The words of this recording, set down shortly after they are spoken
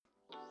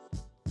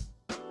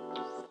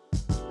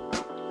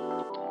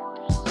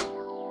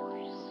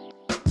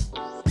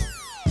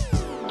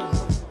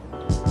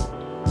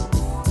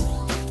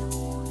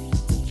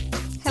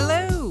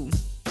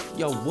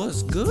Yo,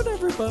 what's good,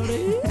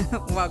 everybody?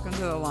 Welcome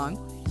to the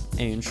long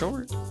and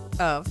short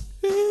of.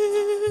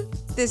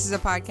 This is a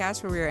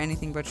podcast where we are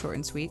anything but short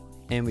and sweet.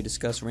 And we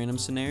discuss random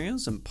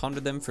scenarios and ponder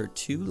them for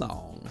too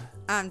long.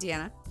 I'm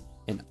Deanna.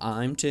 And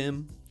I'm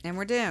Tim. And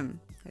we're Dim.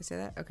 Did I say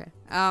that? Okay.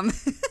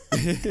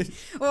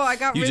 Well,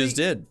 You just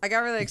did. I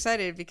got really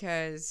excited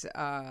because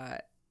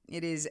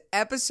it is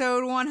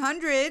episode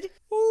 100.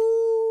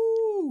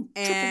 Woo!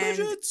 And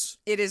Triple digits.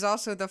 It is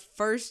also the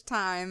first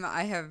time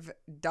I have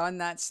done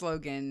that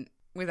slogan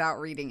without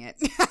reading it.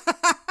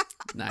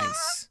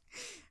 Nice.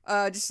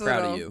 Just a Proud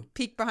of little you.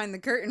 peek behind the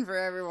curtain for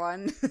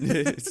everyone.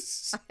 Did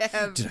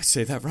I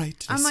say that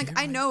right?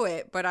 I know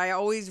it, but I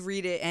always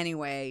read it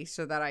anyway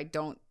so that I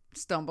don't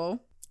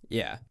stumble.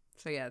 Yeah.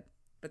 So yeah,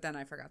 but then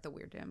I forgot the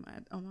weird Dim I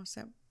almost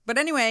said. But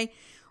anyway,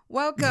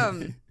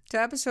 welcome to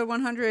episode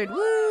 100.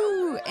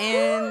 Woo!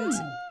 And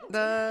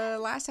the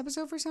last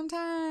episode for some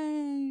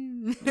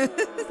time.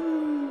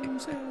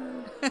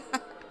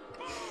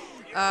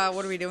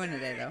 What are we doing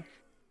today, though?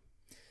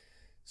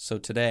 So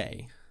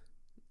today,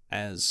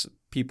 as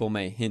people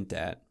may hint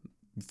at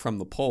from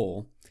the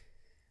poll,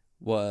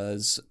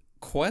 was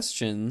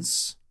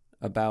questions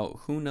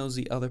about who knows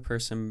the other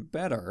person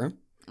better,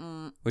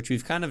 which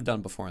we've kind of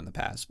done before in the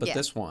past. But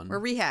this one, we're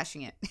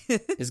rehashing it.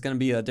 is going to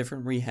be a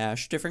different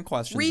rehash, different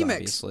questions, Remix.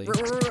 obviously.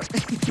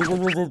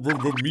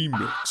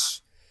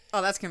 Remix.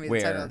 Oh, that's going to be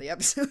the title of the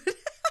episode.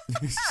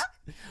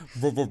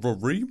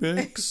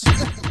 Remix.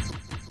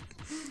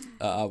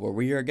 Where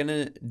we are going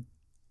to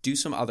do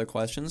some other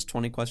questions,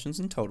 20 questions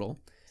in total.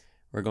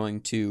 We're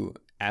going to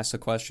ask a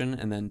question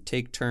and then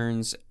take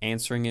turns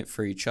answering it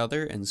for each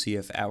other and see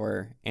if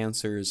our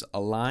answers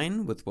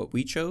align with what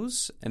we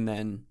chose, and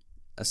then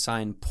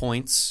assign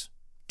points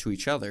to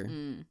each other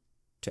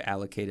to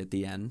allocate at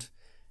the end.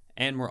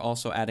 And we're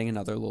also adding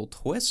another little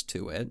twist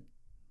to it.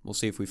 We'll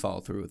see if we follow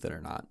through with it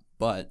or not.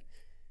 But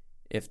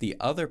if the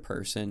other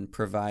person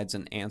provides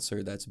an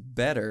answer that's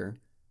better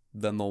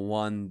than the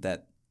one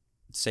that,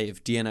 say,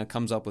 if Deanna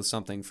comes up with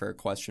something for a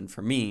question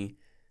for me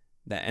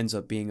that ends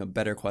up being a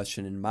better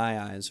question in my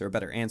eyes, or a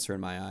better answer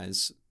in my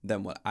eyes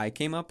than what I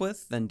came up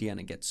with, then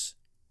Deanna gets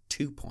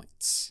 2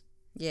 points.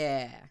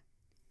 Yeah.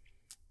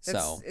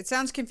 It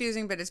sounds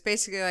confusing, but it's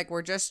basically like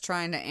we're just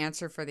trying to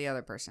answer for the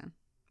other person.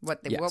 What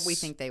we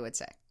think they would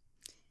say.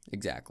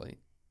 Exactly.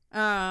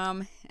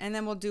 And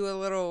then we'll do a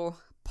little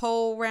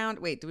poll round.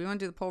 Wait, do we want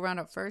to do the poll round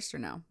up first or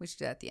no? We should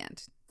do that at the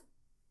end.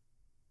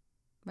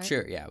 Right?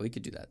 Sure, yeah, we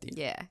could do that at the end.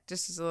 Yeah,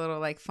 just as a little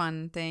like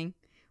fun thing.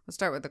 We'll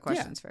start with the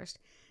questions first.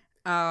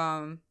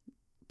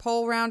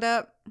 Poll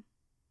roundup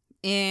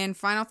and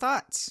final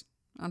thoughts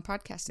on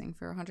podcasting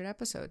for 100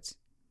 episodes.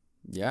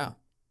 Yeah,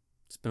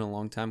 it's been a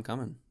long time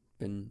coming.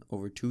 Been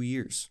over 2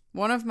 years.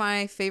 One of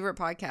my favorite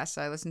podcasts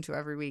I listen to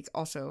every week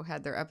also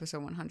had their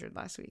episode 100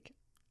 last week.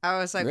 I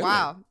was like, really?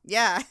 Wow.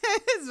 Yeah,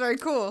 it's very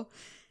cool.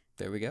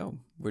 There we go.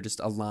 We're just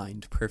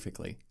aligned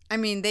perfectly. I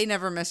mean, they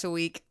never miss a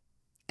week,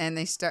 and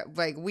they start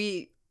like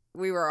we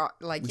were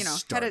like, you know,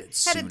 had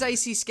a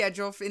dicey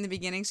schedule in the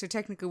beginning, so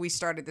technically we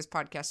started this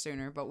podcast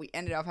sooner, but we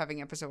ended up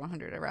having episode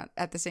 100 around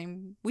at the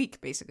same week,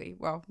 basically.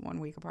 Well,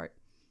 1 week apart.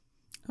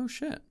 Oh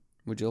shit!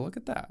 Would you look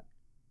at that?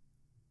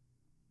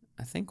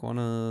 I think one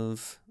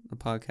of the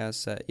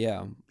podcasts that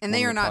and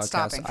they are not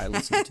stopping. I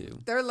listen to.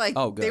 They're like,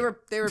 oh, good.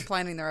 They were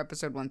planning their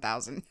episode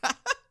 1000.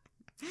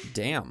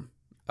 Damn.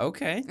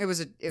 Okay. It was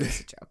a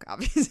joke,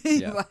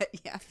 obviously. Yeah. But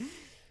yeah.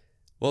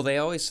 Well, they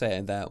always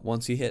say that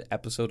once you hit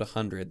episode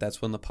 100,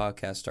 that's when the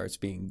podcast starts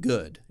being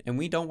good, and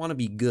we don't want to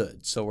be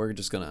good, so we're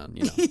just gonna,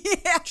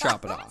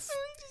 chop it off. So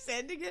we're just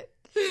ending it.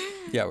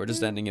 Yeah, we're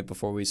just ending it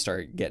before we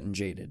start getting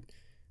jaded.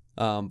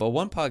 But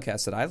one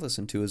podcast that I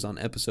listen to is on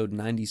episode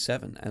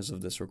 97 as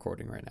of this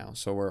recording right now,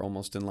 so we're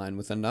almost in line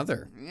with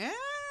another.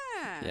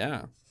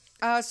 Yeah.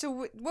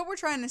 So what we're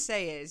trying to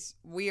say is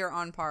we are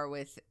on par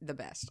with the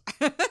best.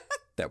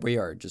 That we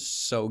are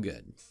just so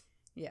good.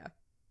 Yeah.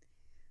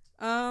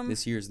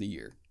 This year's the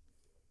year.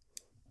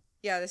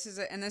 Yeah, this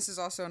is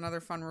also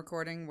another fun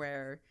recording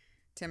where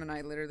Tim and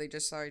I literally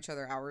just saw each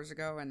other hours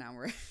ago, and now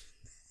we're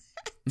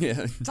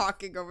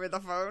talking over the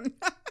phone.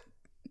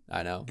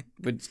 I know.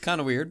 But it's kind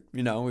of weird.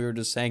 We were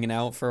just hanging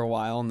out for a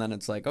while, and then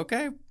it's like,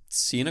 okay,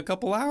 see you in a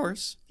couple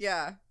hours.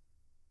 Yeah.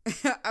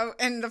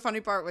 And the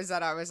funny part was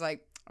that I was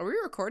like, are we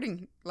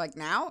recording like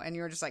now? And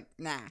you were just like,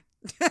 nah.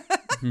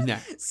 Nah.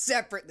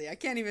 Separately. I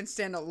can't even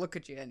stand to look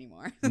at you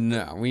anymore.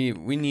 No, we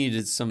need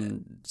a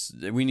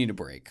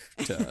break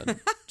to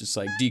just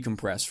like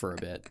decompress for a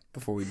bit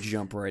before we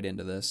jump right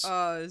into this.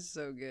 Oh, it's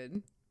so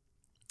good.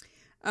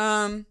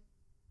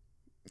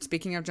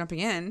 Speaking of jumping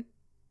in,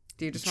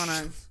 do you just want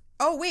to...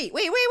 Oh, wait.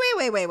 Yeah,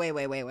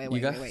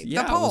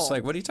 The poll. I was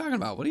like, what are you talking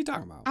about?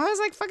 I was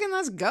like, fucking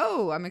let's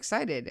go. I'm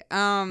excited.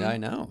 Yeah, I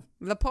know.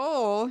 The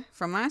poll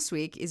from last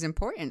week is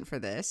important for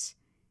this.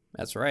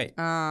 That's right.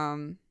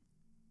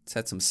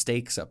 Set some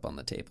stakes up on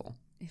the table.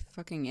 If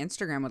fucking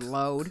Instagram would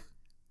load.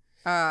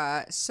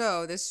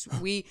 So this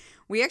we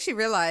actually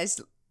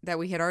realized that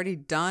we had already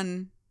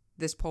done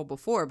this poll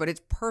before, but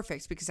it's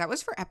perfect because that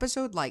was for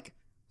episode like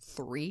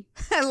 3.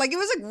 Like, it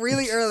was like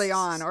really early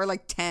on, or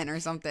like 10 or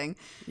something.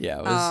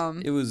 Yeah,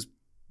 it was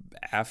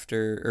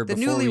after or the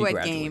before we Newlywed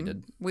graduated.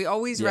 Game. We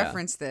always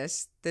reference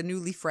this. The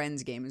Newly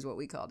Friends game is what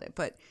we called it.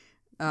 But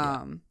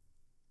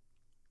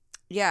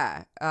we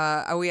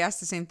asked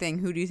the same thing.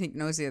 Who do you think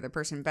knows the other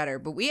person better?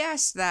 But we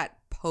asked that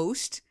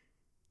post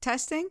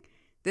testing.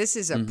 This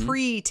is a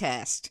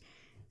pre-test.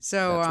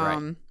 So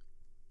That's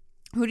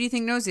who do you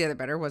think knows the other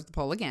better was the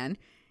poll again.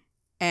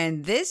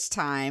 And this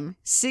time,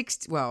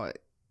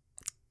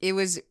 it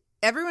was,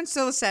 everyone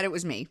still said it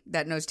was me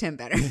that knows Tim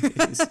better. I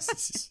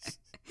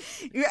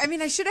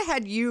mean, I should have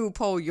had you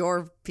poll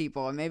your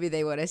people, and maybe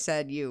they would have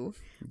said you.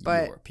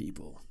 But your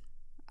people.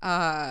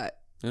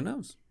 Who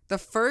knows? The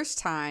first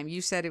time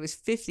you said it was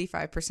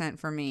 55%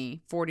 for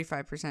me,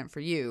 45% for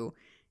you.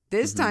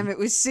 This time it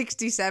was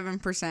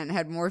 67%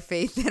 had more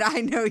faith that I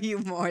know you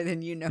more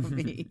than you know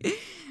me.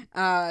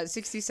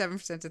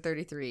 67% to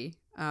 33.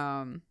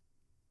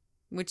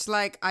 Which,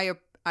 like, I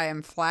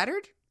am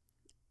flattered,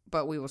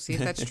 but we will see if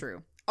that's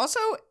true. Also,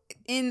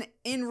 in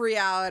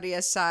reality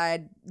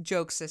aside,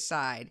 jokes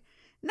aside,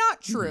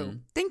 not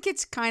true. Think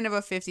it's kind of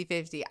a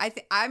 50-50.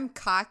 I'm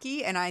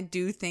cocky, and I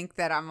do think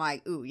that I'm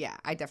like, ooh, yeah,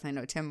 I definitely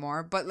know Tim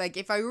more. But, like,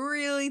 if I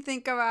really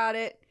think about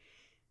it,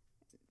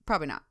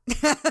 probably not.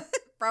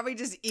 Probably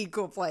just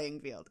equal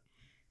playing field.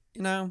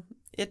 You know,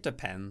 it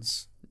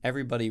depends.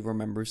 Everybody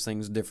remembers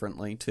things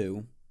differently,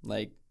 too.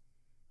 Like,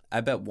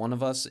 I bet one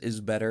of us is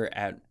better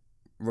at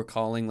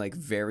recalling, like,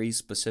 very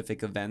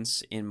specific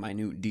events in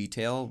minute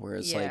detail,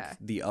 whereas like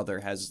the other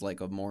has like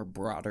a more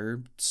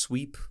broader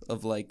sweep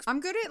of like I'm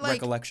good at like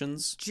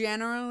recollections,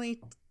 generally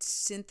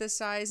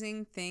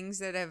synthesizing things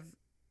that have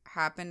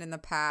happened in the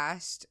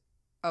past,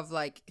 of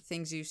like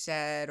things you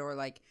said, or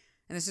like,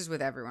 and this is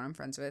with everyone I'm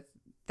friends with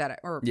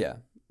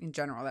in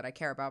general that I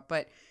care about,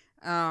 but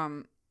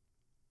I'm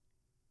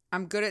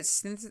good at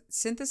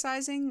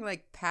synthesizing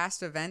like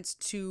past events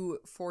to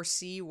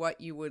foresee what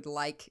you would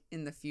like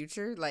in the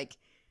future, like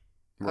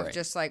of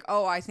just like,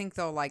 oh, I think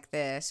they'll like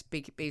this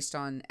based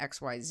on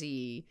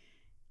XYZ,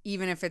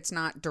 even if it's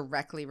not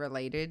directly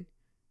related.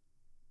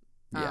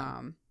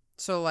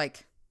 So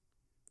like,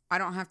 I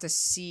don't have to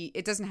see,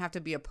 it doesn't have to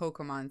be a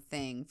Pokemon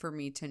thing for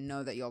me to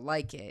know that you'll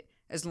like it,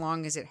 as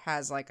long as it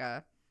has like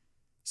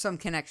some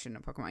connection to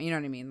Pokemon. You know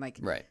what I mean? Like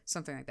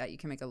something like that. You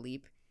can make a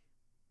leap,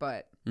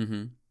 but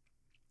I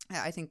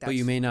think that's... But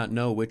you may not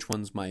know which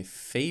one's my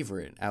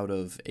favorite out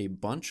of a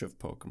bunch of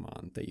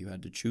Pokemon that you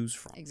had to choose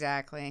from.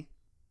 Exactly.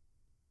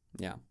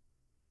 Yeah.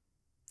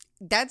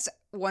 That's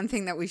one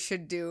thing that we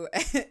should do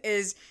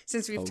is,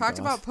 since we've talked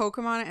about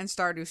Pokemon and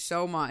Stardew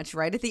so much,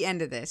 right at the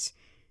end of this.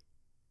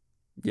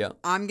 Yeah.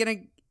 I'm going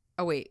to...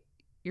 Oh, wait.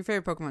 Your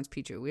favorite Pokemon's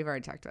Pichu. We've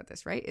already talked about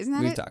this, right? Isn't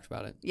that We've talked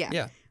about it. Yeah.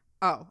 Yeah.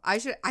 Oh, I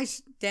should...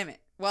 Damn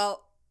it.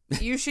 Well,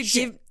 you should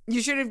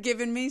You should have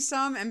given me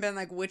some and been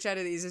like, which out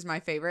of these is my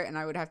favorite? And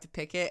I would have to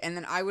pick it. And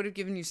then I would have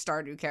given you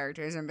Stardew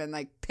characters and been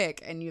like,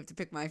 pick. And you have to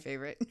pick my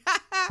favorite.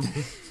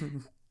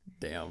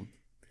 Damn.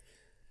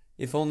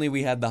 If only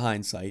we had the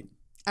hindsight.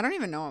 I don't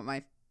even know what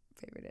my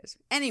favorite is.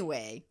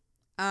 Anyway.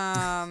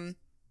 And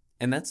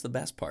that's the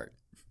best part,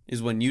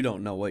 is when you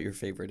don't know what your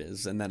favorite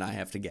is, and then I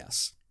have to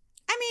guess.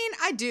 I mean,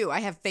 I do.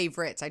 I have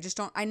favorites.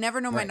 I never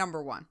know my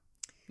number one.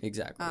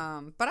 Exactly.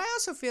 But I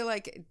also feel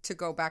like, to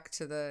go back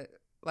to the,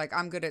 like,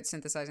 I'm good at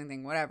synthesizing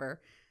thing,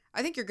 whatever.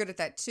 I think you're good at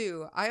that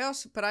too. I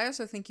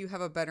also think you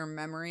have a better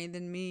memory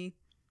than me.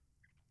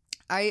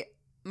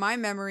 My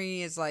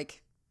memory is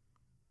like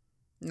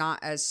not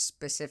as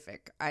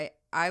specific. I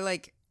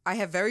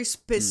have very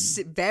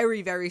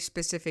very, very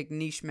specific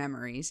niche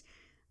memories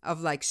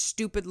of like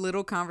stupid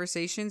little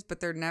conversations, but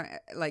they're not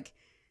like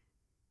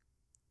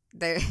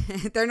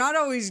they're not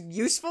always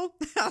useful.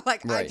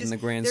 Like, in the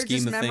grand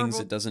scheme of things,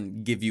 it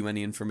doesn't give you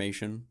any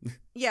information.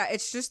 Yeah,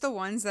 it's just the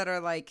ones that are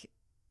like,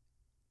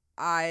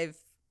 I've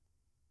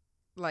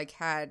like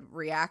had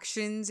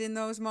reactions in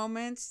those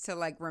moments to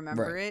like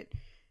remember it,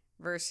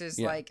 versus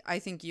like, I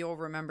think you'll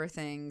remember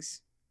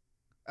things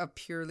of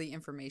purely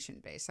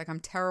information based. Like, I'm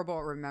terrible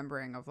at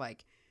remembering of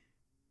like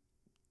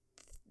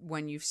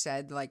when you've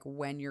said like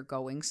when you're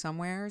going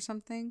somewhere or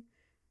something.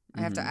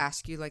 I have to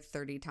ask you like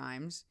 30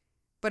 times.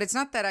 But it's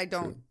not that I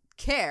don't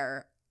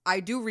care.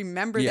 I do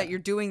remember that you're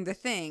doing the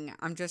thing.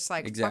 I'm just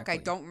like, fuck, I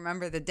don't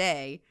remember the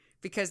day,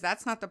 because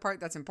that's not the part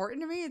that's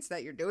important to me. It's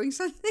that you're doing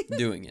something.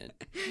 Doing it.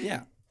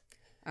 Yeah.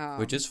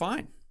 Which is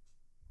fine.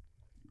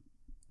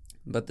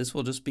 But this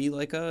will just be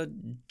like a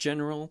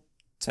general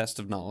test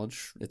of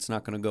knowledge. It's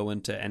not going to go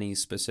into any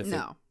specific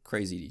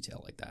crazy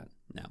detail like that.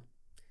 No.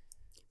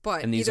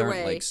 But and these either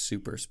aren't way, like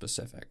super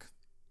specific.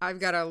 I've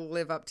got to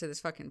live up to this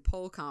fucking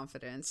poll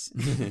confidence.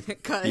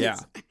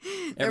 Because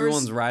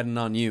everyone's riding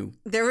on you.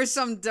 There was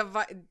some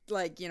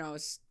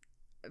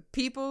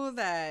people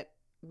that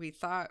we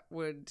thought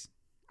would,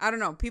 I don't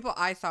know, people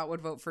I thought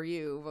would vote for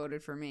you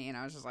voted for me, and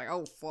I was just like,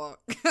 oh fuck.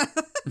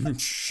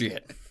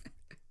 Shit.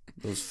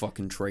 Those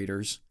fucking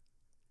traitors.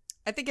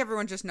 I think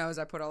everyone just knows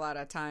I put a lot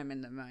of time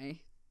into my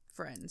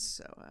friends,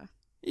 so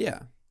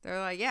yeah. They're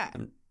like, yeah.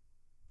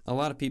 A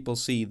lot of people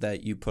see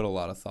that you put a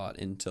lot of thought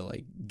into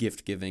like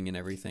gift giving and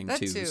everything that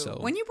too. So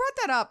when you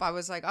brought that up, I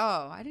was like,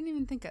 oh, I didn't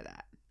even think of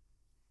that.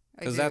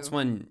 Because that's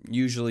when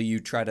usually you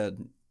try to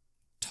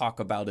talk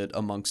about it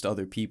amongst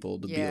other people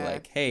to be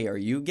like, hey, are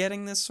you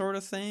getting this sort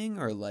of thing?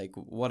 Or like,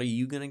 what are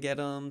you going to get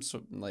them?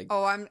 So, like,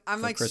 I'm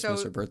like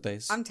Christmas or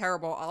birthdays. I'm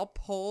terrible. I'll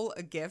pull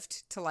a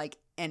gift to like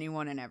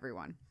anyone and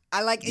everyone.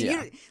 I like,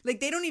 like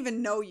they don't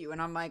even know you.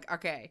 And I'm like,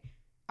 okay,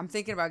 I'm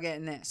thinking about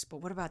getting this, but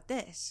what about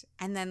this?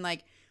 And then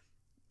like,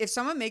 if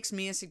someone makes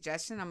me a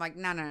suggestion, I'm like,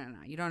 no,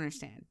 you don't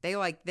understand. They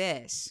like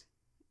this,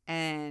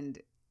 and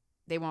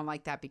they won't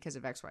like that because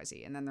of X, Y,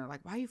 Z. And then they're like,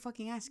 why are you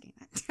fucking asking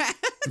that?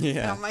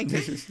 Yeah. And I'm like,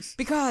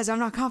 because I'm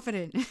not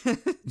confident.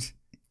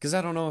 Because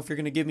I don't know if you're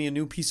going to give me a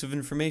new piece of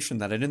information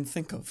that I didn't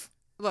think of.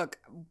 Look,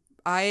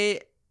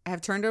 I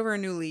have turned over a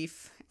new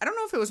leaf. I don't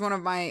know if it was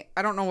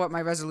I don't know what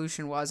my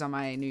resolution was on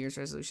my New Year's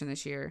resolution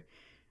this year.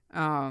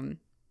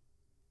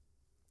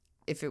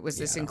 If it was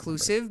this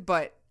inclusive,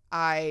 but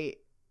I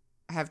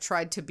have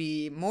tried to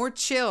be more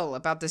chill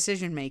about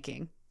decision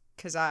making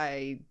because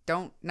I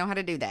don't know how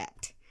to do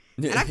that.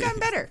 And I've gotten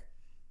better.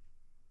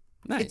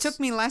 Nice. It took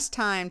me less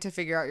time to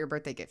figure out your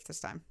birthday gift this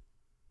time.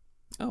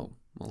 Oh,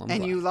 well, I'm glad.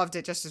 And you loved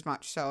it just as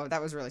much, so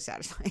that was really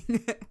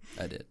satisfying.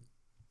 I did.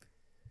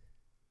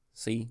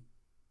 See?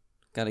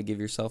 Got to give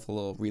yourself a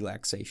little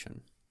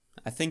relaxation.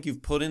 I think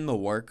you've put in the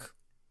work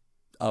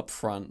up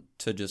front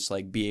to just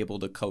like be able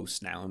to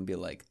coast now and be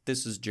like,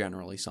 this is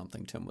generally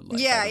something Tim would like.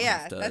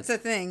 Yeah, that's the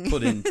thing.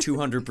 Put in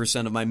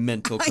 200% of my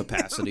mental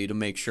capacity to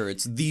make sure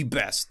it's the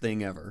best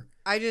thing ever.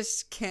 I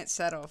just can't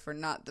settle for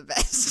not the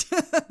best.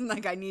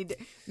 Like I need to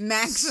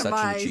maximize. Such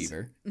an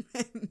achiever.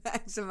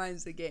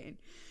 Maximize the gain.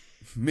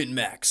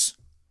 Min-max.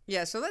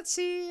 Yeah, so let's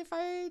see if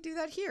I do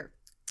that here.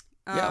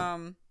 Yeah.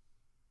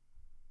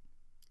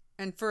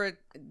 And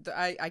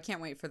I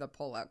can't wait for the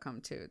poll outcome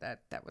too.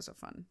 That was a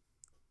fun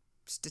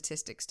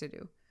statistics to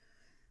do.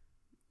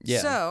 Yeah.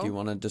 So, do you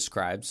want to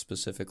describe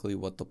specifically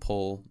what the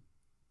poll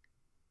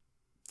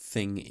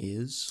thing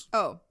is?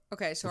 Oh,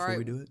 okay. So before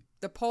we do it,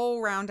 the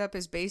poll roundup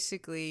is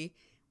basically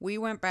we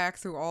went back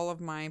through all of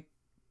my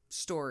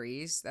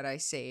stories that I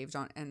saved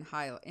in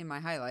my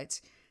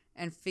highlights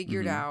and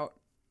figured out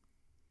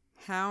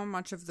how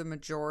many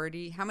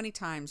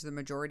times the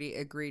majority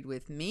agreed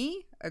with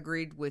me,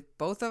 agreed with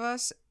both of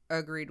us,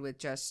 agreed with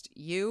just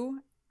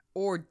you,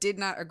 or did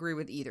not agree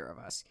with either of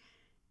us.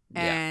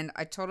 And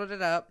I totaled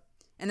it up,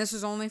 and this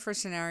was only for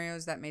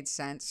scenarios that made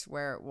sense,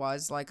 where it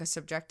was like a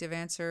subjective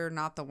answer,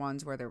 not the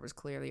ones where there was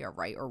clearly a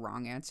right or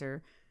wrong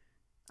answer.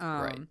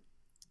 Right.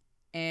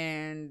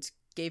 And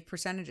gave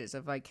percentages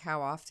of like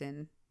how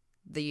often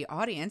the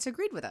audience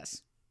agreed with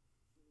us.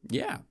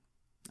 Yeah.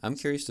 I'm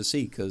curious to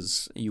see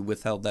because you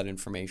withheld that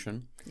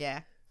information.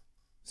 Yeah.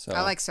 So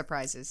I like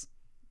surprises.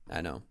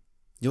 I know.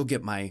 You'll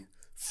get my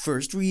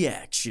first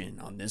reaction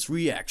on this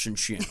reaction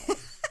channel.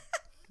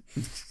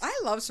 I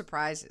love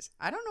surprises.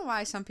 I don't know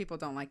why some people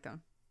don't like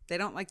them. They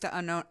don't like the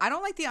unknown. I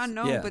don't like the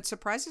unknown, but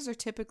surprises are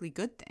typically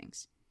good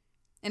things.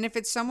 And if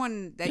it's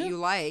someone that you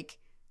like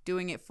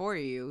doing it for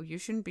you, you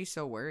shouldn't be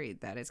so worried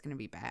that it's going to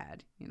be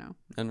bad, you know?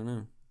 I don't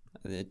know.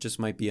 It just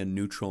might be a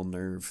neutral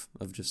nerve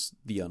of just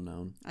the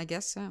unknown. I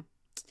guess so.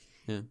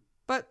 Yeah.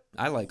 But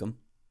I like them.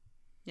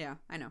 Yeah,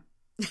 I know.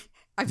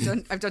 I've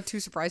done 2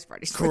 surprise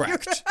parties.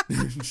 Correct.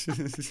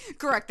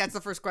 Correct. That's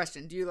the first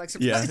question. Do you like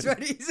surprise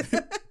parties?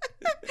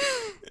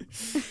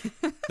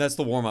 That's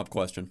the warm-up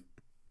question.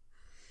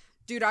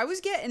 Dude, I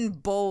was getting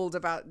bold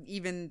about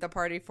even the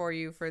party for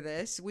you for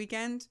this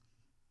weekend.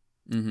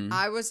 Mm-hmm.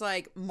 I was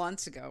like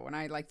months ago when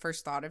I like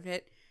first thought of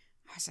it.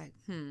 I was like,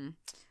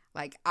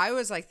 like I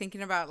was like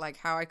thinking about like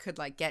how I could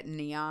like get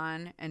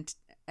neon and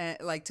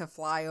like to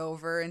fly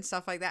over and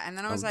stuff like that. And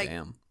then I was like,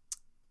 damn.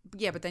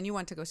 Yeah, but then you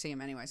went to go see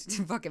him anyways. It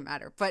didn't fucking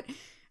matter. But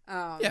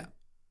yeah,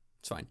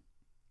 it's fine.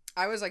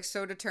 I was like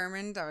so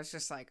determined. I was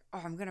just like,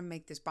 oh, I'm gonna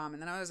make this bomb.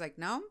 And then I was like,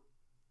 no,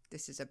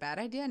 this is a bad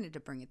idea. I need to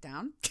bring it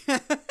down.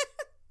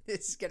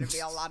 This is gonna be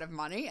a lot of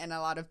money and a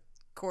lot of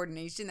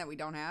coordination that we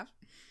don't have.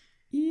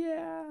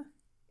 Yeah.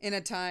 In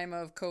a time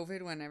of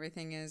COVID when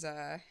everything is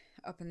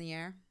up in the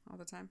air all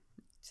the time.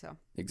 So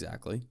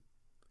exactly.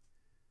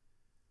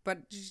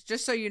 But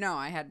just so you know,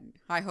 I had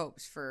high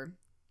hopes for.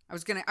 I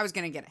was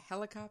gonna get a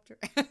helicopter.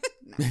 No,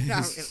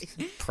 not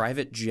really.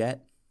 Private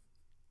jet.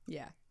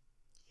 Yeah.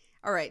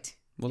 All right.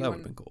 Well, that would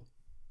have been cool.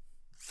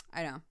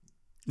 I know.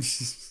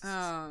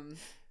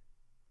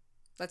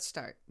 Let's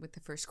start with the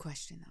first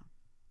question,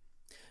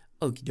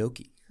 though. Okie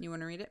dokie. You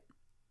want to read it?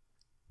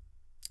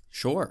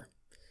 Sure.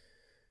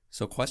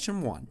 So,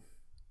 question 1.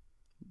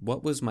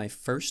 What was my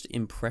first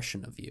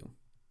impression of you?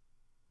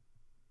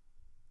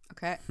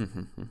 Okay.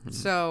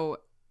 So,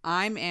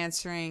 I'm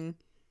answering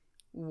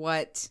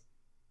what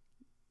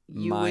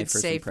you would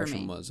say for me. My first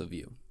impression was of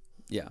you.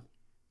 Yeah.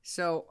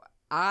 So,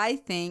 I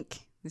think,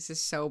 this is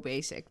so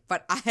basic,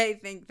 but I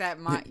think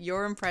that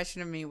your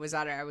impression of me was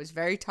that I was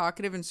very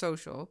talkative and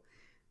social,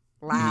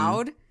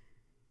 loud,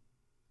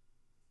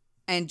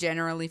 and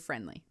generally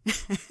friendly.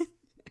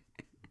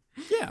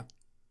 Yeah.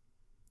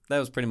 That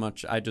was pretty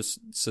much, I just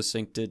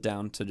succincted it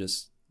down to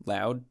just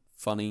loud,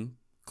 funny,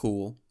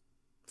 cool,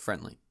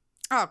 friendly.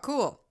 Oh,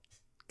 cool.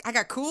 I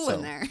got cool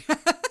in there.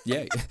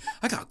 Yeah,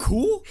 I got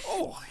cool.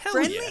 Oh, hell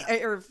friendly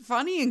yeah. or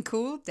funny and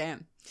cool.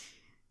 Damn.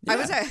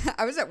 Yeah.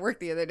 I was at work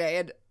the other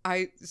day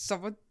and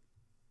someone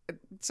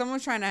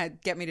was trying to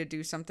get me to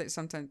do something,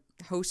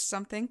 host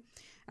something.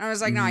 And I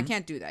was like, no, I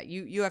can't do that.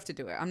 You have to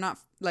do it. I'm not,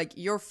 like,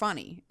 you're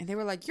funny. And they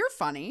were like, you're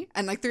funny.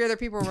 And, like, 3 other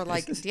people were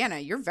like,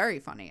 Deanna, you're very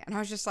funny. And I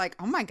was just like,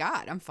 oh, my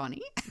God, I'm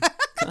funny.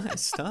 Guys,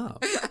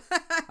 stop.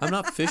 I'm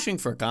not fishing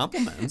for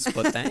compliments,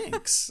 but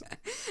thanks.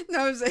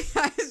 No, I was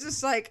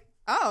just like,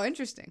 oh,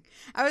 interesting.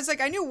 I was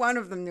like, I knew one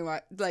of them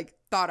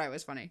thought I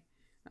was funny.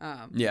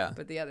 Yeah.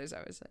 But the others,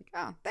 I was like,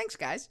 oh, thanks,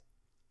 guys.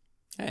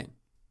 Hey,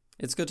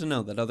 it's good to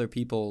know that other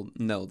people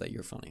know that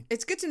you're funny.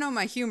 It's good to know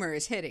my humor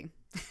is hitting.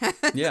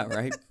 Yeah,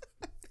 right?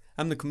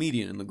 I'm the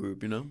comedian in the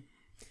group, you know?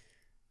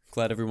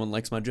 Glad everyone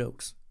likes my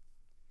jokes.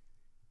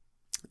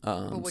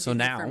 Well, so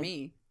now, for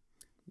me?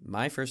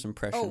 My first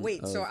impression. Oh,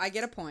 wait, so I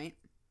get a point.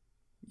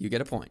 You get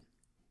a point.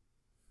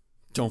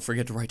 Don't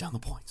forget to write down the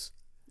points.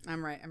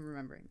 I'm right. I'm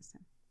remembering this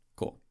time.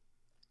 Cool.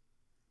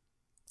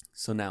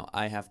 So now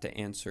I have to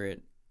answer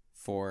it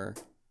for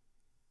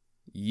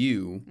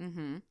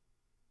you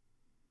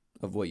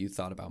of what you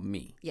thought about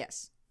me.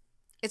 Yes.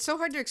 It's so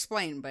hard to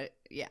explain, but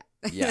yeah.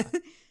 Yeah.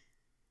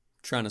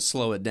 Trying to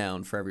slow it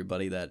down for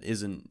everybody that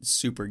isn't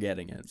super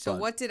getting it. So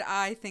what did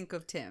I think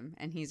of Tim?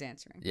 And he's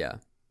answering. Yeah,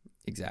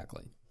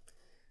 exactly.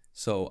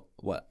 So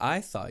what I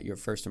thought your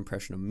first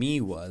impression of me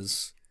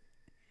was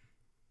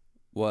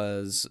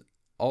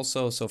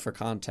also, so for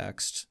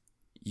context,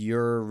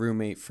 your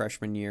roommate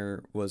freshman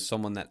year was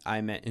someone that I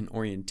met in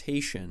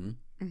orientation.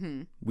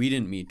 Mm-hmm. We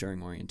didn't meet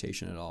during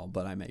orientation at all,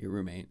 but I met your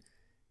roommate.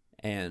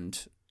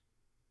 And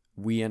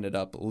we ended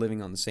up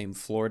living on the same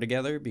floor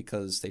together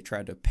because they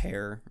tried to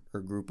pair or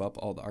group up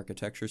all the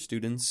architecture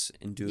students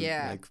into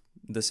like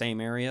the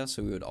same area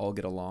so we would all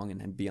get along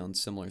and be on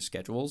similar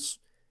schedules.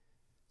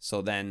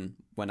 So then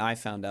when I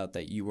found out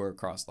that you were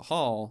across the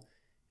hall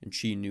and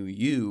she knew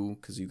you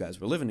because you guys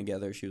were living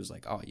together, she was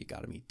like, oh, you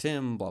got to meet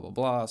Tim, blah, blah,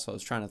 blah. So I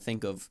was trying to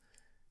think of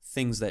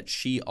things that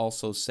she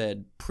also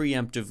said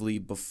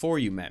preemptively before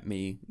you met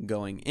me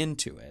going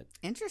into it.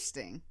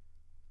 Interesting.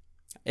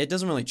 It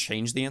doesn't really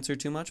change the answer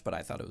too much, but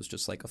I thought it was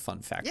just like a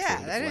fun fact.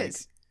 Yeah, that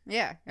is.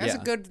 Yeah, that's a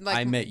good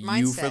I met mindset.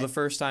 You for the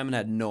first time and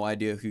had no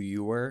idea who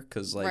you were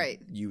because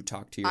you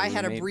talked to your roommate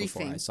had a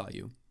briefing before I saw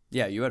you.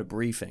 Yeah, you had a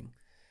briefing.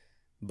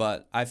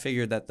 But I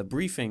figured that the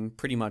briefing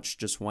pretty much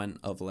just went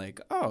of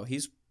like, oh,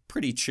 he's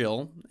pretty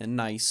chill and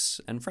nice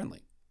and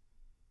friendly.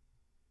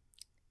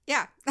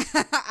 Yeah.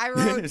 I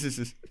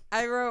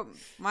wrote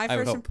my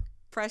first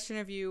impression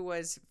of you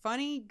was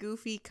funny,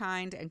 goofy,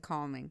 kind, and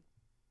calming.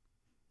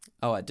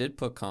 Oh, I did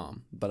put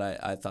calm, but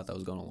I thought that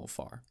was going a little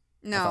far.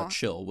 No. I thought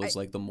chill was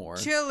like the more.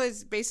 Chill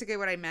is basically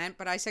what I meant,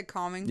 but I said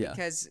calming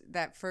because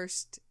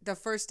the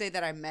first day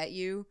that I met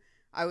you,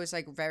 I was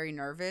like very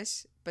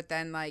nervous, but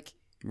then like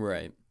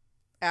right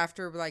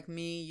after like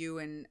me, you,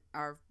 and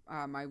our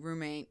my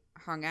roommate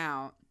hung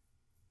out,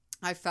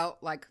 I felt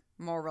like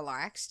more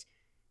relaxed,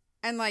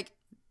 and like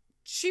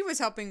she was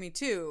helping me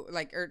too,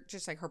 like, or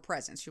just like her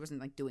presence. She wasn't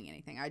like doing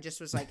anything. I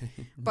just was like,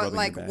 but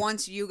like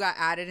once you got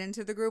added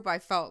into the group, I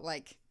felt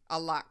like a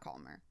lot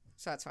calmer.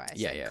 So that's why I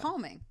said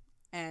calming.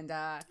 And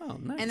nice.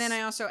 And then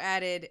I also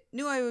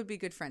knew I would be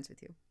good friends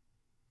with you,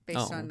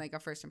 based on like a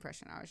first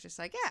impression. I was just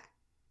like, yeah,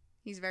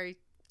 he's very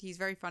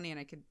funny, and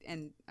I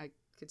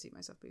could see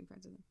myself being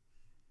friends with him.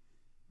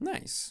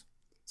 Nice.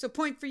 So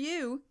point for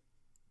you.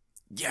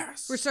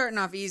 Yes. We're starting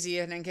off easy,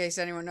 and in case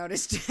anyone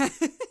noticed.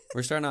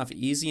 We're starting off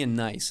easy and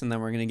nice, and then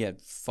we're gonna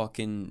get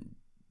fucking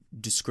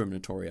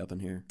discriminatory up in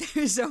here.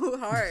 They're so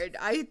hard.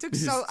 I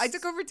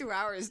took over 2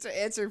 hours to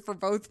answer for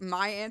both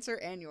my answer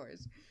and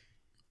yours.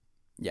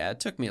 Yeah, it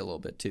took me a little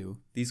bit too.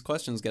 These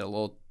questions get a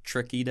little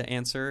tricky to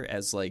answer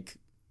as like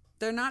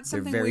they're not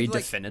something they're very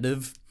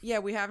definitive. Yeah,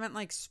 we haven't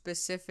like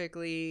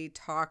specifically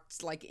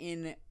talked like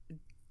in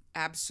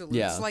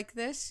absolutes like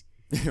this.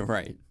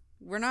 Right.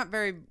 We're not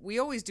we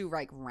always do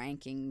like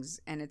rankings,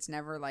 and it's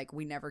never like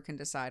we never can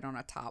decide on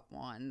a top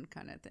one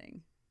kind of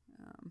thing.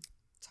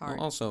 It's hard.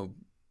 Well, also,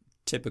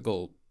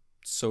 typical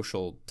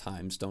social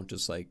times don't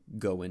just like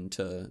go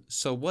into,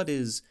 so what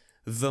is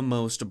the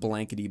most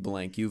blankety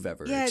blank you've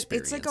ever experienced?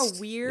 It's like a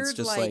weird, it's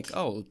just like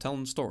oh, tell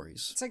them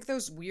stories. It's like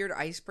those weird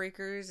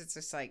icebreakers. It's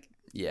just like,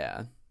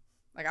 yeah,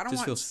 like I don't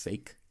just feels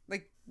fake.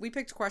 Like we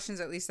picked questions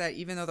at least that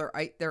even though they're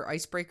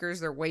icebreakers,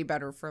 they're way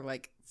better for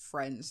like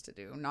friends to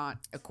do, not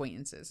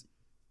acquaintances.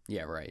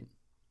 Yeah, right.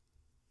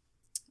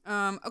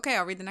 Okay,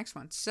 I'll read the next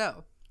one.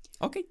 So,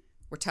 okay,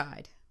 we're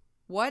tied.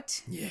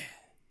 What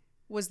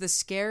was the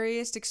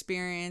scariest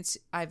experience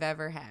I've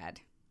ever had?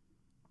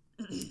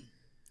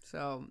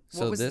 So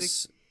what was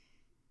this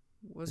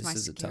my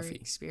is scary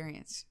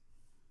experience?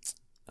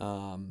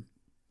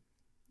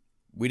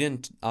 We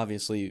didn't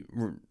obviously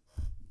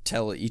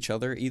tell each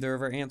other either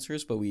of our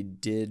answers, but we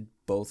did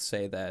both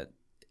say that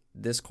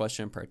this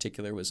question in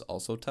particular was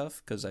also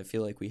tough because I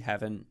feel like we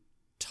haven't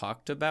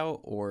talked about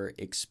or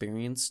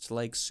experienced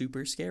like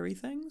super scary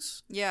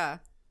things. Yeah.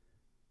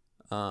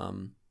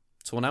 So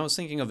when I was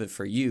thinking of it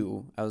for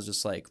you, I was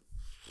just like,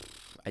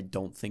 I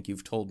don't think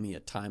you've told me a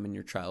time in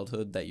your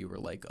childhood that you were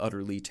like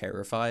utterly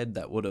terrified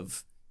that would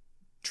have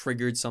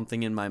triggered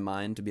something in my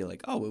mind to be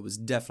like, oh, it was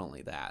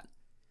definitely that.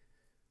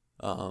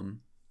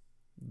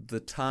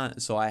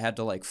 So I had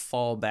to like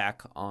fall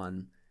back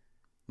on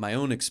my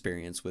own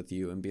experience with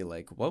you and be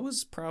like, what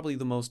was probably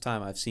the most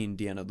time I've seen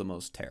Deanna the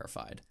most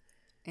terrified?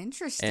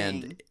 Interesting.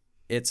 And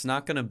it's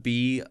not going to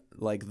be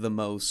like the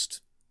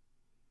most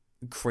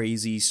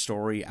crazy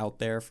story out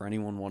there for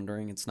anyone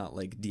wondering. It's not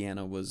like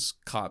Deanna was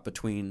caught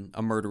between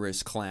a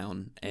murderous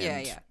clown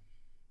and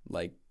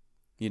like,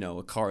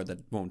 a car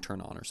that won't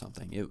turn on or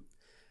something.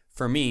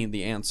 For me,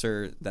 the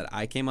answer that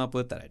I came up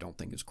with that I don't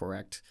think is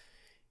correct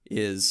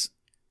is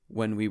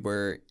when we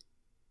were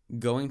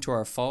going to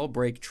our fall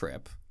break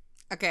trip.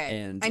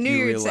 Okay. And I knew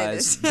you would say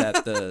this.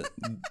 that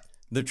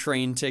the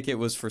train ticket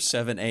was for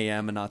 7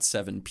 a.m. and not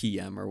 7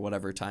 p.m. or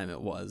whatever time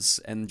it was.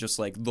 And just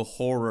like the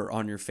horror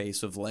on your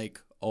face of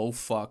like, oh,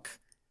 fuck,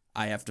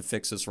 I have to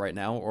fix this right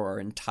now, or our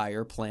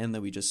entire plan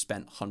that we just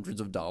spent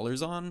hundreds of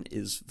dollars on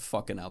is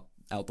fucking out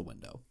the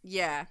window.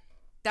 Yeah,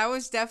 that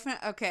was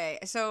definitely... Okay,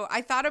 so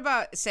I thought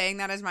about saying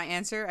that as my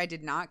answer. I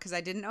did not, because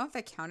I didn't know if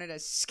that counted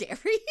as scary.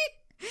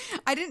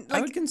 I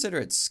would consider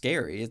it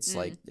scary. It's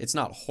like, it's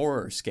not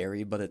horror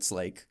scary, but it's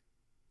like,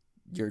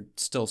 you're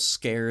still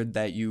scared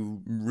that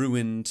you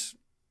ruined,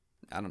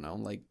 I don't know,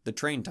 like the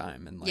train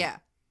time. And like, yeah.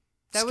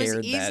 That was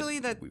easily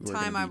the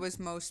time I was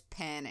most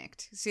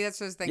panicked. See, that's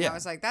the thing. Yeah. I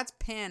was like, that's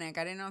panic.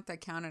 I didn't know if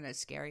that counted as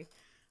scary.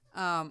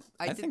 I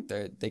think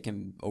they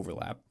can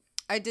overlap.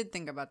 I did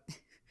think about...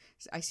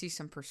 I see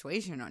some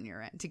persuasion on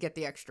your end to get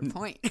the extra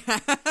point.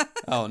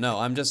 Oh, no.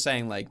 I'm just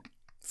saying, like,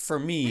 for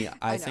me,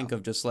 I think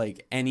of just,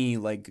 like, any,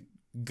 like,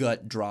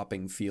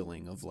 gut-dropping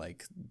feeling of,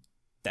 like,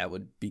 that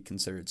would be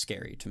considered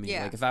scary to me.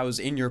 Yeah. Like, if I was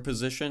in your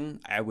position,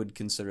 I would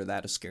consider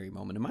that a scary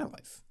moment in my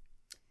life.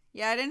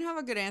 Yeah, I didn't have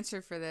a good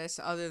answer for this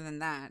other than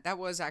that. That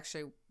was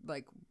actually,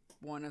 like,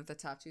 one of the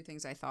top two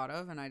things I thought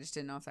of, and I just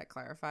didn't know if that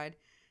clarified.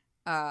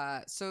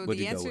 So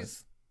the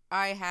answers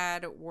I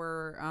had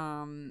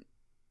were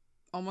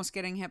almost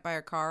getting hit by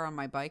a car on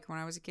my bike when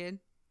I was a kid,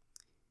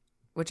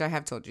 which I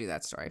have told you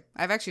that story.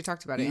 I've actually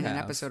talked about it in an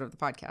episode of the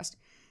podcast.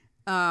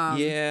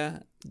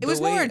 Yeah. It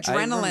was more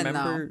adrenaline,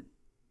 though.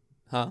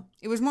 Huh?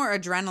 It was more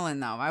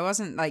adrenaline, though. I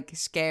wasn't, like,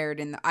 scared,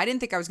 and I didn't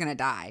think I was going to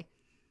die.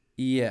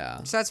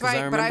 Yeah. So that's why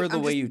I remember the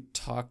way you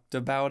talked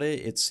about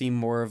it, it seemed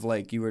more of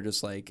like you were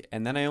just like,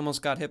 and then I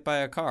almost got hit by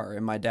a car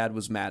and my dad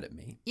was mad at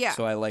me. Yeah.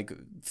 So I like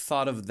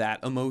thought of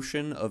that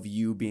emotion of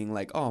you being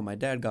like, oh, my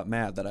dad got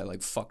mad that I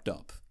like fucked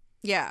up.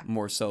 Yeah.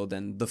 More so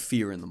than the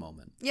fear in the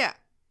moment. Yeah.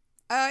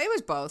 It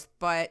was both,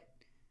 but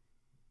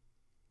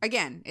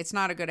again, it's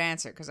not a good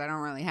answer because I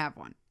don't really have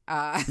one.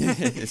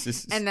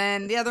 And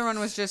then the other one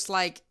was just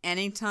like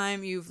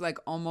anytime you've like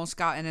almost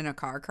gotten in a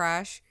car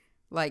crash,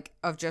 like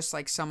of just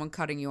like someone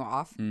cutting you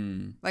off.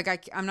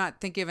 Like I'm not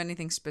thinking of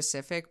anything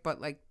specific, but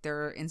like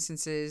there are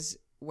instances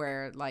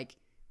where like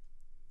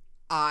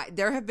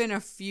there have been a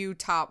few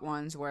top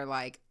ones where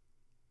like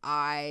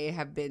I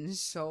have been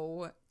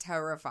so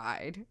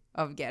terrified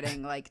of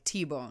getting like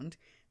T-boned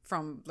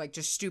from like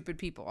just stupid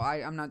people.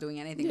 I'm not doing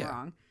anything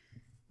wrong.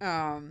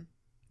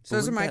 So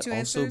those are my two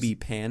answers. Also be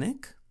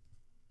panic?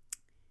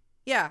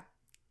 Yeah.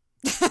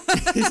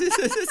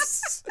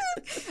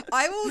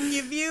 I will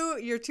give you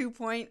your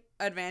 2-point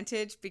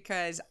advantage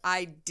because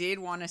I did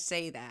want to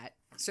say that.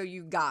 So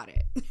you got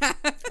it.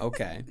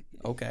 Okay.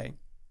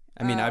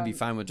 I mean, I'd be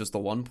fine with just the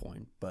 1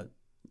 point, but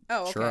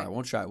sure, I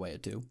won't shy away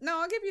at 2.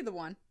 No, I'll give you the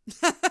 1.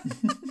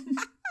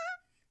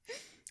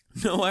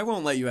 No, I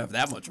won't let you have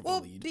that much of a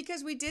lead.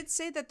 Because we did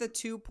say that the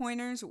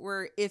 2-pointers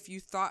were if you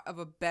thought of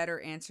a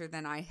better answer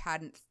than I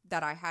hadn't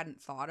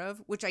thought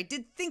of, which I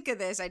did think of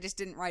this, I just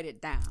didn't write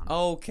it down.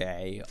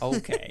 Okay.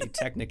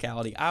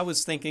 Technicality. I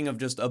was thinking of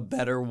just a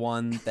better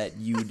one that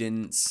you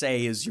didn't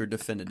say is your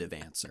definitive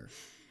answer.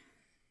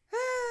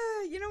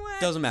 You know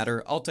what? Doesn't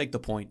matter. I'll take the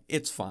point.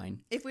 It's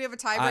fine. If we have a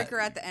tiebreaker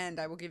at the end,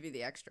 I will give you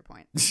the extra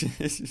point.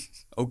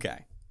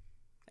 Okay.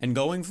 And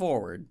going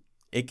forward,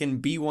 it can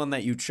be one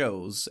that you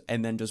chose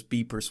and then just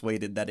be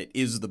persuaded that it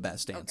is the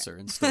best answer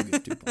and still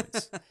get 2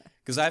 points.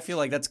 Because I feel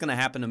like that's going to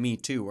happen to me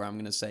too, where I'm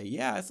going to say,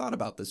 yeah, I thought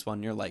about this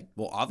one. You're like,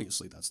 well,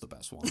 obviously that's the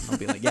best one. I'll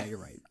be like, yeah,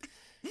 you're right.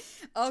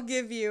 I'll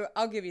give you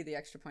the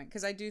extra point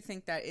because I do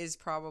think that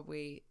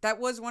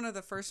was one of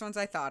the first ones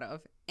I thought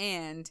of.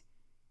 And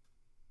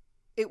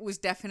it was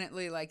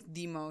definitely like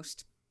the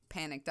most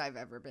panicked I've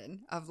ever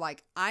been of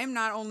like, I'm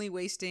not only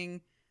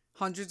wasting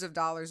hundreds of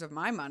dollars of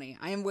my money,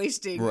 I am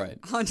wasting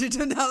hundreds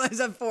of dollars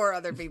of 4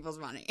 other people's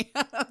money.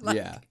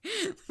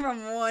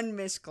 From one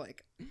misclick.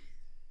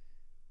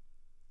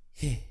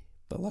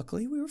 But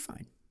luckily we were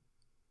fine.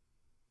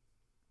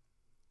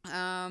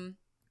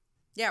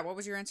 Yeah, what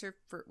was your answer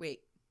for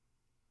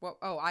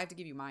I have to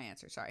give you my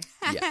answer, sorry.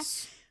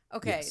 Yes.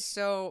 Okay, yes.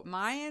 So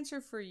my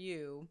answer for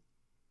you.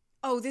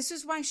 Oh, this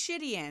is my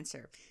shitty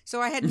answer.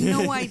 So I had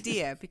no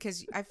idea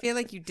because I feel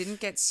like you didn't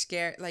get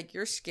scared. Like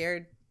you're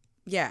scared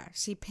Yeah.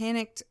 See,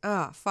 panicked.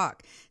 Oh,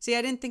 fuck. See,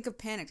 I didn't think of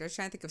panicked. I was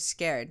trying to think of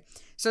scared.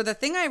 So the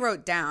thing I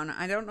wrote down,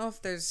 I don't know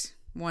if there's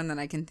one that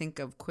I can think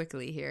of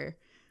quickly here,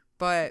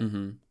 but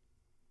I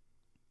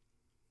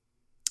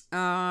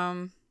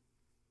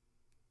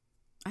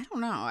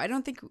don't know. I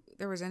don't think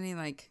there was any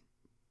like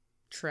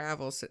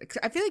travel.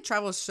 I feel like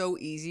travel is so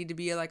easy to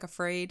be like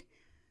afraid.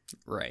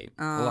 Right.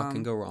 A lot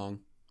can go wrong.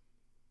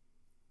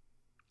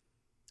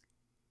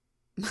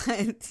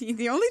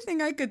 The only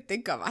thing I could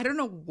think of, I don't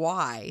know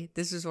why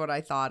this is what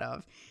I thought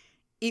of.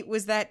 It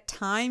was that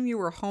time you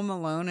were home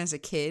alone as a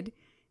kid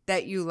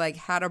that you like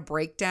had a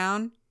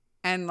breakdown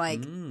and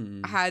like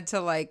had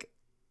to like,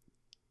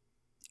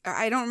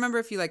 I don't remember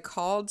if you like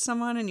called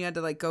someone and you had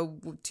to like go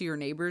to your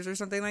neighbors or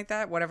something like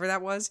that, whatever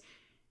that was.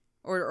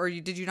 Or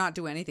did you not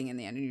do anything in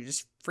the end and you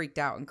just freaked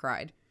out and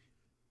cried?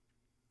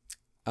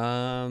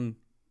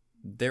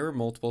 There were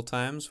multiple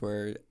times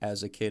where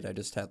as a kid I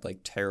just had like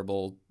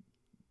terrible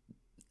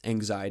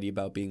anxiety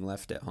about being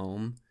left at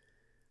home.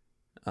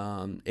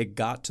 It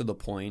got to the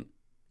point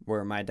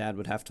where my dad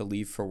would have to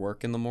leave for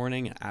work in the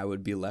morning and I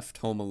would be left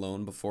home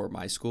alone before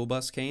my school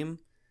bus came.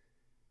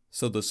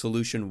 So the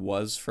solution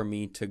was for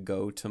me to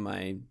go to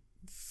my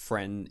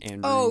friend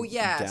Andrew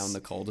down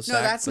the cul-de-sac.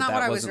 No, that's not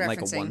what I was referencing. That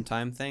wasn't like a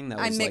one-time thing. That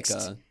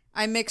was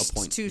I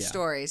mixed two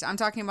stories. I'm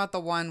talking about the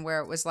one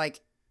where it was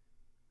like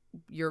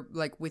you're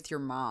like with your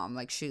mom,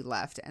 like she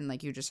left and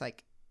like you just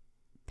like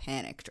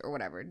panicked or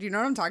whatever. Do you know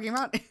what I'm talking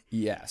about?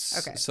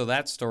 Yes. Okay. So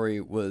that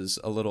story was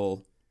a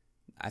little,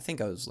 I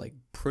think I was like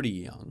pretty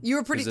young. You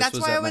were pretty, that's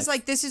why I was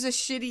like, this is a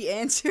shitty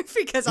answer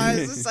because I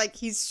was just like,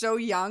 he's so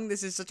young.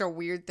 This is such a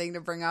weird thing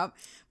to bring up.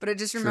 But I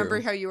just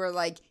remember how you were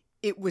like,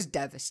 it was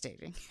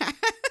devastating.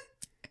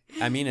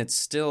 I mean, it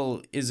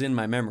still is in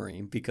my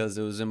memory because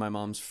it was in my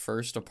mom's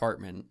first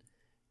apartment.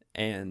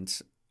 And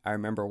I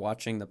remember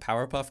watching the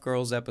Powerpuff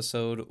Girls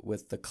episode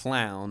with the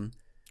clown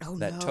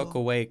took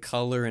away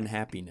color and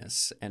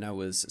happiness. And I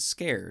was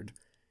scared.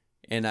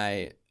 And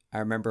I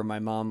remember my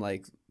mom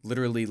like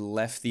literally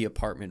left the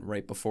apartment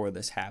right before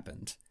this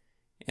happened.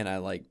 And I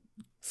like,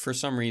 for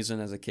some reason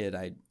as a kid,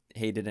 I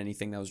hated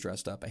anything that was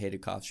dressed up. I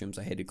hated costumes.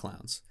 I hated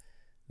clowns.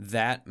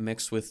 That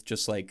mixed with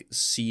just like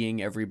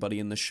seeing everybody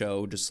in the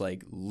show just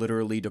like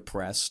literally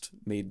depressed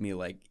made me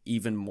like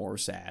even more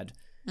sad.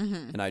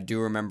 And I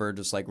do remember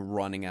just like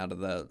running out of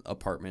the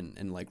apartment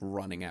and like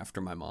running after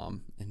my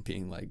mom and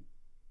being like,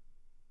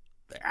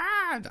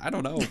 I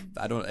don't know.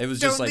 It was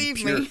just like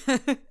pure,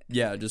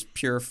 just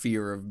pure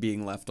fear of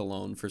being left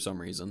alone for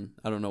some reason.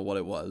 I don't know what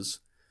it was.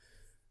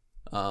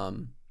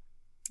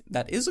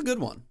 That is a good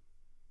one.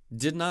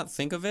 Did not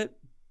think of it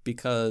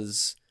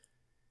because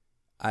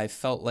I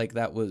felt like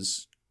that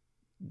was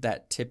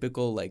that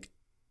typical like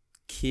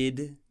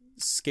kid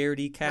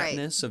scaredy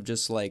catness of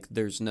just like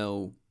there's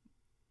no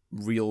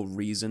real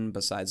reason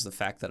besides the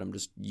fact that I'm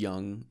just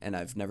young and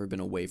I've never been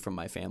away from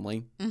my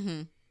family.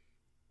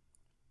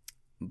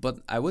 But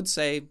I would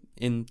say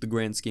in the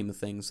grand scheme of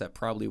things that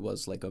probably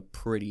was like a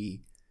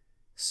pretty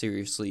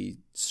seriously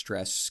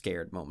stressed,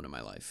 scared moment in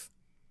my life.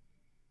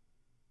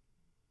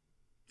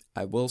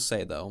 I will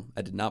say, though,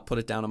 I did not put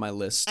it down on my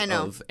list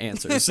of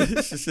answers.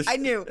 I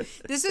knew.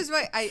 This is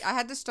why I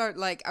had to start,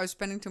 like, I was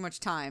spending too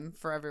much time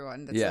for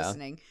everyone that's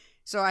listening.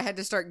 So I had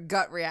to start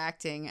gut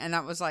reacting. And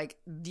that was, like,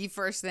 the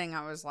first thing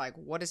I was like,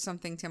 what is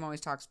something Tim always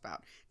talks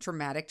about?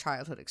 Traumatic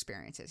childhood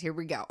experiences. Here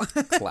we go.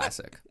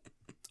 Classic.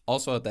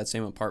 Also, at that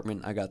same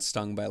apartment, I got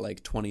stung by,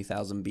 like,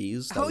 20,000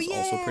 bees. That was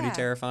also pretty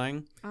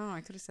terrifying. Oh,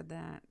 I could have said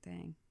that.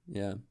 Dang.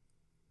 Yeah.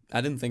 I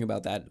didn't think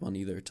about that one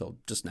either till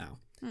just now.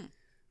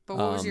 But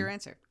what was your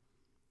answer?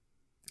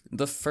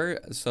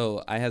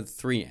 So I had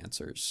 3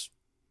 answers.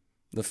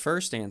 The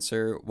first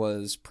answer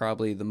was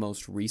probably the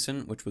most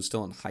recent, which was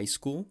still in high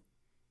school.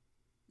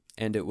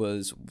 And it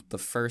was the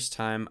first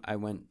time I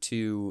went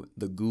to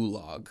the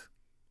Gulag,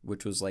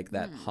 which was like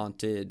that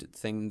haunted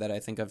thing that I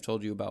think I've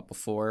told you about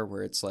before,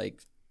 where it's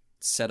like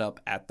set up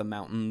at the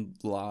mountain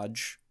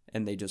lodge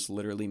and they just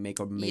literally make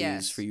a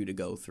maze for you to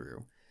go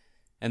through.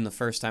 And the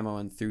first time I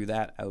went through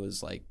that, I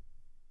was like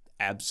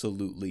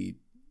absolutely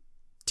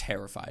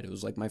terrified. It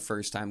was like my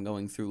first time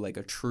going through like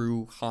a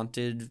true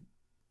haunted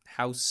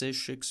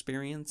house-ish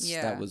experience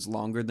that was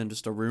longer than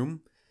just a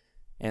room.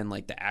 And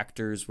like the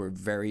actors were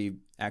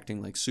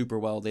acting like super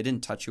well. They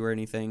didn't touch you or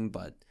anything,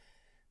 but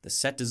the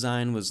set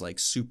design was like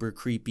super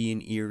creepy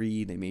and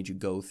eerie. They made you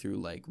go through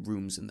like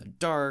rooms in the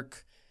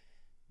dark.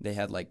 They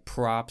had like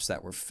props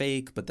that were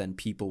fake, but then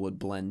people would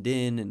blend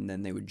in and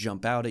then they would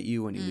jump out at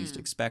you when you least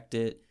expect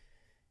it.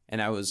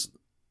 And I was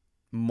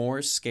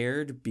more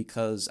scared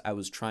because I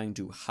was trying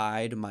to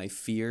hide my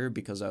fear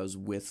because I was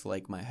with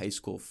like my high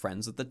school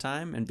friends at the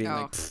time and being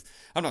like,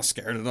 I'm not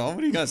scared at all.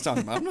 What are you guys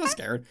talking about? I'm not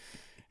scared.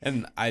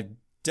 And I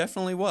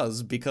definitely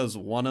was, because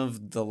one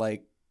of the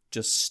like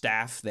just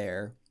staff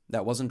there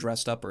that wasn't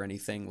dressed up or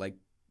anything like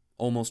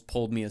almost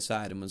pulled me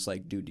aside and was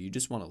like, dude, do you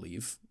just want to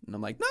leave? And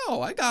I'm like,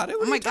 no, I got it.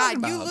 What oh my God,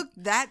 about? You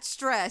looked that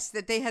stressed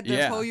that they had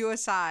to pull you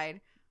aside.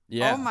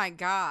 Yeah. Oh my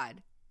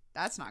God.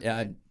 That's not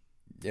good.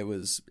 It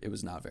was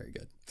not very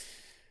good.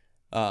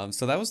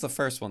 So that was the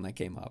first one that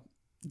came up.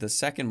 The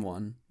second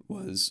one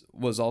was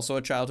also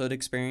a childhood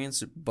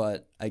experience,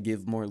 but I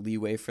give more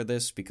leeway for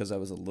this because I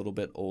was a little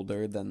bit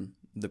older than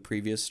the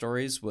previous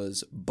stories,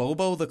 was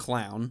Bobo the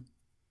Clown.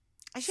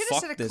 I should have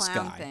said a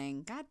clown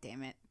thing. God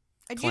damn it.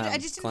 I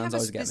just didn't have a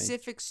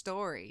specific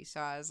story, so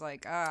I was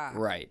like,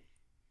 Right.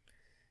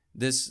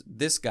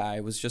 This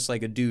guy was just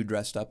like a dude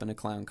dressed up in a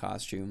clown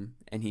costume,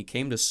 and he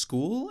came to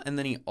school, and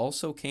then he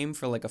also came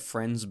for like a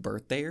friend's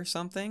birthday or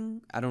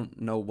something. I don't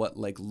know what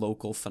like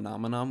local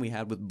phenomenon we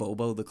had with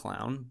Bobo the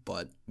Clown,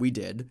 but we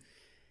did.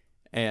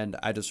 And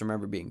I just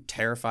remember being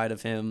terrified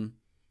of him.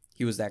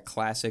 He was that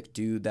classic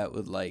dude that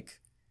would like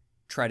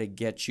try to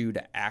get you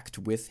to act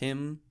with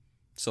him.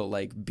 So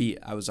like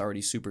I was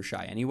already super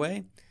shy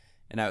anyway.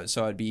 And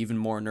so I'd be even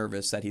more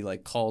nervous that he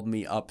like called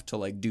me up to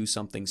like do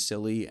something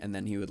silly, and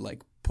then he would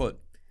like put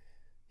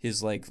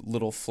his like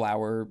little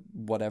flower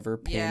whatever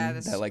pin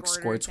that like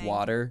squirts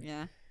water.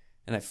 Yeah.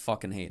 And I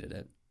fucking hated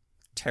it.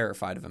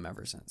 Terrified of him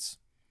ever since.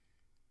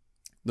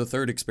 The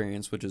third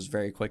experience, which is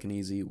very quick and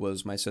easy,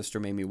 was my sister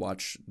made me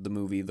watch the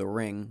movie The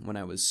Ring when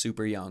I was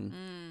super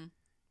young,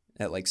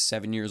 at like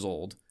 7 years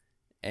old.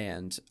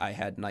 And I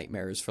had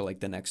nightmares for like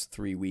the next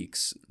 3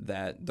 weeks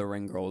that the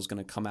ring girl was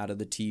going to come out of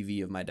the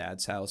TV of my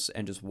dad's house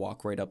and just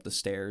walk right up the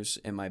stairs.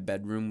 And my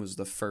bedroom was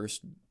the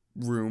first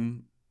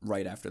room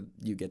right after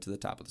you get to the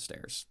top of the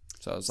stairs.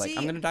 So I was like,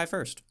 I'm going to die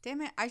first.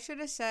 Damn it. I should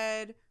have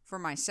said for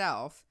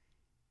myself,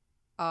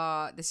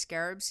 the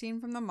scarab scene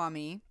from The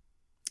Mummy.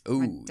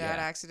 Ooh, my dad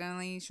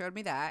accidentally showed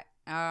me that.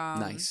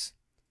 Nice.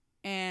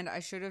 And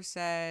I should have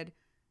said,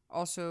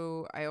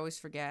 also, I always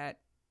forget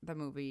the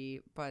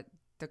movie, but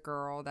the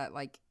girl that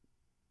like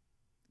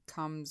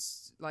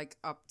comes like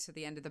up to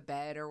the end of the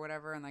bed or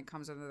whatever and like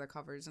comes under the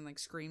covers and like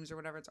screams or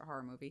whatever. It's a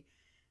horror movie.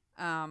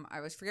 I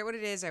always forget what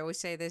it is. I always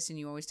say this and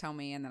you always tell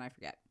me and then I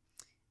forget.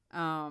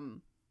 I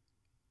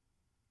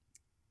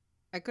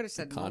could have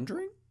said The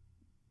Conjuring?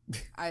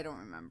 I don't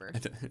remember.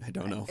 I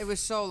don't know. It was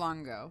so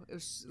long ago. It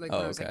was like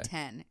when I was like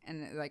 10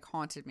 and it like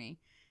haunted me.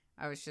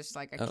 I was just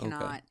like, I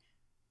cannot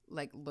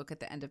like look at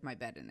the end of my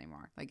bed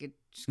anymore. Like it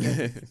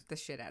scared the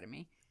shit out of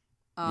me.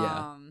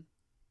 Yeah.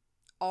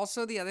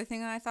 Also, the other thing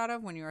that I thought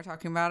of when you were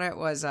talking about it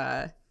was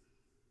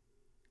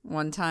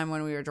one time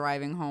when we were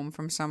driving home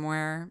from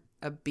somewhere,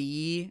 a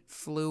bee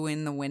flew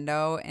in the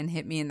window and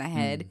hit me in the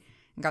head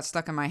and got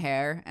stuck in my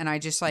hair. And I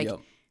just like,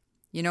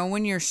 you know,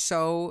 when you're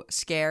so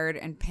scared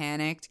and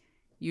panicked,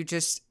 you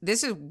just,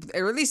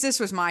 or at least this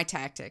was my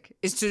tactic,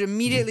 is to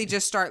immediately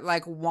just start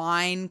like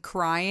whine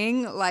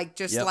crying, like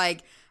just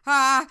like,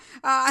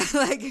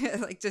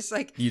 like just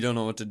like you don't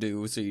know what to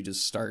do, so you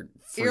just start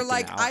freaking you're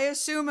like out. I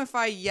assume if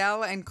I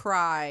yell and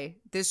cry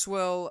this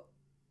will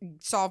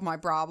solve my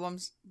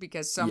problems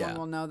because someone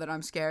will know that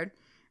I'm scared.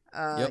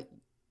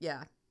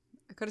 Yeah,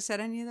 I could have said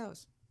any of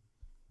those.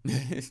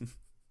 It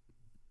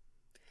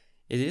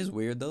is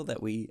weird though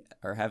that we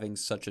are having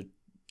such a,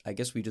 I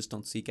guess we just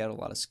don't seek out a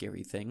lot of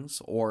scary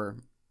things, or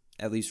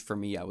at least for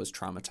me, I was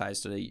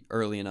traumatized at an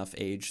early enough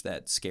age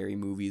that scary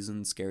movies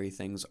and scary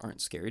things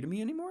aren't scary to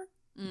me anymore.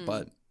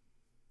 But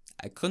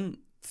I couldn't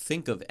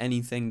think of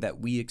anything that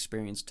we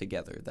experienced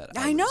together that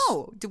I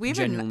know. Do we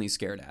genuinely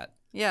scared at?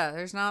 Yeah,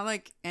 there's not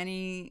like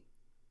any.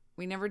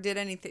 We never did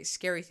anything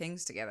scary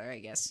things together, I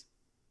guess.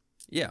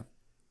 Yeah.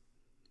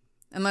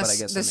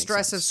 Unless the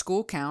stress of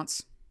school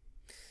counts.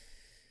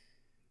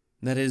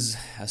 That is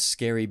a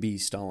scary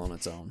beast all on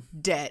its own.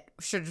 Debt.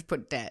 Should have just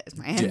put debt as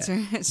my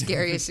answer.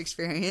 Scariest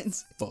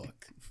experience.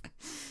 Fuck.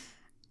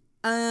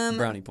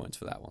 Brownie points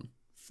for that one.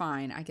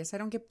 Fine. I guess I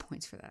don't get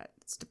points for that.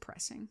 It's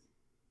depressing.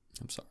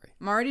 I'm sorry.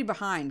 I'm already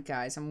behind,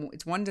 guys.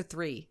 It's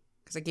 1-3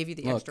 because I gave you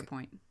the extra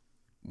point.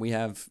 We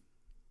have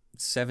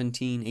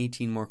 17,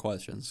 18 more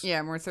questions.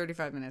 Yeah, we're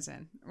 35 minutes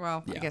in.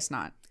 Well, I guess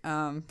not.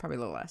 Probably a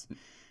little less.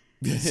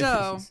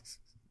 So,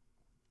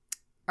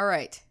 all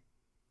right.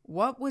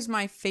 What was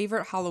my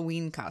favorite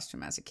Halloween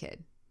costume as a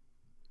kid?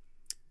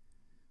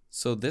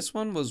 So this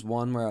one was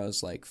one where I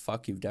was like,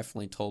 fuck, you've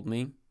definitely told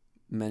me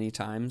many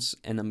times,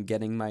 and I'm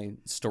getting my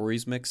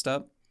stories mixed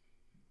up.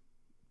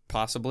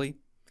 Possibly.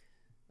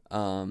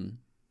 Because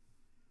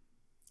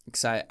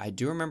I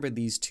do remember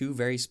these two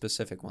very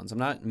specific ones. I'm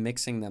not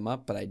mixing them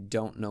up, but I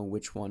don't know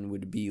which one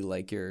would be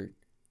like your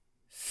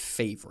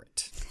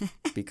favorite.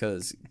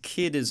 Because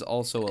kid is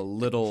also a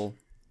little,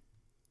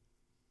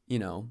 you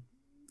know,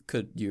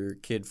 your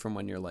kid from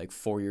when you're like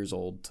 4 years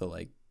old to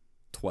like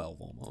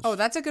 12 almost. Oh,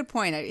 that's a good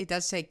point. It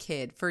does say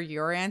kid. For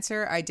your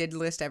answer, I did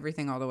list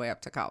everything all the way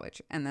up to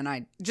college. And then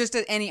I just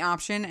at any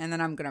option. And then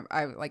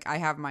I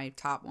have my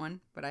top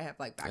one, but I have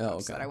like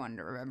backups that I wanted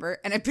to remember.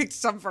 And I picked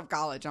some from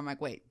college. I'm like,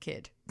 wait,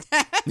 kid.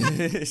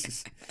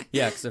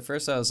 Yeah, because at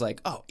first I was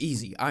like, oh,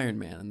 easy, Iron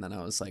Man. And then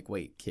I was like,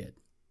 wait, kid.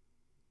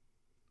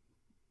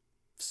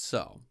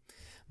 So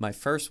my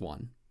first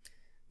one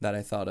that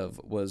I thought of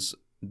was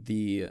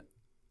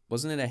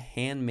wasn't it a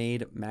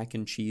handmade mac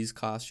and cheese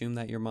costume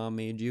that your mom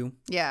made you?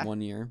 Yeah. One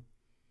year.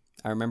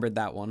 I remembered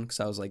that one because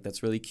I was like,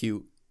 that's really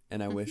cute.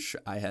 And I wish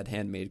I had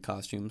handmade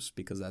costumes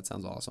because that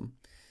sounds awesome.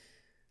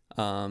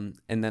 And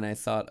then I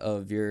thought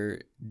of your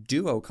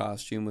duo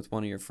costume with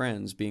one of your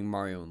friends being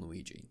Mario and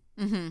Luigi.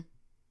 Mm-hmm.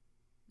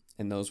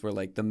 And those were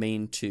like the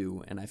main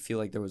two. And I feel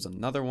like there was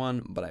another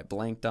one, but I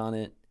blanked on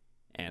it.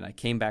 And I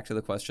came back to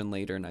the question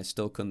later and I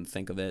still couldn't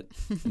think of it.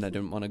 And I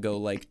didn't want to go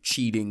like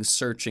cheating,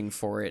 searching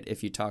for it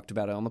if you talked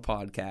about it on the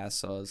podcast.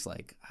 So I was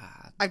like,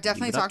 I've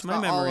definitely talked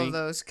about all of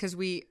those because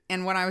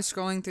and when I was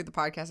scrolling through the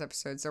podcast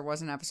episodes, there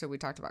was an episode we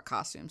talked about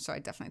costumes. So I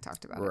definitely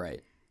talked about it.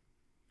 Right.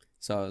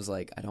 So I was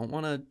like, I don't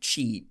want to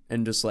cheat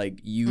and just like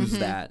use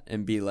that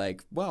and be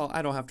like, well,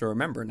 I don't have to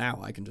remember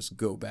now. I can just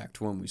go back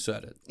to when we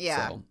said it.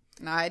 Yeah. So.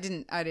 No, I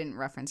didn't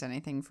reference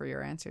anything for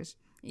your answers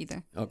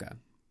either. Okay.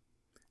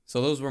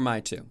 So those were my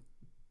two.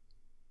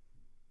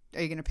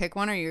 Are you gonna pick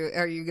one, or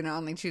are you gonna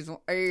only choose one?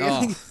 Are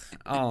you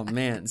oh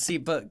man, see,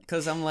 but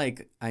because I'm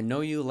like, I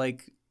know you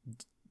like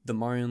the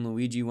Mario and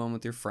Luigi one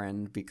with your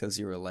friend because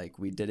you were like,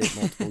 we did it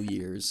multiple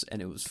years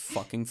and it was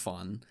fucking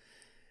fun.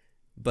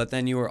 But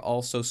then you were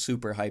also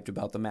super hyped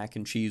about the mac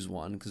and cheese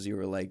one because you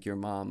were like, your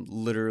mom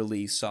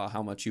literally saw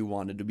how much you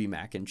wanted to be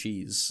mac and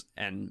cheese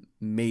and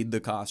made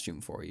the costume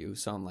for you.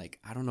 So I'm like,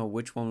 I don't know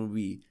which one would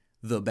be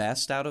the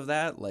best out of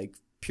that, like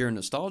pure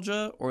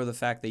nostalgia or the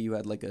fact that you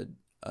had like a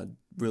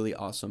really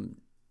awesome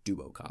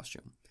duo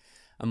costume.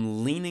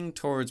 I'm leaning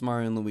towards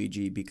Mario and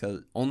Luigi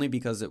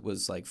because it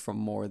was like from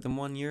more than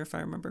 1 year, if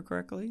I remember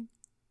correctly.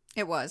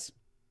 It was.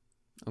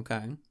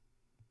 Okay.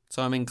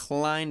 So I'm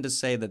inclined to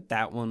say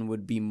that one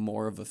would be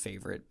more of a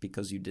favorite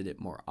because you did it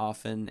more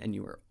often and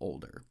you were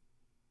older.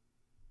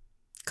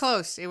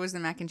 Close. It was the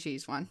mac and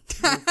cheese one.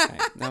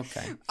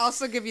 Okay. I'll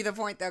still give you the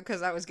point though because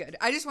that was good.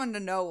 I just wanted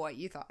to know what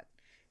you thought.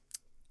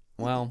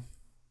 Well,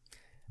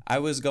 I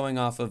was going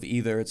off of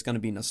either it's going to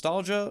be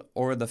nostalgia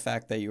or the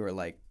fact that you were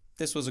like,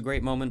 this was a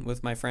great moment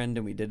with my friend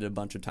and we did it a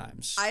bunch of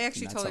times. I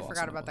actually totally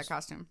forgot about that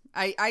costume.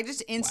 I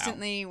just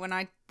instantly, when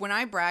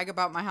I brag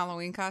about my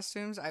Halloween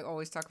costumes, I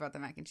always talk about the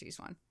mac and cheese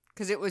one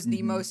because it was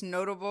the most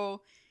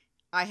notable.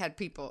 I had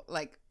people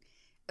like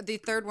the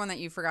third one that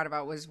you forgot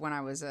about was when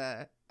I was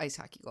a ice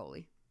hockey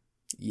goalie.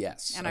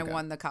 Yes. And I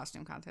won the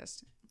costume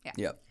contest. Yeah.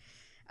 Yep.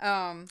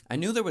 I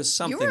knew there was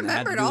something you remembered that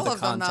had to do all with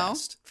of the them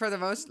contest. though. For the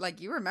most, like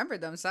you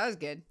remembered them, so that was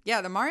good.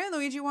 Yeah, the Mario and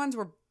Luigi ones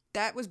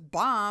that was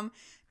bomb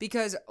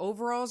because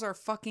overalls are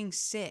fucking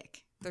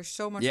sick. They're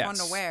so much fun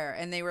to wear,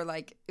 and they were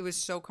like, it was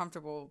so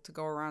comfortable to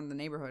go around the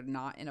neighborhood,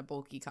 not in a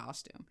bulky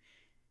costume.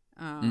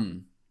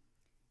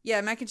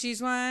 Yeah, mac and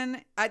cheese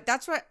one.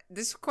 That's what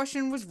this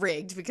question was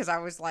rigged because I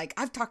was like,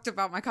 I've talked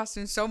about my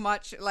costume so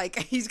much, like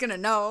he's gonna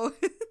know.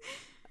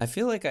 I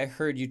feel like I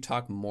heard you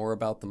talk more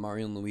about the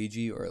Mario and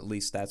Luigi, or at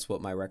least that's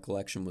what my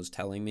recollection was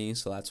telling me.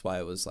 So that's why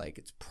I was like,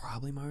 it's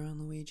probably Mario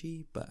and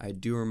Luigi. But I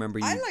do remember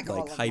you like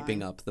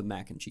hyping up the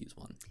mac and cheese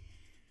one.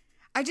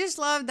 I just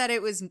love that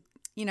it was,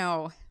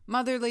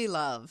 motherly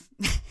love.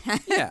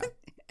 Yeah.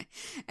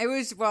 It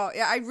was,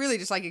 I really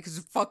just like it because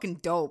it's fucking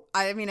dope.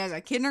 I mean, as a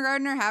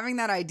kindergartner, having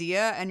that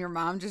idea and your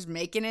mom just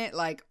making it,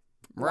 like,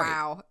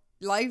 wow.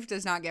 Life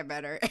does not get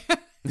better.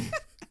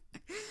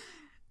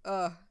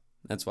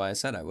 That's why I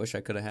said I wish I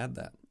could have had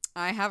that.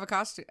 I have a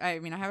costume. I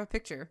mean, I have a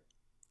picture.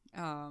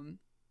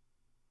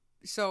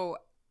 So,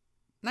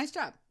 nice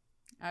job.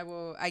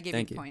 I give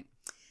you a point.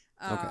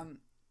 Okay.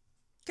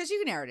 Because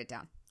you narrowed it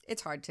down.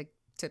 It's hard to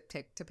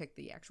pick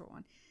the actual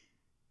one.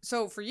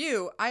 So for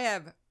you, I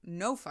have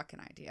no fucking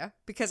idea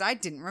because I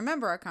didn't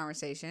remember our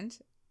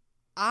conversations.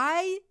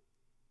 I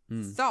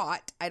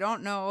thought, I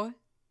don't know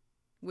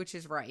which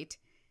is right.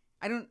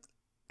 I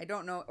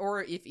don't know,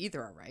 or if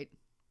either are right.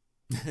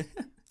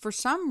 For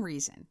some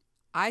reason,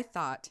 I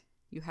thought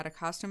you had a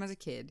costume as a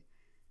kid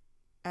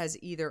as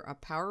either a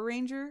Power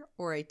Ranger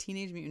or a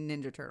Teenage Mutant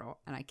Ninja Turtle,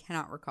 and I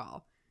cannot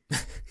recall.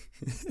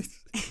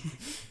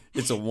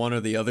 It's a one or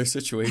the other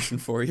situation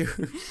for you.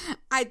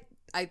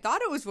 I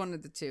thought it was one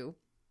of the two.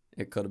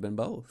 It could have been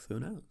both. Who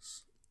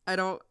knows? I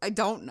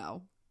don't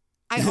know.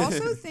 I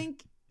also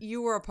think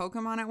you were a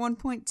Pokemon at one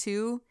point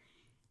too,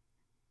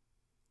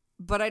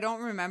 but I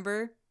don't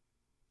remember.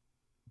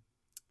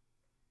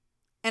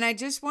 And I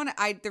just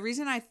the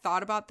reason I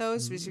thought about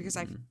those was because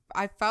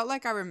I felt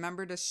like I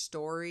remembered a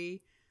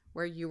story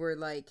where you were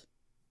like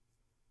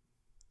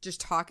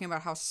just talking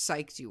about how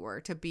psyched you were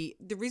to be.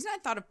 The reason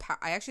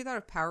I actually thought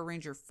of Power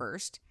Ranger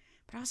first,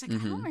 but I was like,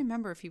 I don't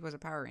remember if he was a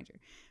Power Ranger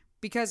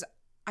because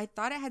I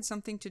thought it had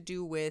something to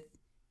do with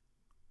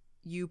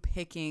you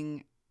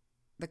picking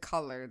the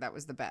color that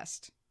was the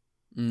best.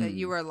 That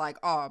you were like,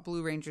 oh,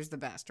 Blue Ranger's the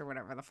best or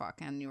whatever the fuck.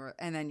 And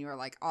then you were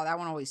like, oh, that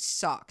one always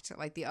sucked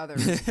like the other.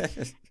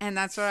 And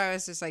that's what I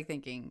was just like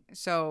thinking.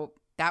 So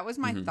that was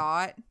my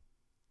thought.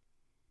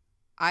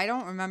 I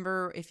don't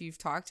remember if you've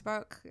talked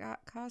about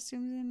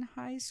costumes in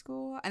high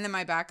school. And then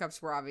my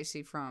backups were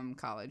obviously from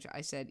college.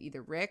 I said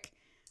either Rick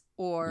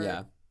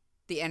or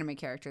the anime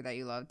character that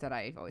you loved that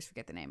I always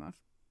forget the name of.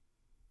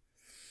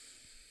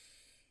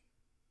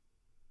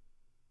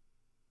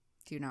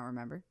 Do you not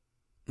remember?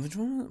 Which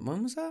one?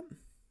 When was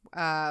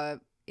that?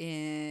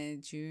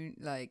 In June,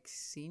 like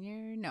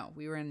senior? No,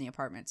 we were in the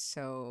apartments.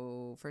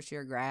 So first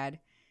year grad.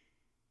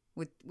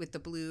 with the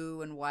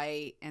blue and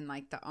white and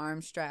like the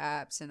arm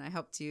straps, and I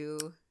helped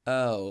you.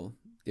 Oh,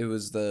 it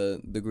was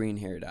the green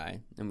hair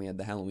dye, and we had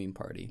the Halloween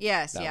party.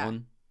 Yes, that yeah.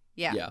 one?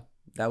 Yeah. Yeah.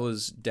 That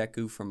was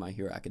Deku from My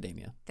Hero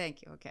Academia.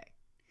 Thank you. Okay.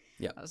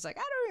 Yeah. I was like,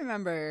 I don't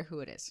remember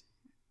who it is.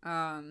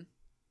 I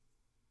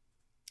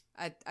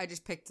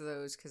just picked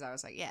those because I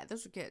was like, yeah,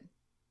 those are good.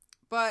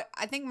 But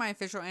I think my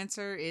official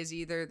answer is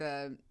either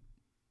the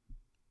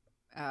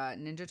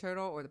Ninja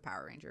Turtle or the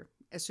Power Ranger,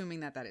 assuming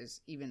that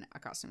is even a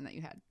costume that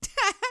you had.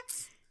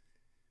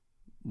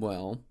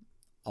 Well,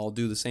 I'll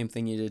do the same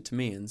thing you did to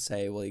me and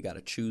say, well, you got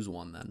to choose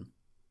one then.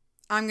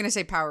 I'm going to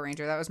say Power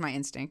Ranger. That was my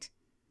instinct.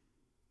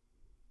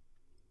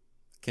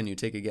 Can you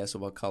take a guess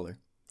of what color?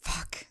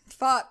 Fuck.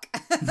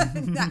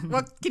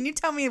 Can you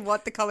tell me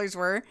what the colors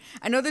were?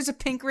 I know there's a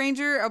pink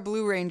ranger, a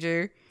blue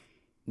ranger.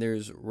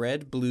 There's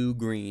red, blue,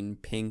 green,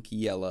 pink,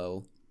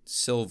 yellow,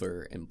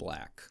 silver, and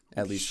black,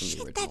 at least from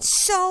the original. That's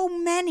so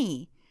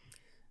many.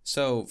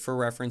 So, for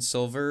reference,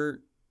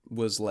 silver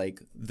was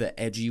like the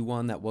edgy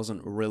one that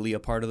wasn't really a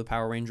part of the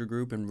Power Ranger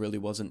group and really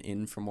wasn't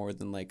in for more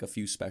than like a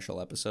few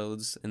special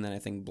episodes. And then I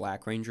think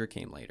Black Ranger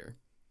came later.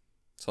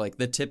 So, like,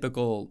 the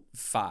typical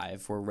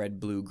 5 were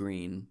red, blue,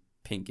 green,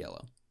 pink,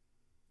 yellow.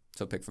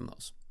 So pick from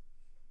those.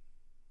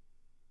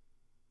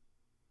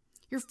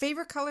 Your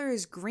favorite color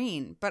is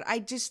green, but I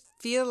just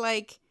feel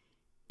like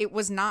it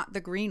was not the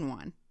green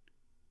one.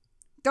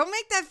 Don't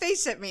make that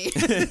face at me.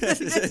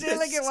 It's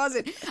like it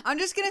wasn't. I'm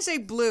just going to say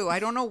blue. I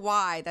don't know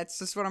why. That's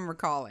just what I'm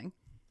recalling.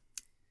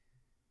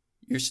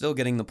 You're still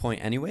getting the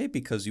point anyway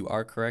because you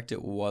are correct.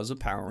 It was a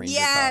Power Ranger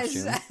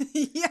costume.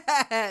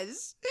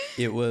 Yes.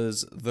 It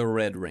was the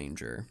Red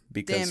Ranger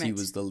because he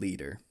was the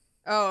leader.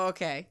 Oh,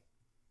 okay.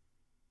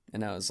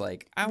 And I was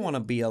like, I want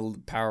to be a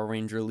Power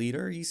Ranger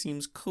leader. He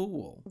seems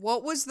cool.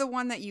 What was the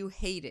one that you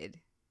hated?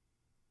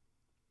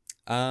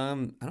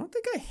 I don't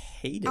think I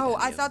hated Oh,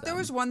 any I of thought them. there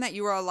was one that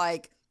you were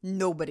like,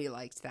 nobody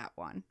liked that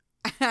one.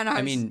 And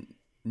I mean,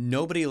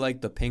 nobody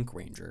liked the Pink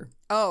Ranger.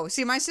 Oh,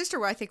 see, my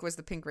sister, I think, was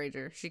the Pink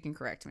Ranger. She can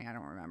correct me. I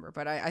don't remember.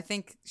 But I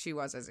think she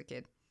was as a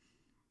kid.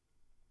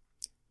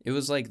 It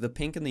was like the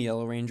Pink and the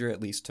Yellow Ranger, at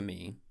least to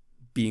me,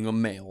 being a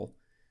male.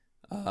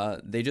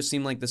 They just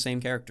seemed like the same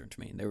character to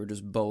me. They were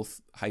just both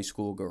high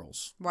school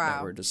girls. Wow.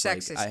 That were just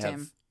sexist, like,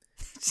 Tim.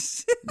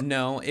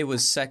 No, it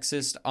was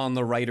sexist on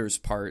the writer's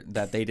part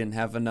that they didn't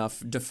have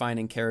enough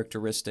defining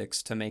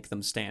characteristics to make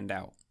them stand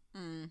out.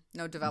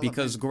 No development.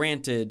 Because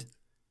granted,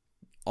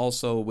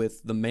 also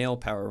with the male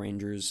Power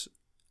Rangers,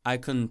 I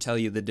couldn't tell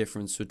you the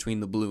difference between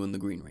the blue and the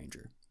green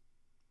ranger.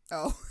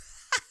 Oh.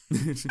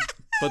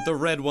 But the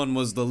red one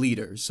was the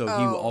leader, so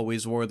he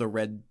always wore the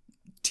red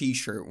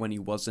t-shirt when he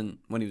was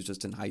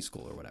just in high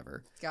school or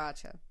whatever.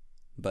 Gotcha.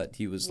 But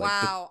he was like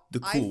the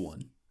cool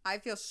one. I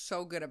feel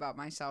so good about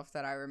myself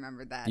that I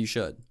remembered that. You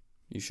should.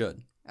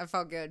 I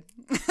felt good.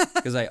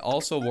 Because I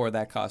also wore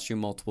that costume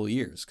multiple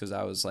years because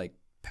I was like,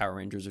 Power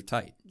Rangers are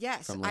tight.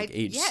 Yes. From like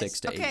age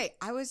 6 to 8. Okay,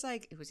 I was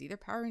like, it was either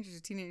Power Rangers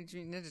or Teenage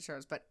Mutant Ninja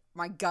Turtles, but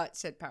my gut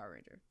said Power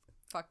Ranger.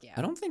 Fuck yeah.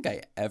 I don't think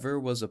I ever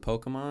was a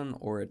Pokemon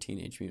or a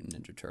Teenage Mutant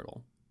Ninja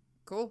Turtle.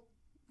 Cool.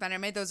 Then I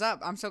made those up.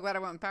 I'm so glad I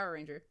went with Power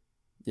Ranger.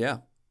 Yeah.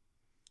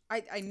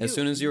 I knew. As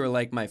soon as you were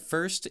like, my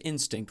first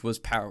instinct was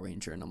Power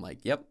Ranger, and I'm like,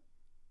 yep,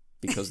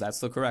 because that's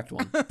the correct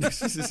one.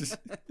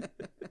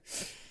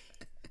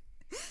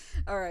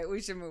 All right,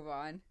 we should move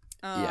on.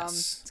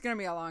 Yes. It's going to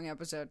be a long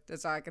episode.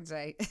 That's all I can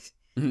say.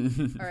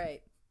 All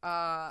right.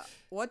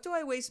 What do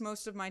I waste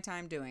most of my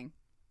time doing?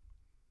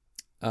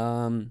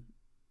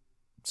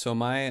 So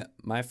my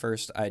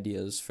first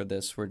ideas for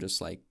this were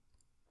just like,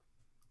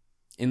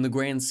 in the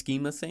grand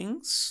scheme of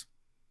things,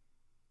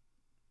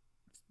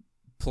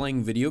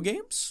 playing video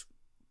games,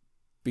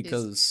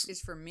 because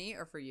is for me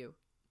or for you?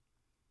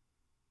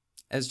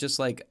 As just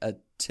like a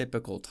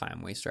typical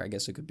time waster, I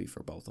guess it could be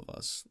for both of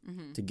us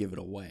to give it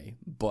away,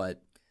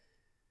 but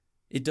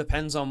it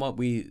depends on what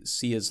we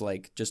see as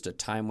like just a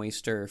time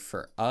waster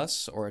for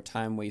us or a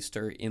time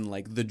waster in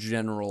like the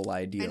general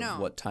idea of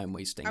what time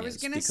wasting is. I was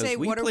going to say,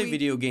 we play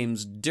video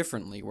games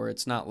differently, where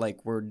it's not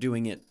like we're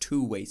doing it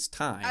to waste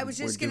time. I was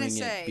just going to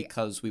say, it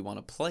because we want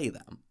to play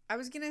them. I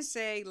was going to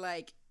say,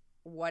 like,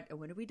 what are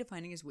we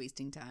defining as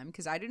wasting time?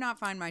 Because I do not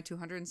find my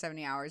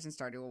 270 hours in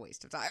Stardew a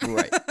waste of time.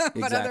 Right,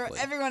 exactly. But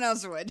everyone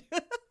else would.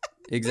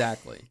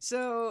 Exactly.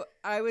 So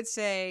I would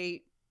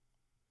say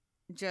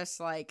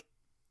just like,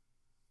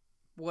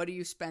 what do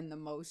you spend the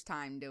most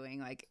time doing?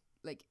 Like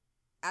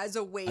as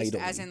a waste,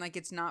 idling. As in like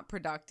it's not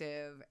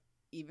productive,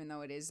 even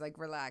though it is like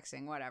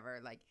relaxing, whatever.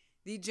 Like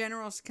the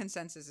general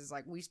consensus is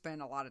like we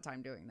spend a lot of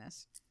time doing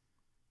this.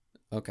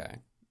 Okay.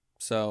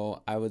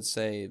 So I would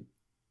say,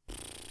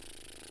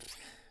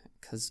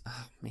 because,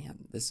 oh man,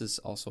 this is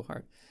also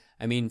hard.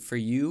 I mean, for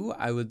you,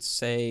 I would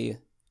say,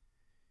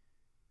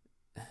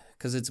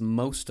 because it's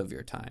most of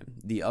your time.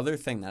 The other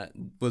thing that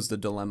was the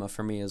dilemma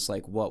for me is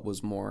like what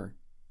was more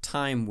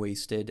time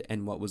wasted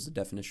and what was the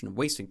definition of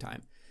wasting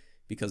time.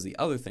 Because the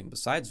other thing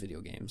besides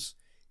video games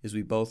is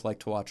we both like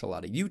to watch a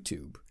lot of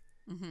YouTube.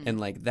 And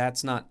like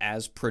that's not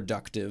as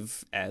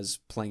productive as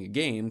playing a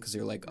game because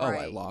you're like, oh,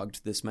 right. I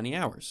logged this many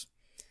hours.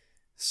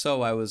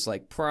 So I was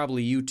like,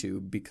 probably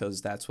YouTube,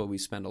 because that's what we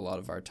spend a lot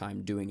of our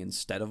time doing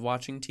instead of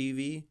watching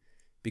TV.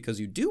 Because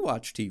you do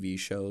watch TV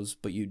shows,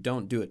 but you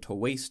don't do it to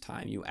waste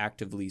time. You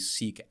actively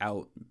seek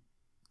out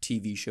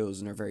TV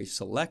shows and are very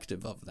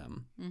selective of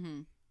them.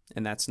 Mm-hmm.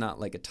 And that's not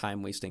like a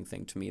time-wasting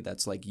thing to me.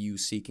 That's like you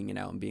seeking it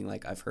out and being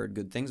like, I've heard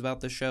good things about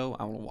this show.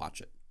 I want to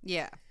watch it.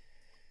 Yeah.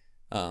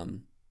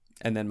 And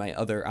then my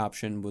other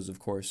option was, of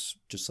course,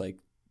 just like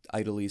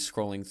idly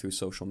scrolling through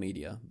social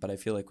media. But I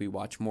feel like we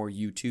watch more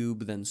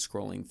YouTube than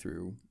scrolling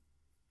through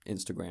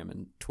Instagram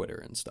and Twitter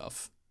and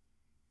stuff.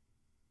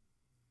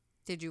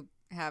 Did you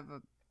have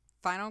a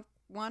final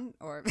one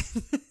or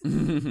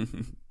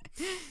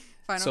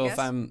final so guess?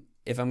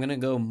 if I'm gonna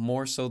go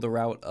more so the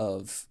route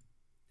of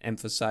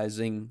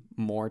emphasizing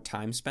more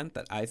time spent,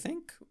 that I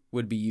think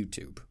would be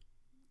YouTube,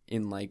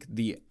 in like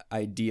the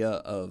idea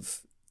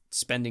of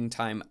spending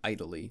time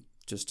idly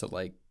just to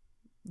like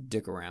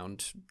dick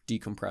around,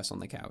 decompress on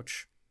the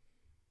couch.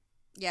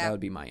 Yeah, that would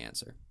be my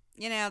answer.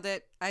 You nailed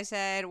it. I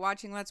said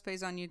watching Let's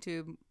Plays on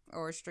YouTube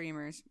or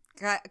streamers.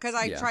 Because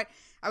I tried,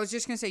 I was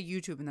just going to say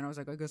YouTube, and then I was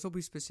like, I guess I'll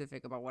be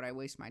specific about what I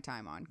waste my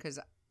time on, because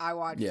I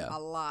watch a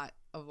lot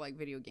of like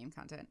video game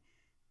content.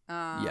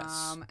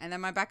 Yes. And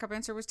then my backup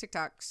answer was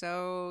TikTok,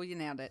 so you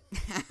nailed it.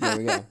 There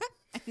we go.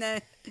 And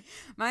then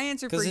my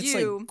answer for it's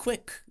you, like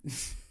quick.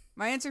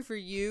 My answer for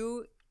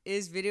you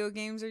is video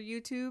games or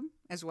YouTube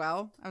as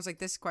well. I was like,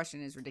 this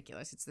question is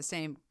ridiculous. It's the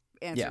same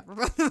answer for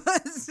both of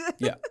us.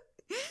 Yeah.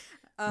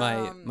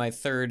 My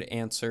third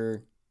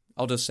answer,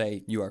 I'll just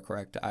say you are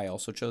correct. I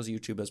also chose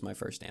YouTube as my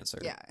first answer.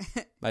 Yeah.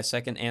 My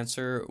second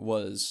answer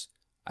was,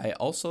 I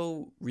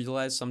also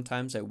realize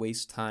sometimes I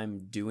waste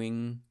time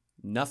doing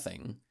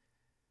nothing.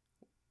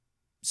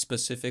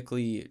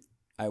 Specifically,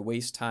 I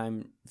waste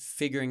time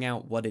figuring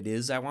out what it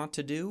is I want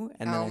to do,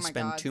 and then I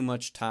spend too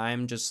much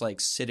time just like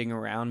sitting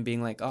around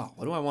being like, oh,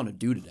 what do I want to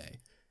do today?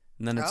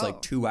 And then it's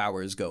like 2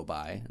 hours go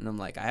by, and I'm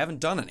like, I haven't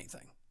done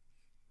anything.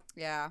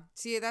 Yeah.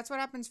 See, that's what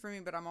happens for me,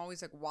 but I'm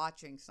always like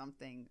watching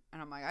something,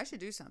 and I'm like, I should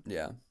do something.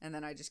 Yeah. And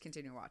then I just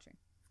continue watching.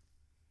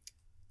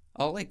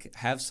 I'll like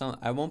have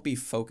I won't be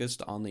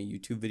focused on the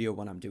YouTube video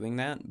when I'm doing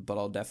that, but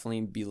I'll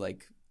definitely be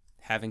like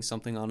having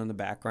something on in the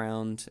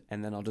background,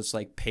 and then I'll just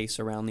like pace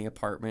around the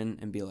apartment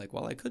and be like,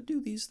 well, I could do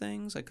these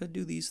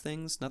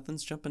things.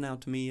 Nothing's jumping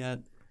out to me yet.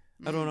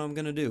 I don't know what I'm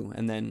going to do.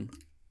 And then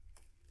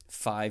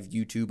 5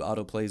 YouTube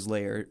autoplays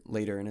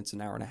later, and it's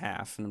an hour and a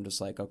half, and I'm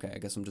just like, okay, I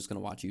guess I'm just going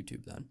to watch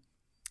YouTube then.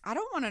 I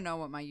don't want to know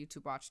what my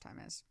YouTube watch time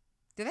is.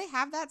 Do they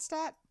have that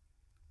stat?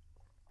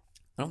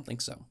 I don't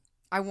think so.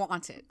 I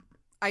want it.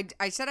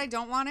 I said I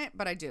don't want it,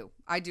 but I do.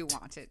 I do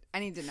want it. I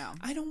need to know.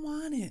 I don't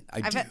want it.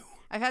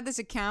 I've had this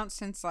account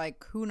since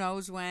like who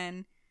knows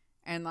when,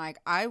 and like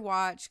I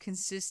watch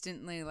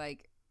consistently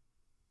like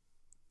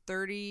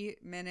 30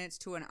 minutes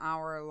to an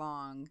hour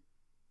long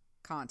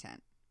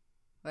content.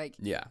 Like,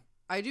 yeah.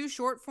 I do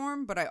short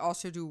form, but I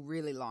also do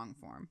really long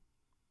form.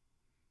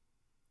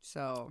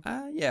 So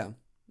yeah.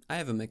 I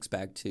have a mixed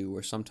bag too,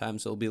 where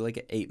sometimes it'll be like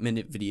an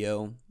 8-minute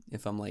video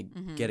if I'm like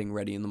getting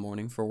ready in the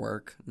morning for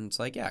work, and it's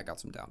like, yeah, I got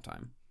some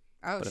downtime.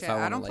 Oh, but shit.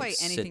 I don't play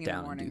anything in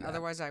the morning,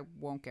 otherwise I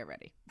won't get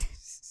ready.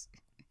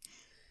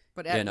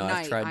 But at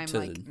night, I'm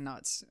like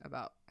nuts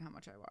about how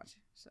much I watch.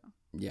 So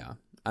yeah,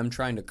 I'm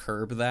trying to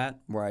curb that,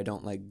 where I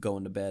don't like go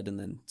into bed and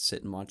then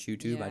sit and watch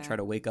YouTube. Yeah. I try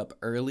to wake up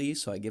early,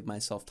 so I give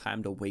myself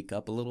time to wake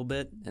up a little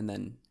bit and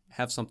then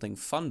have something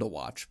fun to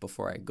watch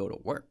before I go to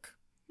work.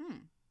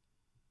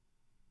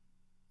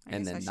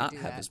 And then not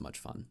have as much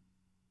fun.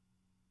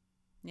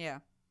 Yeah.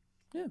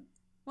 Yeah.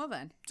 Well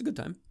then. It's a good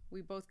time.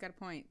 We both got a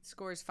point.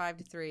 Score is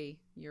 5-3.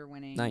 You're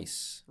winning.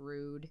 Nice.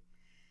 Rude.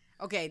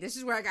 Okay, this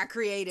is where I got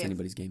creative. It's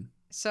anybody's game.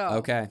 So,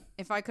 okay.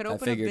 If I could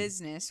open a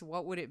business,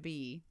 what would it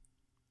be?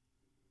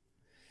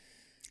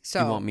 So,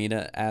 you want me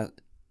to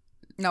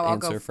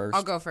answer first?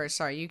 I'll go first.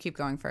 Sorry, you keep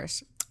going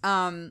first.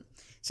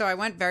 So I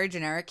went very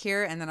generic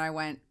here, and then I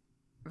went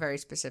very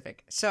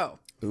specific. So,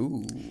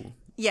 ooh.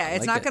 Yeah,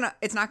 it's not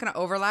gonna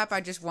overlap. I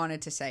just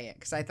wanted to say it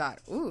because I thought,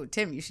 ooh,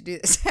 Tim, you should do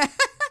this.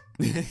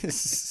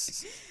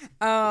 This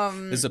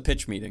is a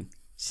pitch meeting.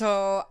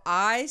 So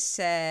I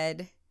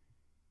said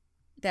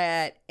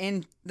that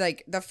in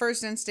like the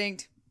first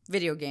instinct,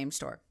 video game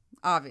store,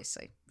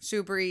 obviously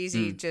super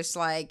easy. Just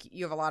like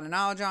you have a lot of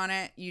knowledge on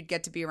it, you'd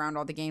get to be around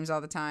all the games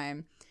all the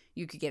time.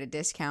 You could get a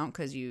discount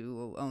because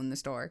you own the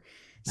store.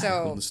 So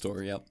own the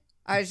store, yep.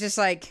 I was just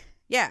like,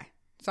 yeah.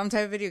 Some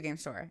type of video game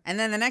store. And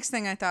then the next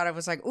thing I thought of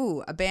was like,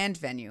 ooh, a band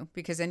venue.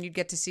 Because then you'd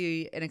get to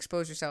see and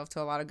expose yourself to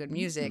a lot of good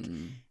music.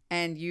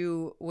 And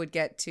you would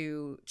get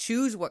to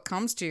choose what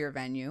comes to your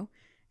venue.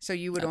 So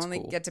you would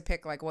only get to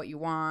pick like what you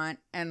want.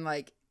 And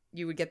like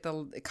you would get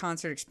the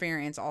concert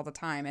experience all the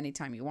time,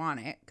 anytime you want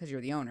it. Because you're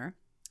the owner.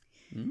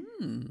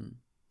 And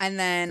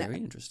then... Very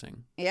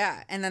interesting.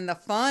 Yeah. And then the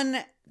fun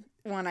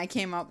one I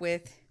came up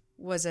with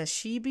was a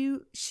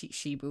Shiba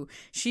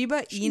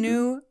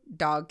Inu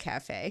dog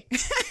cafe.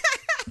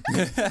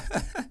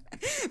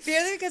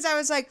 Purely because I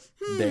was like,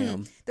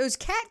 damn, those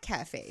cat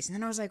cafes. And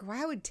then I was like,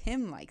 why would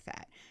Tim like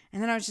that?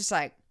 And then I was just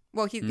like,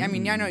 well, I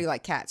mean, I know you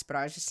like cats, but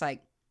I was just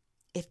like,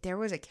 if there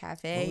was a What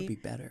cafe would be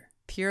better?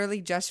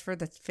 purely just for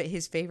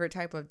his favorite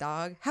type of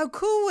dog, how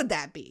cool would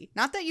that be?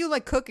 Not that you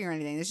like cooking or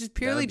anything. It's just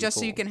purely just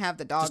cool. So you can have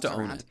the dogs just to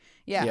around. Own it.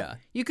 Yeah.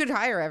 You could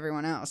hire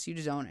everyone else. You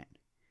just own it.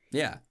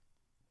 Yeah.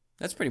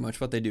 That's pretty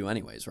much what they do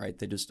anyways, right?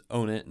 They just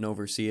own it and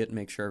oversee it and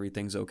make sure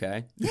everything's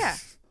okay. Yeah.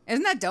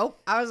 Isn't that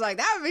dope? I was like,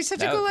 that would be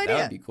such a cool idea.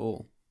 That would be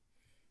cool.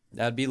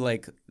 That'd be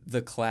like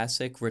the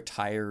classic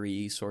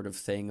retiree sort of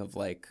thing of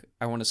like,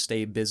 I want to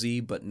stay busy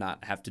but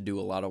not have to do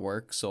a lot of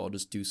work, so I'll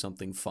just do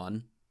something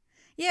fun.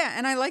 Yeah,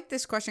 and I like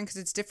this question because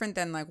it's different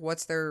than like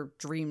what's their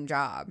dream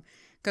job.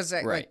 Because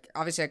like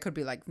obviously I could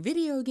be like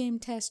video game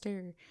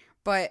tester,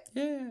 but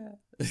yeah,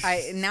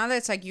 now that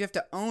it's like you have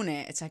to own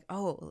it, it's like,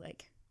 oh,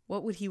 like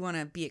what would he want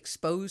to be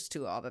exposed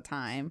to all the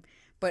time?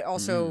 But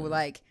also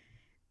like,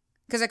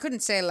 because I couldn't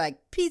say like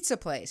pizza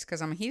place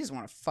because I mean he doesn't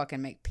want to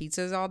fucking make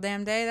pizzas all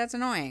damn day. That's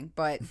annoying.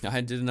 But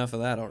I did enough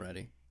of that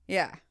already.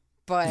 Yeah,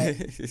 but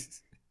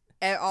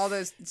all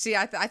those. See,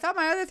 I thought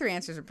my other 3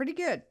 answers were pretty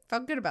good.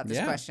 Felt good about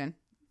this question.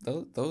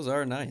 Those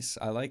are nice.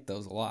 I like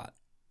those a lot.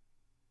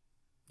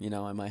 You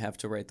know, I might have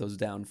to write those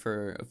down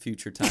for a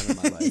future time in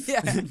my life.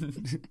 Yeah.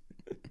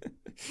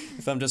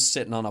 If I'm just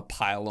sitting on a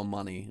pile of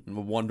money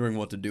and wondering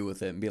what to do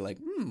with it and be like,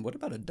 what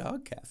about a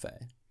dog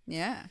cafe?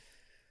 Yeah.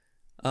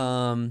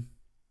 So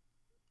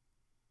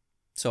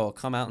I'll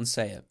come out and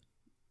say it.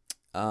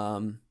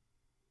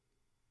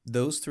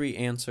 Those 3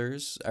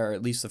 answers, or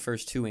at least the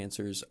first 2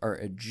 answers, are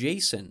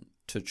adjacent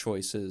to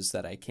choices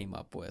that I came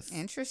up with.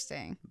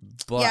 Interesting.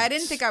 But, yeah, I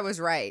didn't think I was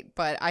right,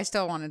 but I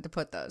still wanted to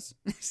put those.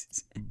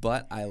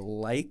 But I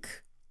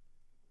like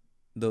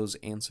those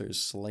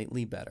answers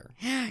slightly better.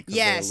 Yes.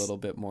 They're a little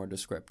bit more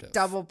descriptive.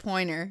 Double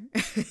pointer.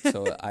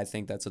 So I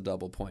think that's a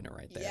double pointer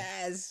right there.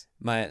 Yes.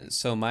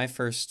 My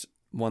first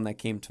one that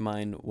came to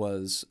mind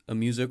was a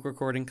music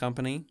recording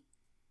company.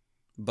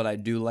 But I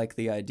do like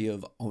the idea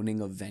of owning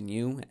a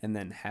venue and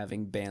then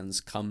having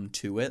bands come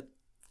to it.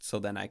 So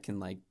then I can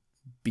like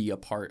be a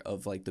part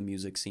of like the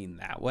music scene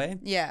that way.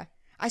 Yeah.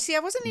 I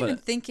wasn't even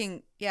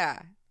thinking,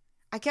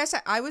 I guess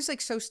I was like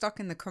so stuck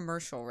in the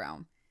commercial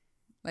realm.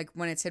 Like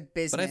when it said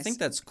business. But I think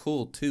that's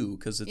cool too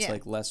because it's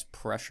like less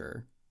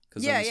pressure.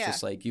 Because then it's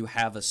just like you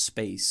have a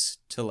space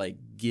to like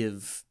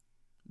give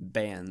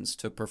bands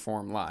to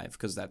perform live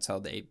because that's how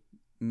they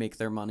make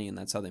their money and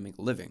that's how they make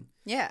a living.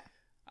 Yeah.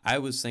 I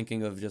was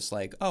thinking of just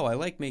like, oh, I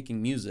like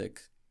making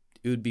music.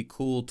 It would be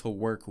cool to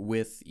work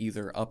with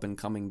either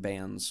up-and-coming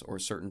bands or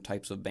certain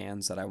types of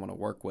bands that I want to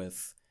work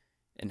with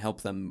and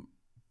help them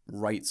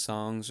write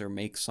songs or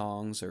make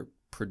songs or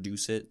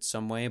produce it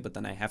some way, but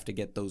then I have to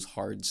get those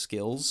hard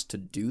skills to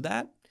do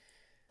that.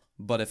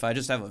 But if I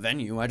just have a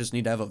venue, I just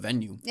need to have a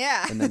venue.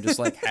 Yeah. And then just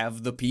like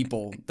have the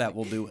people that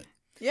will do it.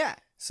 Yeah.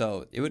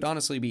 So it would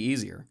honestly be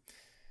easier.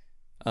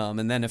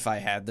 And then if I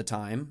had the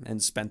time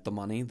and spent the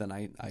money, then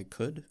I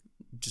could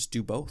just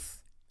do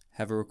both.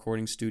 Have a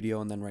recording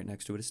studio and then right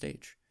next to it a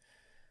stage.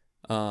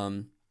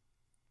 And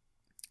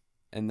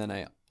then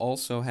I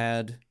also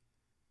had,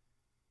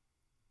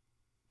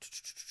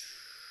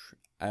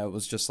 I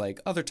was just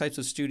like other types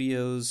of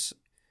studios.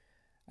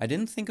 I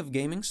didn't think of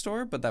gaming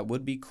store, but that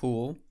would be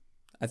cool.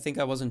 I think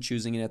I wasn't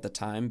choosing it at the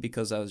time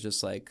because I was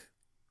just like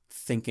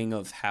thinking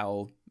of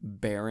how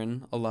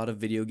barren a lot of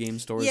video game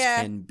stores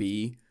can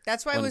be.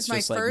 That's why it was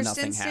my first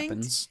instinct.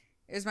 Happens.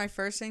 It was my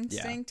first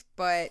instinct,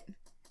 but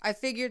I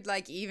figured,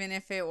 like, even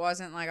if it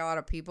wasn't, like, a lot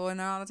of people in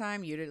there all the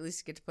time, you'd at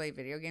least get to play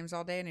video games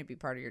all day, and it'd be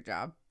part of your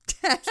job.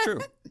 It's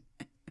true.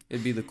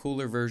 It'd be the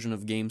cooler version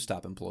of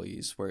GameStop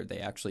employees, where they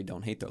actually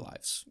don't hate their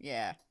lives.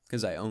 Yeah.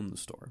 Because I own the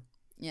store.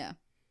 Yeah.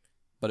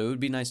 But it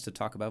would be nice to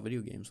talk about video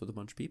games with a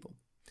bunch of people.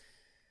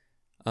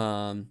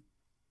 And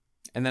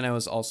then I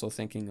was also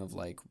thinking of,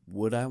 like,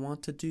 would I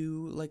want to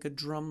do, like, a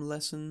drum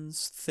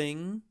lessons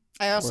thing?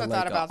 I also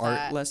thought about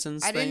that. Art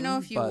lessons I didn't thing, know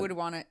if you would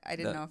want it. I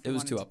didn't know if you it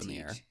was wanted too to up in the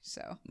teach, air.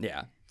 So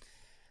yeah,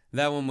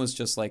 that one was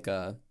just like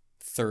a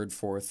 3rd,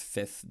 4th,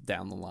 5th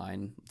down the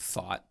line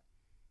thought.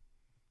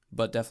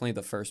 But definitely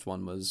the first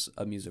one was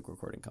a music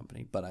recording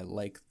company. But I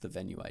like the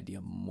venue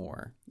idea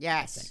more.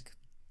 Yes, I think.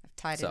 I've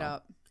tied it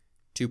up.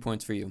 2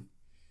 points for you.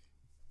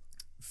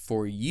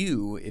 For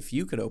you, if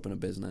you could open a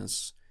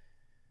business,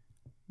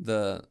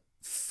 the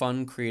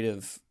fun,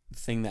 creative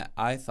thing that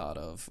I thought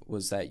of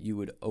was that you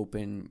would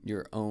open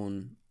your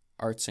own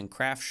arts and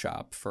crafts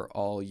shop for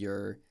all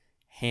your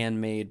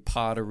handmade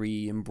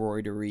pottery,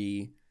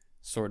 embroidery,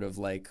 sort of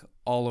like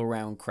all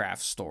around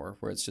craft store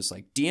where it's just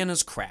like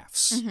Deanna's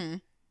Crafts. Mm-hmm.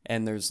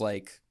 And there's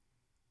like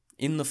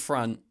in the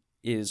front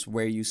is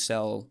where you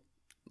sell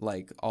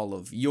like all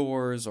of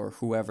yours or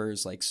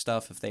whoever's like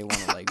stuff if they want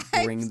to like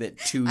bring that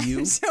to you.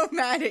 I'm so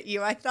mad at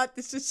you. I thought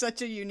this was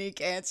such a unique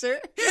answer.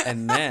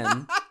 And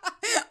then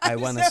I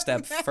want to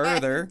step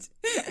further.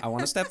 I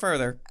want to step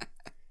further.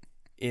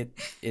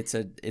 It's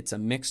a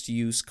mixed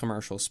use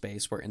commercial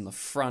space where in the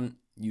front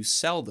you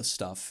sell the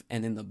stuff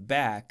and in the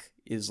back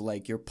is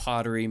like your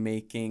pottery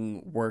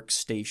making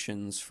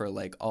workstations for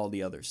like all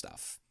the other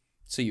stuff.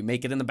 So you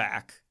make it in the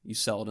back, you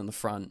sell it in the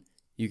front.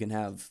 You can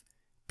have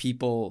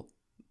people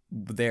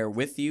there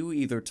with you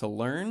either to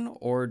learn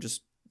or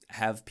just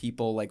have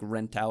people like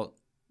rent out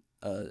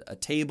a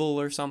table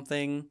or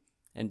something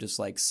and just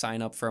like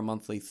sign up for a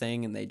monthly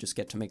thing, and they just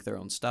get to make their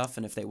own stuff.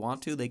 And if they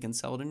want to, they can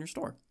sell it in your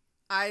store.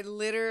 I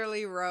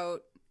literally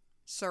wrote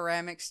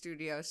ceramic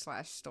studio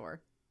 /store.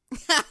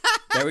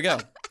 There we go.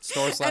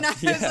 Store / And I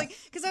was like,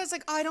 because I was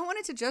like, oh, I don't want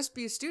it to just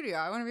be a studio.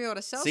 I want to be able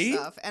to sell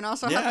stuff and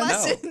also have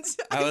lessons.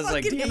 No. I was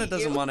like, Deanna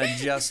doesn't want to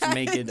just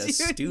make it a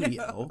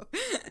studio.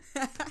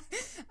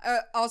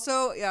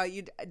 Also,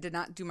 you did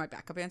not do my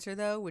backup answer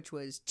though, which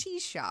was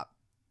cheese shop.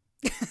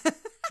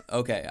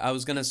 Okay, I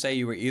was gonna say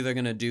you were either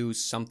gonna do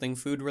something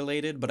food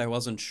related, but I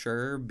wasn't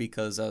sure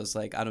because I was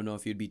like, I don't know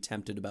if you'd be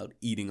tempted about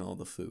eating all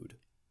the food.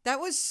 That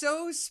was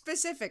so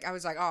specific. I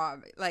was like,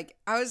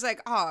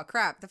 oh,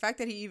 crap. The fact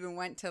that he even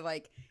went to,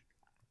 like,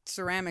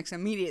 ceramics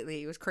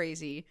immediately was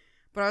crazy.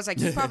 But I was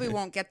like, you probably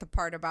won't get the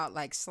part about,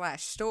 like,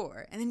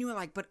 /store. And then you were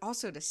like, but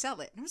also to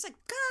sell it. And I was like,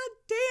 God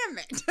damn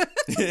it.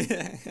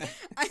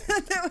 I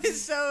thought that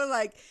was so,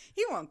 like,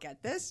 he won't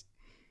get this.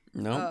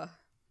 No.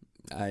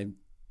 I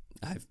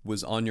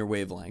was on your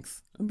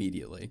wavelength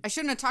immediately. I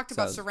shouldn't have talked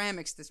about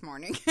ceramics this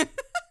morning.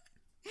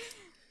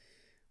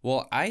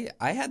 Well, I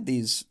had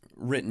these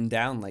written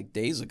down like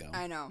days ago.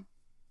 I know,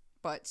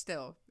 but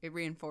still, it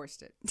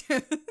reinforced it.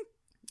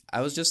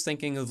 I was just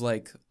thinking of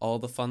like all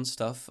the fun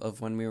stuff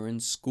of when we were in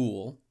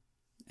school,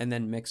 and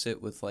then mix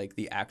it with like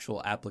the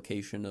actual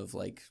application of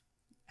like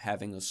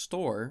having a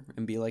store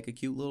and be like a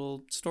cute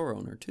little store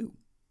owner too.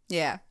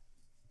 Yeah.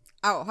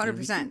 Oh,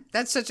 100%.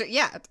 That's such a,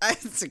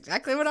 that's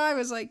exactly what I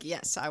was like.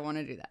 Yes, I want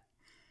to do that.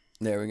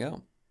 There we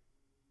go.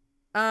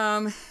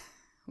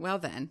 Well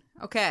then,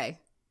 okay.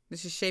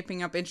 This is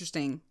shaping up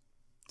interesting.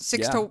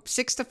 6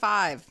 to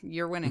 5.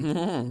 You're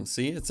winning.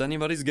 See, it's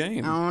anybody's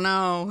game. Oh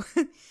no.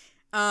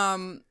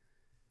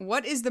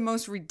 What is the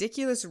most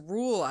ridiculous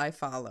rule I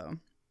follow?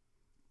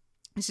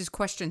 This is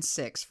question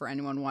 6 for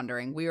anyone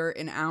wondering. We are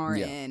an hour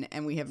in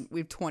and we have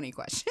 20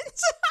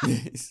 questions.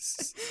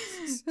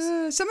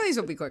 Some of these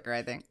will be quicker,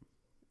 I think.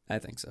 I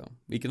think so.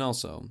 We can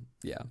also,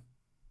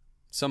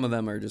 some of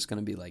them are just going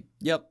to be like,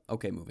 yep,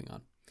 okay, moving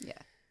on.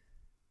 Yeah.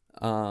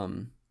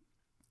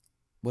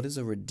 What is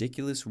a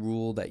ridiculous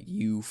rule that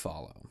you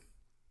follow?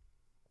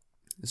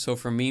 So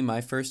for me,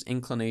 my first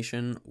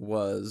inclination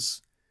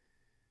was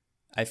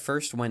I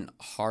first went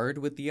hard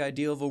with the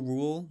idea of a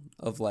rule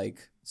of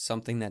like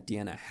something that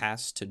Deanna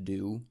has to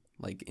do,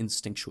 like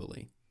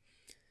instinctually.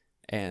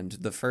 And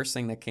the first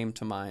thing that came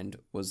to mind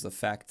was the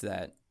fact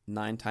that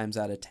 9 times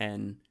out of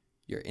 10,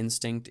 your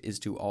instinct is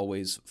to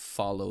always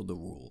follow the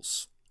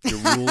rules. Your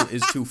rule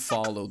is to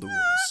follow the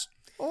rules.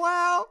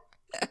 Wow.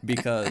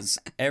 Because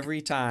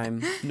every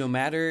time, no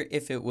matter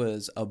if it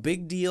was a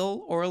big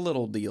deal or a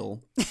little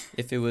deal,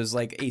 if it was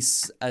like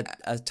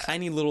a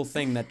tiny little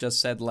thing that just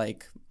said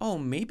like, oh,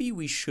 maybe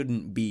we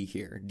shouldn't be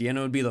here,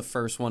 Deanna would be the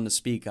first one to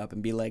speak up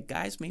and be like,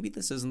 guys, maybe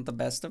this isn't the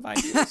best of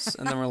ideas.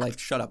 And then we're like,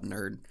 shut up,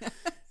 nerd.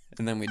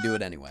 And then we do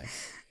it anyway.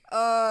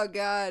 Oh,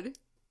 God.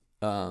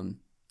 And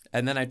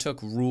then I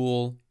took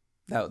rule.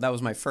 That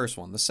was my first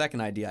one. The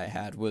second idea I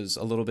had was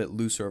a little bit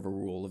looser of a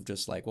rule of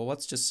just like, well,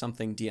 what's just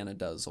something Deanna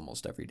does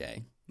almost every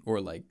day or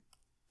like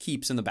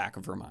keeps in the back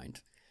of her mind.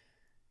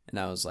 And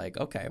I was like,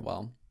 okay,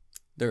 well,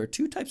 there are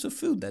 2 types of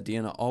food that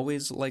Deanna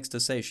always likes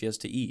to say she has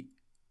to eat.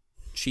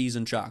 Cheese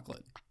and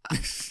chocolate.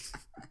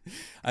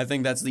 I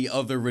think that's the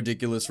other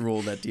ridiculous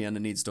rule that Deanna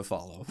needs to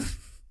follow.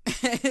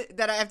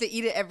 That I have to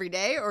eat it every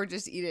day or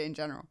just eat it in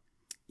general?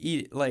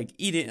 Eat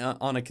it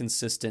on a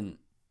consistent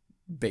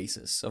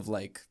basis of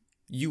like,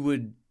 you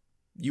would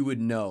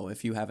know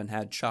if you haven't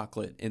had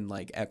chocolate in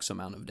like X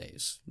amount of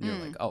days. And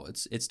you're like, oh,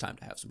 it's time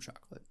to have some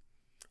chocolate.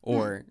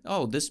 Or,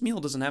 oh, this meal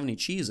doesn't have any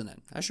cheese in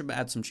it. I should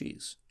add some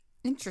cheese.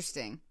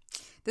 Interesting.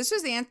 This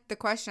was the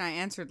question I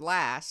answered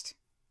last.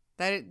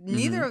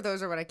 Neither of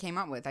those are what I came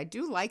up with. I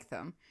do like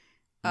them.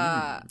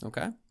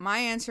 Okay. My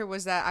answer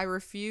was that I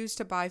refuse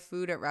to buy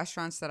food at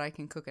restaurants that I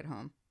can cook at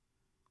home.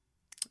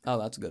 Oh,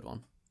 that's a good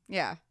one.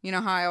 Yeah. You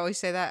know how I always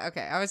say that?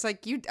 Okay. I was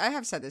like, I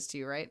have said this to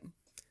you, right?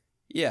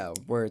 Yeah,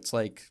 where it's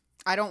like,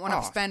 I don't want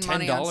to spend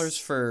money on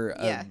 $10 for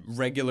a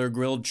regular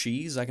grilled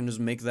cheese. I can just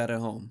make that at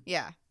home.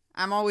 Yeah.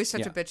 I'm always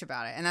such a bitch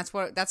about it. And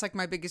that's like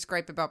my biggest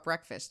gripe about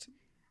breakfast.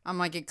 I'm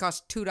like, it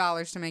costs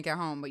 $2 to make at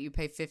home, but you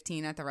pay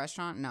 $15 at the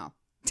restaurant? No.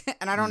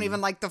 And I don't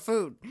even like the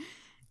food.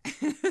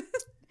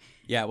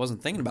 Yeah, I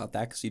wasn't thinking about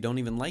that because you don't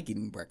even like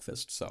eating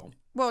breakfast, so.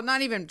 Well,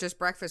 not even just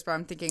breakfast, but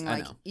I'm thinking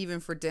like even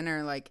for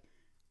dinner, like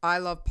I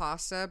love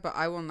pasta, but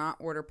I will not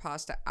order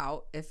pasta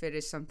out if it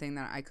is something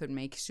that I could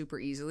make super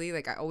easily.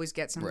 Like I always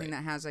get something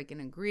that has like an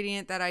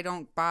ingredient that I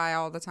don't buy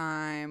all the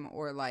time,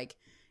 or like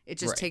it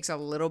just takes a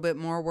little bit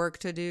more work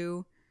to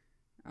do.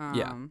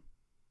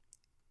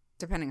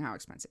 Depending how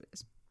expensive it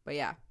is. But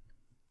yeah.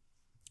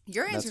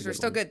 Your answers are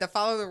still good. The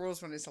follow the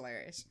rules one is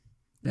hilarious.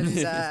 That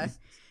is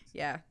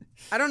yeah.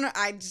 I don't know.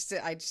 I just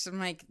I'm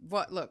like,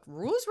 what? Look,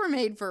 rules were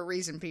made for a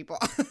reason, people.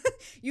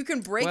 You can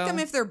break them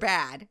if they're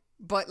bad.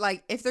 But,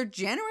 like, if they're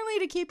generally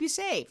to keep you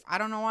safe, I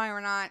don't know why we're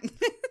not.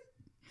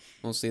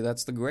 Well, see,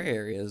 that's the gray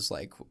area is,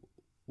 like,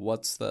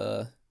 what's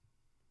that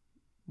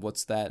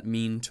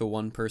mean to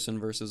one person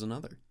versus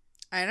another?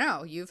 I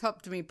know. You've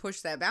helped me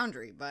push that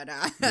boundary, but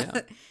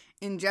Yeah.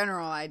 in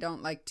general, I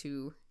don't like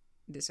to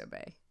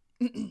disobey.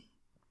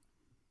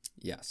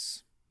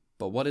 Yes.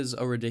 But what is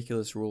a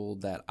ridiculous rule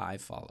that I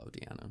follow,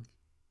 Deanna?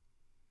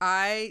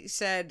 I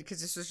said,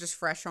 because this was just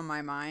fresh on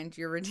my mind,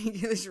 your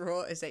ridiculous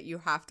rule is that you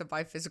have to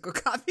buy physical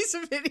copies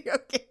of video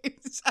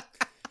games.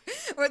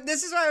 But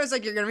this is why I was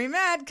like, you're going to be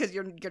mad because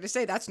you're going to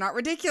say that's not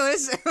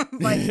ridiculous.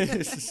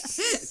 But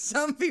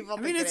some people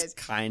think it is. It's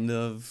kind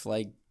of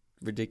like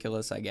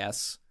ridiculous, I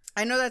guess.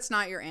 I know that's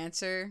not your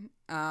answer,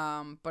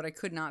 but I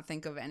could not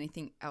think of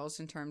anything else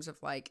in terms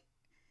of like,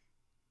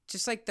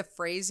 just like the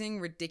phrasing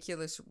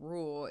ridiculous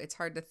rule. It's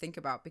hard to think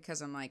about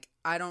because I'm like,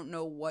 I don't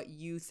know what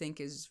you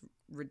think is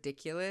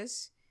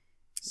ridiculous.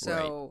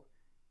 So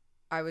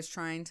I was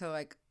trying to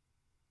like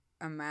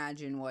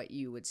imagine what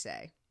you would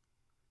say.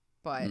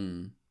 But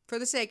for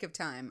the sake of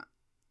time,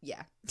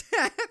 yeah,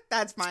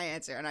 that's my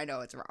answer. And I know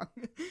it's wrong.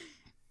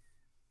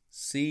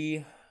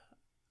 See,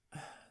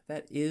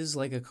 that is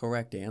like a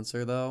correct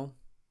answer, though.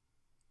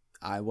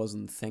 I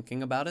wasn't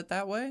thinking about it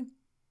that way.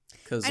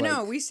 I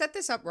know, we set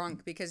this up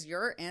wrong because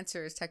your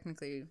answer is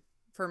technically,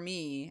 for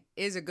me,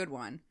 is a good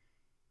one.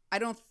 I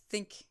don't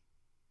think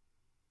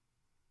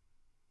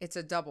it's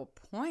a double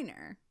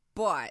pointer,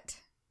 but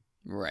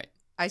right.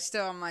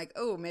 I'm like,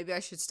 oh, maybe I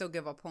should still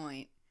give a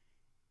point.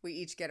 We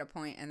each get a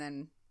point, and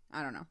then,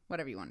 I don't know,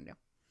 whatever you want to do.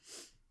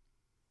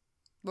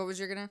 What was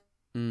your gonna?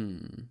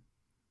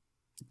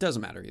 It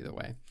doesn't matter either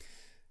way.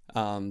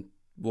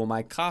 Well,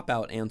 my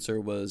cop-out answer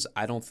was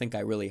I don't think I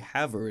really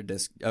have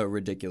a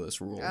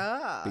ridiculous rule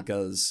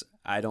because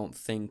I don't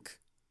think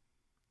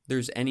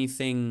there's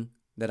anything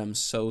that I'm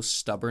so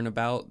stubborn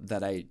about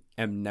that I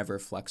am never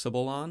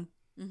flexible on.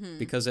 Mm-hmm.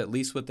 Because at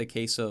least with the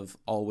case of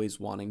always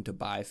wanting to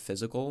buy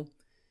physical,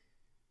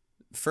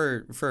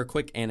 for a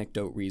quick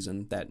anecdote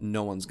reason that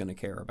no one's going to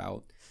care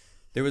about,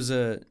 there was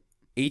a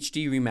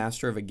HD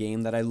remaster of a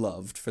game that I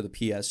loved for the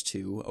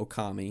PS2,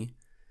 Okami,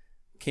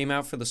 came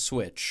out for the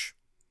Switch.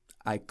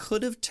 I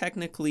could have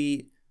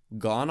technically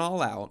gone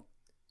all out,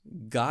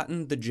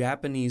 gotten the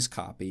Japanese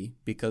copy,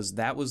 because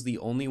that was the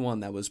only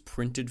one that was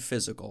printed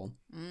physical,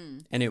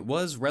 and it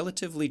was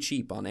relatively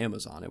cheap on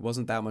Amazon. It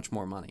wasn't that much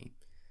more money.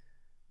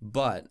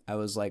 But I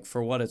was like,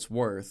 for what it's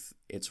worth,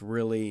 it's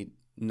really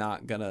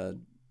not going to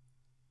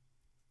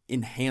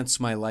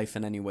enhance my life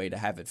in any way to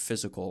have it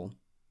physical,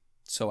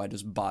 so I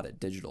just bought it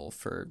digital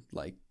for,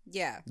 like,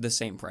 the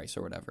same price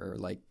or whatever,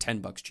 like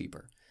 $10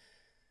 cheaper.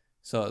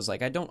 So I was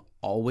like, I don't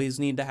always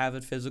need to have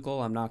it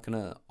physical. I'm not going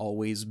to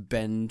always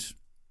bend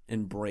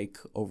and break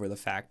over the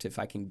fact if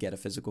I can get a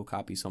physical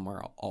copy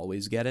somewhere, I'll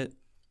always get it.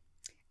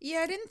 Yeah,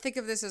 I didn't think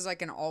of this as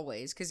like an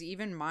always, because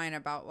even mine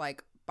about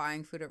like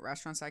buying food at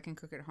restaurants I can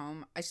cook at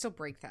home, I still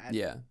break that.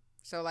 Yeah.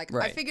 So like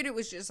I figured it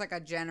was just like a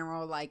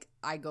general like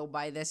I go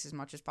buy this as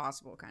much as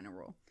possible kind of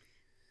rule.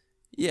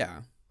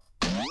 Yeah.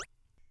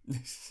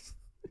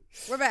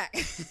 We're back.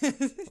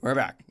 We're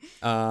back.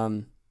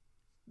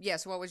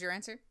 Yes, what was your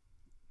answer?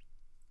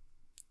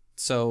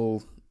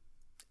 So,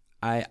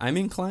 I'm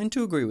inclined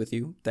to agree with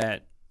you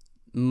that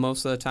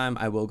most of the time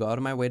I will go out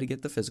of my way to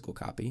get the physical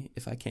copy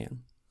if I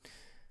can.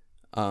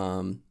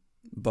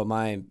 But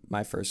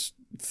my first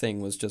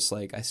thing was just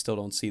like I still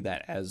don't see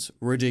that as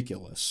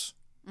ridiculous.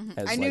 Mm-hmm.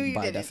 As I knew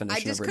you didn't. I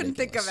just couldn't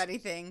think of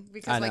anything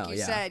because, like you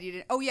said, you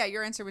didn't. Oh yeah,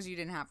 your answer was you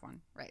didn't have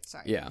one. Right.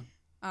 Sorry. Yeah.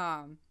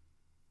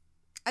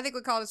 I think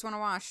we call this one a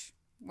wash.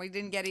 We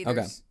didn't get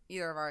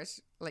either of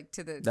ours like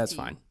to the. That's team.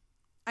 fine.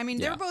 I mean,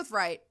 they're both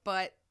right,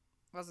 but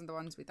wasn't the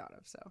ones we thought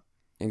of. So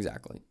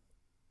exactly.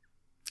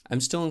 I'm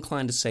still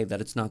inclined to say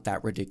that it's not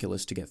that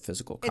ridiculous to get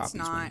physical copies. It's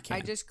not. When you can. I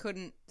just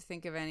couldn't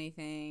think of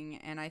anything,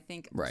 and I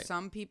think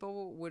some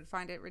people would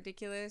find it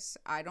ridiculous.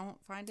 I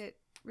don't find it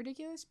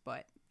ridiculous,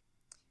 but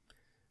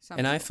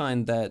I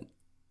find that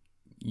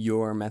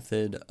your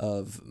method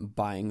of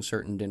buying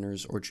certain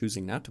dinners or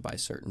choosing not to buy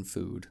certain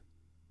food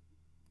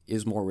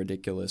is more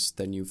ridiculous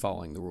than you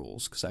following the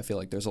rules, because I feel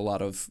like there's a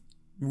lot of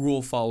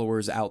rule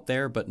followers out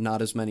there, but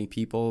not as many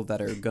people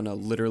that are gonna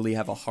literally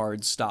have a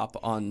hard stop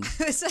on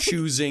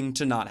choosing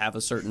to not have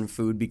a certain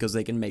food because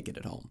they can make it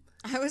at home.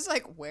 I was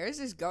like, where is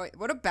this going?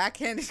 What a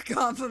backhanded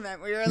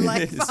compliment where you're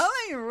like,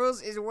 following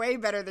rules is way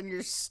better than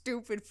your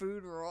stupid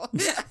food rule.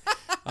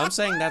 I'm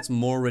saying that's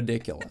more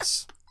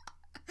ridiculous.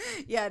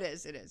 Yeah, it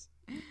is. It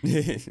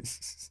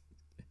is.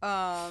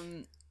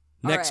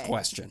 Next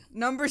question.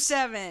 Number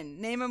 7.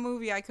 Name a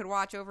movie I could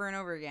watch over and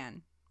over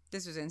again.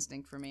 This was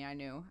instinct for me, I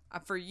knew.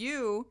 For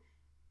you,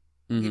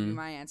 I'll give you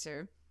my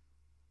answer.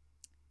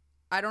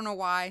 I don't know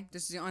why.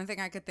 This is the only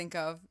thing I could think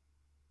of.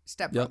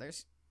 Step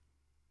Brothers.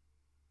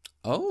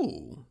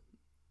 Oh,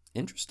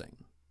 interesting.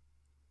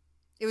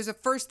 It was the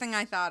first thing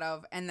I thought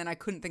of, and then I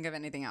couldn't think of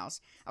anything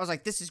else. I was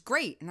like, this is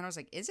great. And then I was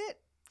like, is it?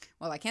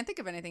 Well, I can't think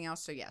of anything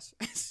else, so yes.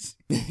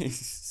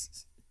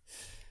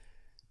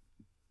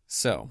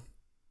 So,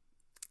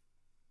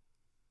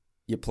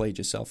 you played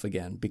yourself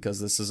again, because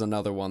this is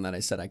another one that I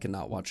said I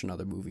cannot watch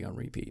another movie on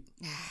repeat.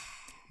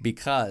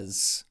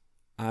 Because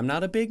I'm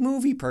not a big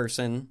movie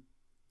person,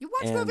 You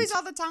watch movies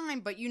all the time,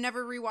 but you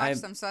never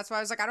rewatch them. So that's why I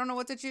was like, I don't know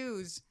what to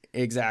choose.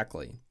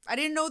 Exactly. I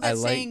didn't know that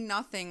saying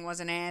nothing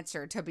was an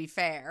answer, to be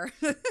fair.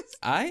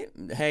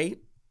 Hey,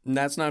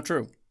 that's not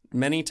true.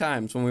 Many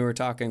times when we were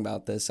talking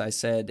about this, I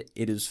said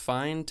it is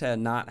fine to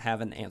not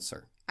have an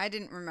answer. I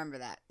didn't remember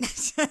that.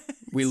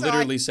 We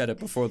literally said it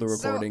before the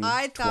recording. So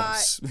I thought,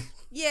 twice.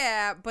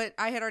 Yeah, but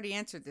I had already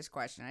answered this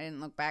question. I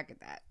didn't look back at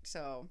that.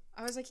 So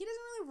I was like, he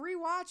doesn't really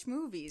rewatch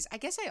movies. I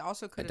guess I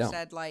also could have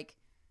said, like,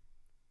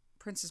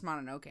 Princess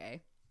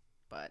Mononoke,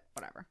 but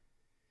whatever.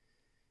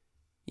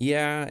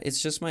 Yeah,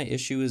 it's just my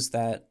issue is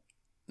that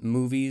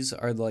movies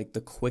are like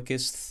the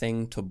quickest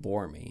thing to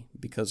bore me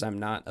because I'm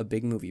not a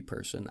big movie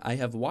person. I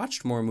have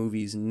watched more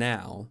movies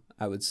now,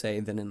 I would say,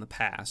 than in the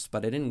past,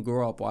 but I didn't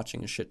grow up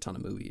watching a shit ton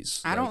of movies.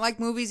 I don't like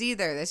movies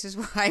either. This is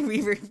why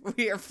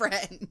we are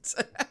friends.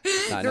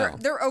 I know.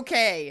 They're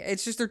okay.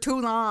 It's just they're too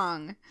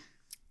long.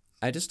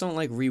 I just don't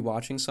like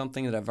rewatching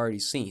something that I've already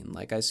seen.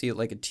 Like, I see it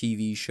like a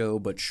TV show,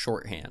 but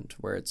shorthand,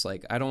 where it's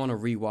like, I don't want to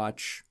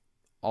rewatch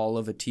all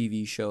of a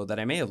TV show that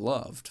I may have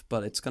loved,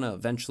 but it's going to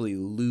eventually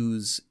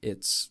lose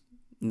its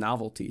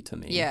novelty to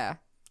me. Yeah.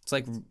 It's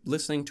like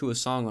listening to a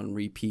song on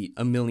repeat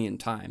a million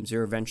times.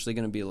 You're eventually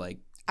going to be like,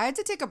 I had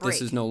to take a break.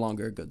 This is no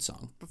longer a good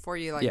song. Before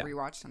you, like,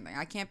 rewatch something.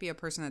 I can't be a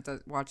person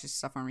that watches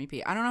stuff on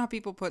repeat. I don't know how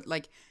people put,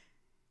 like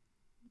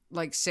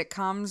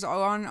sitcoms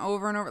on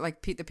over and over.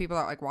 Like, the people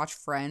that, like, watch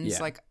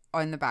Friends, like,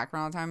 in the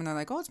background all the time, and they're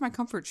like, oh, it's my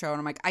comfort show. And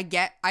I'm like, I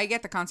get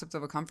the concept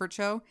of a comfort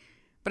show,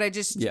 but I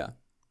just... Yeah.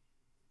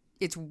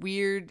 It's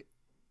weird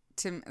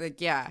to, like,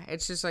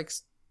 it's just, like,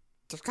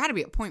 there's got to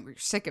be a point where you're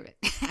sick of it.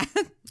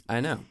 I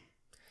know.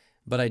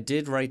 But I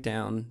did write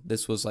down,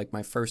 this was, like,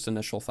 my first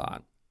initial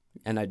thought,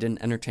 and I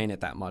didn't entertain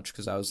it that much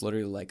because I was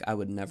literally like, I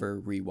would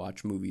never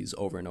rewatch movies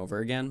over and over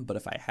again, but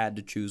if I had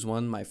to choose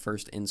one, my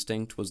first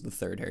instinct was the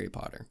third Harry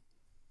Potter.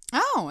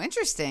 Oh,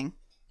 interesting.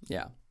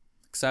 Yeah.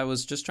 Because I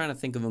was just trying to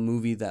think of a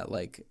movie that,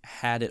 like,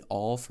 had it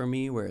all for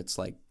me, where it's,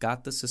 like,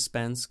 got the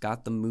suspense,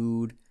 got the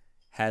mood,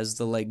 has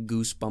the, like,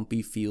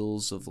 goosebumpy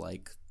feels of,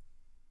 like,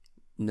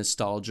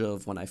 nostalgia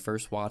of when I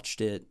first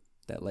watched it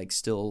that, like,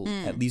 still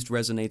at least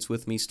resonates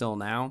with me still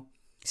now.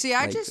 See,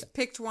 I just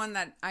picked one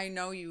that I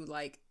know you,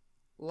 like,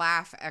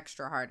 laugh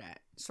extra hard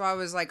at. So I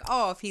was like,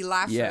 oh, if he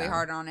laughs really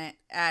hard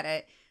at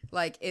it,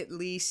 like, at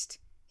least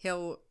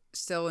he'll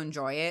still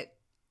enjoy it.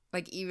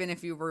 Like, even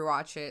if you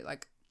rewatch it,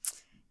 like,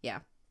 yeah.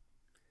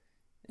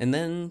 And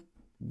then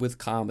with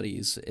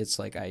comedies, it's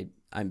like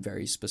I'm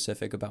very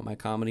specific about my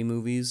comedy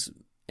movies,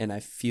 and I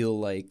feel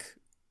like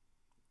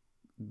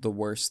the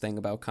worst thing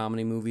about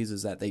comedy movies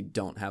is that they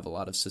don't have a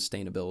lot of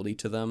sustainability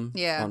to them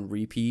on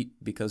repeat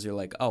because you're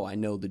like, oh, I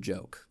know the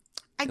joke.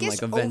 I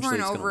guess like, over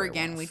and over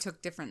again we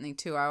took differently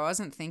too. I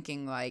wasn't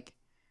thinking like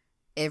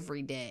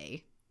every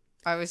day.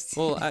 I was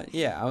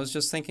I was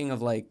just thinking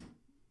of like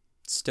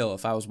still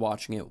if I was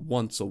watching it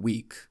once a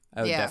week,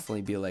 I would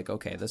definitely be like,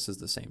 okay, this is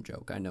the same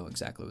joke. I know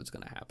exactly what's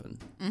going to happen.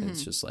 Mm-hmm. And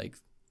it's just like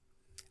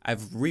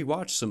I've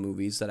rewatched some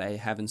movies that I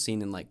haven't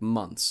seen in like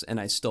months, and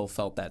I still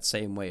felt that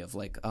same way of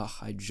like, oh,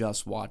 I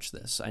just watched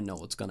this. I know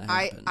what's going to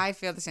happen. I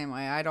feel the same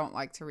way. I don't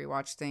like to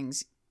rewatch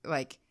things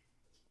like,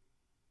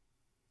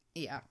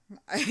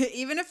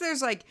 even if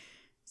there's like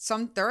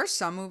there are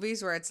some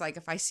movies where it's like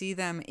if I see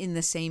them in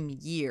the same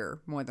year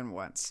more than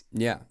once,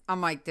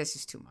 I'm like, this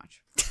is too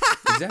much.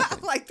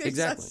 Exactly. Like there's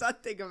just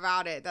something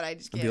about it that I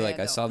just can't. I'd be like,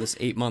 I saw this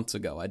 8 months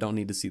ago. I don't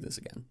need to see this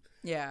again.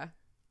 Yeah.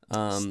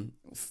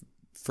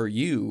 For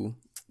you,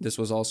 this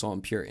was also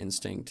on pure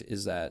instinct.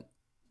 Is that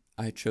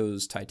I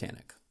chose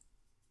Titanic.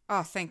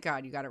 Oh, thank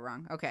God you got it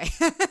wrong. Okay.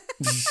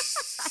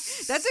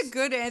 That's a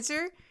good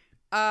answer.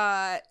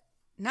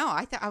 No,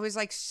 I was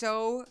like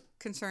so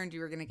concerned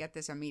you were going to get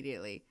this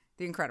immediately.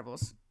 The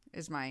Incredibles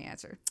is my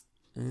answer.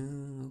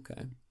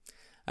 Okay.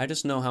 I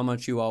just know how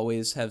much you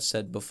always have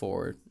said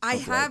before.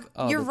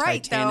 You're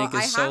right, Titanic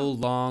is so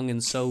long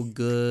and so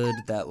good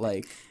that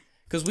like,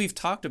 because we've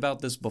talked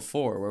about this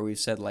before where we've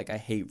said like, I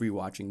hate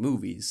rewatching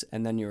movies.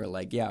 And then you were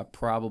like, yeah,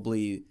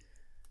 probably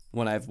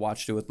when I've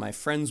watched it with my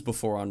friends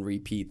before on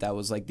repeat, that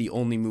was like the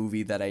only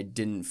movie that I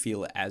didn't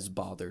feel as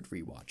bothered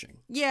rewatching.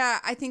 Yeah,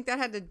 I think that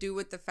had to do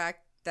with the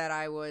fact that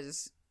I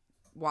was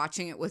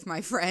watching it with my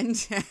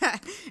friend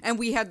and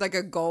we had like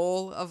a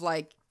goal of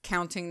like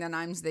counting the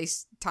times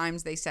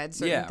they said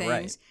certain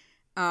things.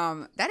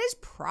 Right. That is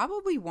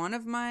probably one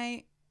of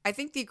my, I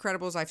think The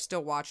Incredibles I've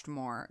still watched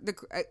more.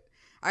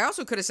 I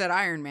also could have said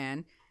Iron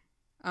Man.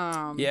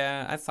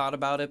 Yeah, I thought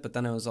about it, but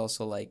then I was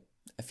also like,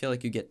 I feel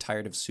like you get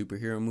tired of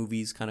superhero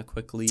movies kind of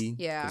quickly.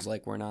 Yeah. Because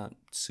like we're not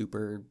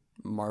super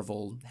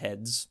Marvel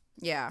heads.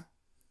 Yeah.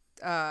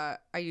 I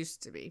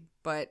used to be,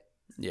 but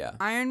yeah.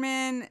 Iron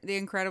Man, The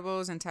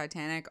Incredibles, and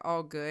Titanic,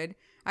 all good.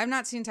 I've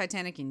not seen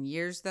Titanic in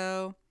years,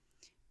 though.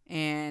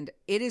 And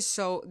it is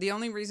so... The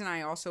only reason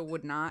I also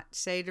would not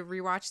say to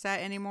rewatch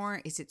that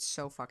anymore is it's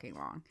so fucking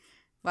long.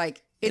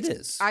 Like, it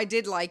is. I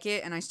did like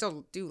it, and I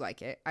still do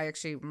like it. I'm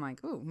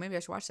like, ooh, maybe I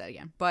should watch that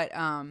again. But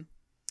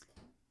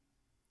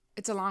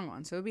it's a long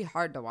one, so it would be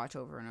hard to watch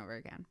over and over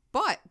again.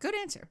 But, good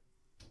answer.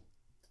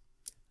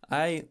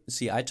 I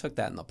took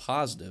that in the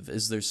positive.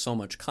 Is there's so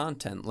much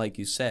content, like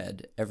you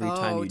said, every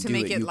time you do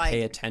it, you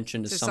pay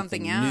attention to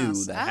something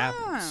new that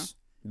happens.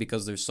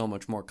 Because there's so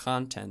much more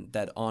content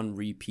that on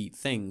repeat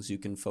things, you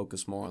can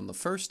focus more on the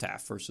first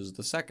half versus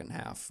the second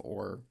half.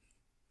 Or,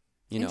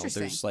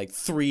 there's like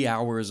 3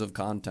 hours of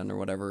content or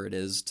whatever it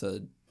is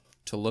to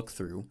look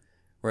through.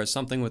 Whereas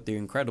something with The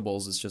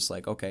Incredibles is just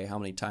like, okay, how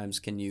many times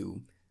can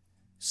you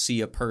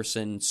see a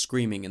person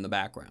screaming in the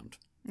background?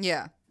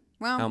 Yeah.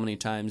 Well, how many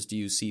times do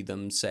you see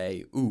them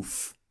say,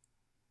 oof?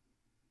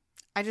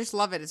 I just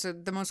love it. It's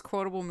the most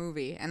quotable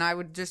movie, and I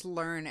would just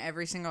learn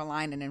every single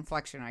line and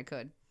inflection I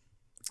could.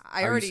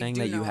 Are you saying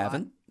that you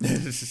haven't?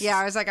 Yeah,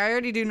 I was like, I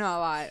already do know a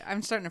lot.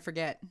 I'm starting to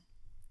forget.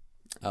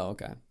 Oh,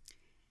 okay.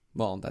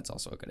 Well, that's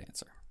also a good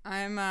answer.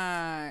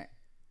 I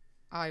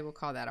will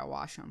call that a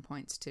wash on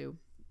points too.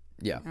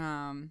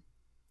 Yeah.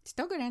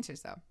 Still good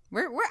answers though.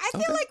 I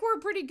feel like we're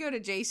pretty good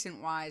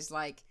adjacent wise.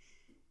 Like,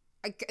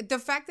 the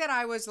fact that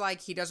I was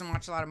like, he doesn't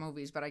watch a lot of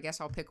movies, but I guess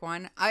I'll pick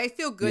one. I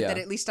feel good that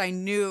at least I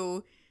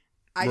knew.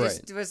 I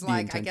just was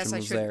like, I guess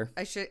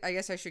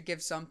I should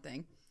give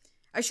something.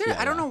 I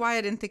don't know why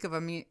I didn't think of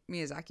a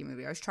Miyazaki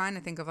movie. I was trying to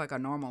think of like a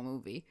normal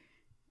movie.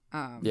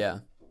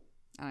 And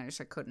I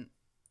couldn't.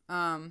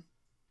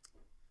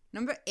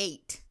 Number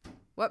 8.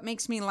 What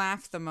makes me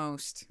laugh the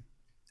most?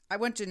 I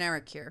went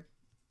generic here.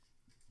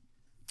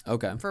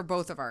 Okay. For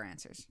both of our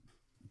answers.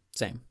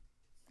 Same.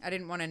 I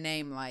didn't want to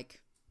name like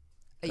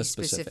a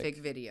specific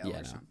video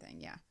or something.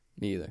 Yeah.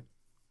 Me either.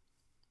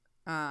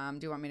 Do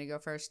you want me to go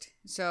first?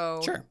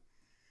 So sure.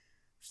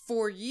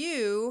 For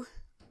you,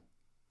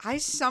 I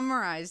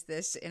summarized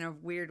this in a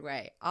weird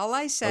way. All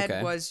I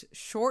said was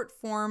short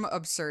form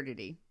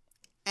absurdity.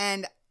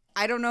 And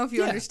I don't know if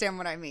you understand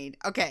what I mean.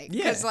 Okay.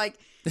 Because like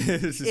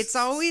it's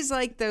always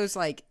like those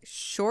like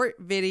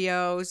short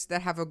videos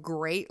that have a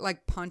great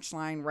like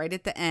punchline right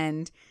at the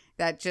end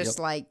that just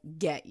like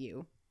get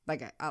you.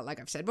 Like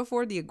I've said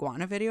before, the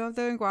iguana video of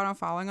the iguana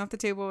falling off the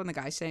table and the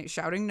guy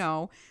shouting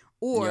no.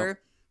 Or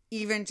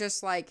even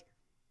just like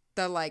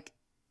the like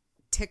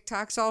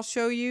TikToks I'll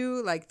show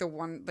you, like the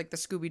one, like the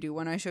Scooby-Doo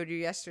one I showed you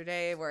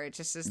yesterday, where it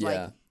just is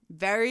like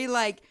very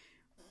like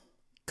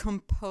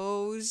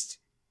composed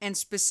and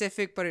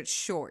specific, but it's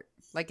short.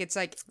 Like it's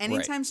like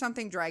anytime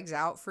something drags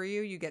out for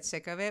you, you get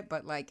sick of it.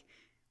 But like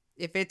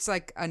if it's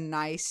like a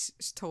nice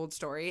told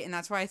story, and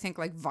that's why I think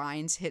like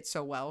Vines hit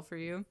so well for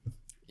you.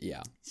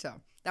 Yeah.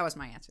 So that was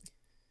my answer.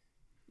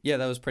 Yeah,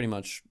 that was pretty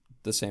much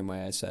the same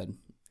way I said.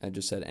 I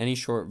just said any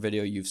short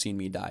video you've seen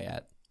me die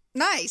at.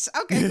 Nice.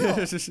 Okay,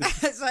 cool.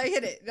 So I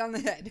hit it on the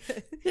head.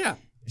 Yeah,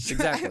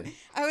 exactly.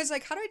 I was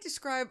like, how do I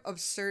describe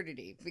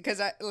absurdity?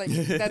 Because I like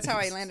that's how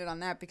I landed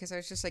on that, because I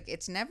was just like,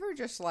 it's never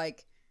just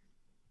like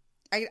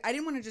I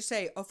didn't want to just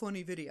say a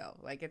funny video.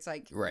 Like it's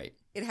like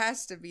it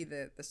has to be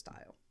the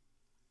style.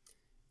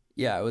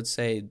 Yeah, I would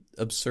say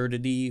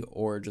absurdity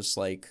or just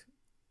like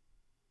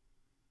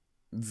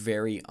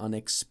very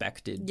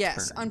unexpected.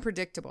 Yes, turn.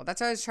 Unpredictable.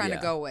 That's what I was trying to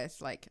go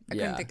with. Like I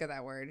couldn't think of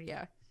that word.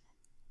 Yeah.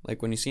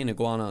 Like when you see an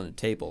iguana on a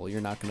table, you're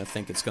not going to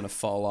think it's going to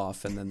fall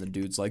off, and then the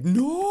dude's like,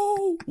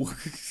 no!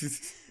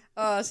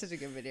 Oh, such a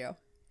good video.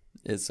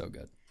 It's so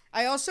good.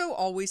 I also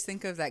always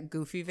think of that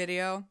Goofy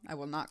video. I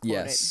will not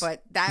quote it,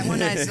 but that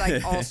one is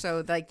like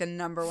also like the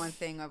number one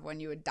thing of when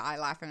you would die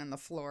laughing on the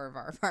floor of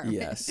our apartment.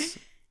 Yes.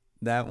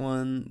 That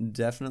one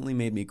definitely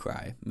made me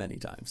cry many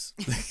times.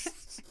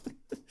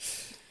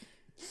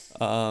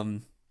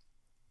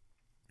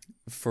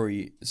 For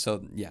you,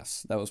 so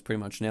yes, that was pretty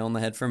much nail on the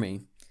head for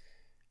me.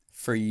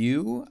 For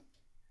you,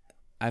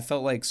 I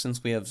felt like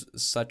since we have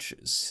such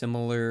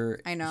similar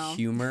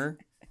humor,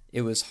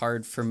 it was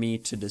hard for me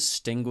to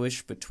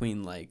distinguish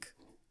between like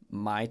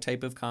my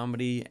type of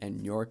comedy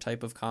and your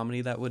type of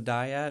comedy that would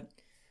die at.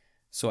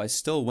 So I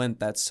still went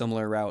that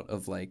similar route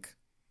of like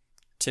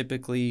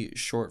typically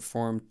short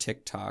form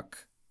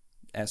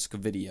TikTok-esque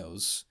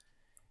videos.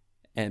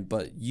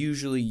 But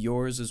usually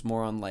yours is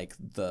more on like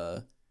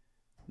the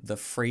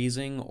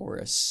phrasing or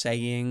a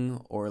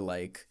saying or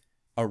like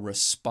a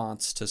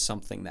response to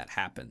something that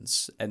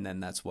happens, and then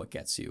that's what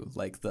gets you.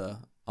 Like the,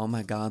 oh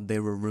my god, they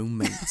were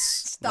roommates.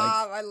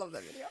 Stop, like, I love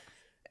that video.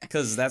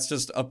 Because that's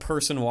just a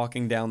person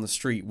walking down the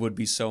street would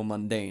be so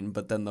mundane,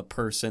 but then the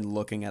person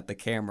looking at the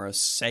camera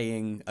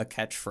saying a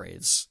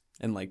catchphrase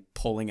and like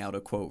pulling out a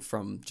quote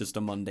from just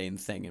a mundane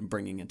thing and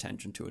bringing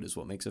attention to it is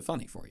what makes it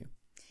funny for you.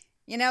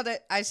 You know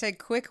that I said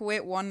quick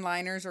wit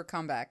one-liners or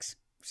comebacks.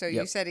 So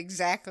you said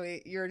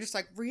exactly, you're just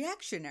like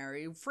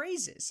reactionary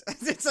phrases.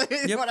 That's like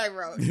what I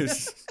wrote.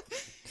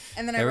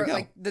 And then I wrote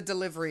like the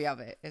delivery of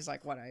it is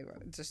like what I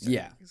wrote, just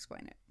to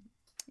explain it.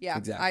 Yeah,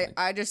 exactly.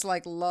 I just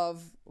like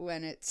love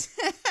when it's,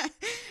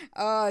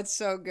 oh, it's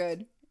so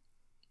good.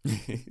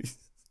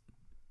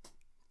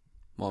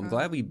 Well, I'm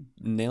glad we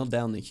nailed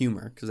down the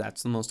humor, because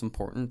that's the most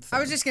important thing. I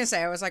was just going to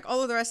say, I was like,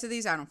 all of the rest of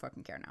these, I don't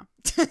fucking care now.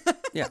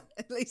 Yeah.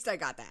 At least I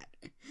got that.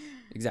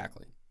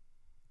 Exactly.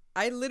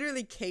 I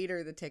literally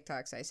cater the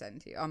TikToks I send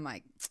to you. I'm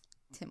like,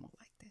 Tim will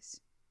like this.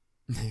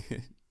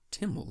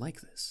 Tim will like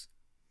this.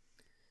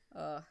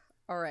 All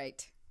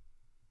right.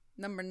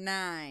 Number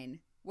 9.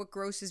 what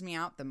grosses me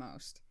out the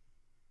most.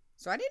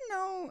 So I didn't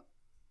know,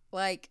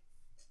 like,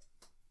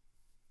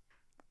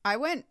 I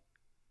went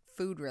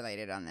food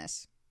related on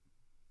this.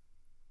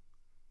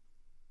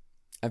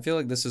 I feel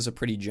like this is a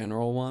pretty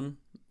general one.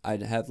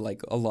 I'd have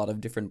like a lot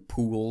of different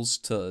pools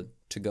to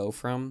go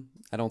from.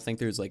 I don't think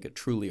there's like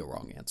truly a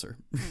wrong answer.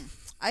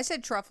 I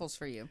said truffles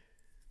for you.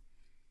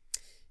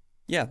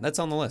 Yeah, that's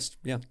on the list.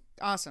 Yeah.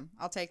 Awesome.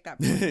 I'll take that.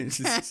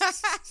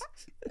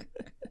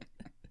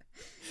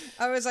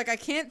 I was like, I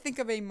can't think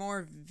of a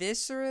more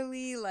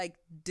viscerally, like,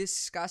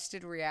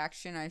 disgusted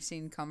reaction I've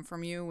seen come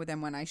from you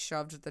than when I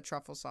shoved the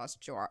truffle sauce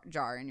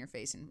jar in your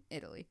face in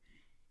Italy.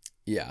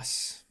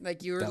 Yes.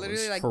 Like, you were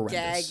literally, like,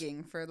 horrendous.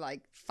 Gagging for,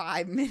 like,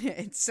 5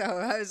 minutes. So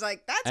I was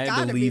like, that's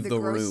gotta be the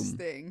grossest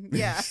thing.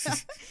 Yeah.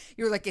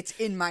 You were like, it's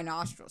in my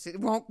nostrils.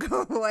 It won't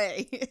go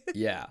away.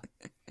 Yeah.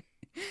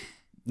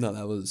 No,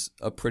 that was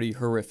a pretty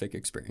horrific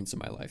experience in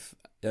my life.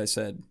 I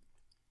said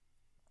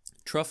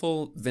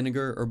truffle,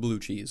 vinegar, or blue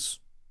cheese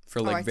for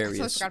like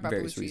various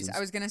reasons. I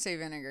was going to say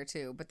vinegar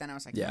too, but then I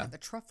was like, yeah, the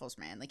truffles,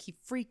 man. Like, he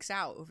freaks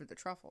out over the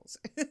truffles.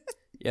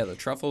 Yeah, the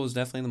truffle was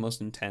definitely the most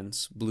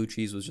intense. Blue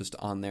cheese was just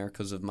on there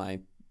because of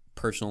my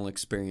personal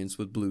experience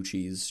with blue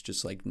cheese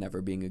just like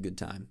never being a good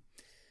time.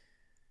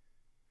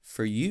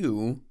 For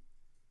you,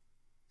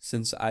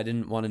 since I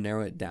didn't want to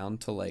narrow it down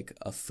to like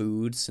a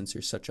food, since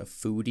you're such a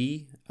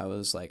foodie, I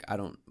was like, I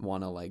don't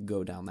want to like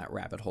go down that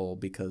rabbit hole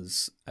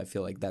because I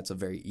feel like that's a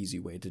very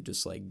easy way to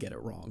just like get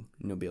it wrong.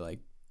 And you'll be like,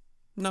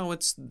 no,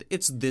 it's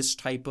this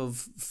type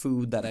of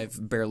food that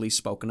I've barely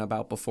spoken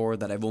about before,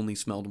 that I've only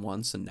smelled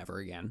once and never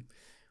again,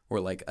 or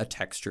like a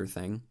texture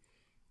thing.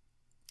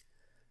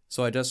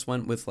 So I just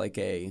went with like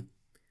a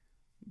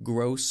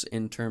gross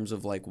in terms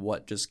of like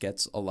what just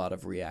gets a lot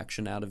of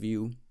reaction out of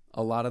you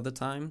a lot of the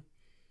time.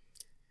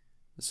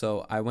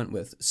 So I went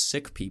with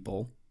sick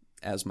people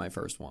as my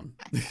first one.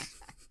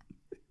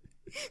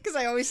 Because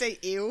I always say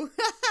ew.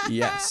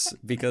 Yes,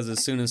 because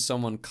as soon as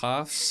someone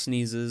coughs,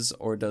 sneezes,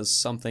 or does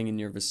something in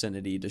your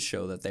vicinity to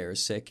show that they are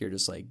sick, you're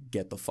just like,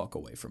 get the fuck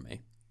away from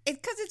me. It's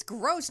because it's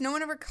gross. No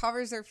one ever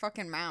covers their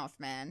fucking mouth,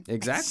 man.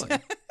 Exactly.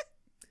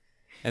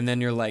 And then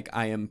you're like,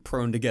 I am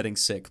prone to getting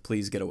sick.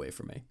 Please get away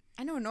from me.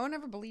 I know. No one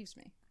ever believes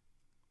me.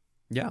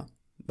 Yeah.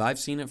 I've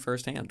seen it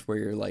firsthand where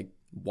you're like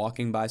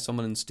walking by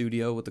someone in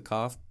studio with a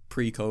cough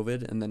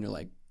pre-COVID, and then you're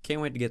like,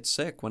 can't wait to get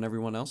sick when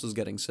everyone else is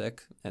getting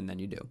sick. And then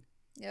you do.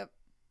 Yep.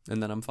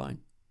 And then I'm fine.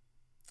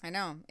 I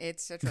know.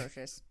 It's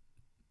atrocious.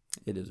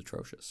 It is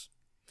atrocious.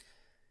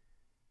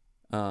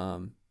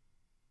 I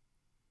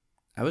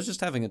was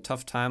just having a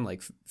tough time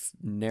like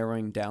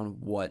narrowing down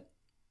what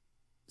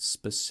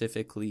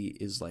specifically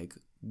is like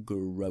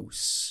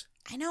gross.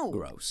 I know.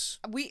 Gross.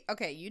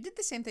 You did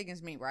the same thing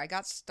as me where I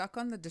got stuck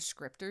on the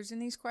descriptors in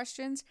these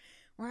questions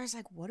where I was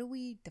like, what are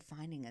we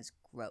defining as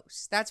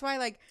gross? That's why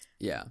like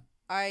yeah.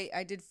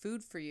 I did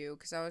food for you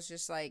because I was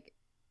just like,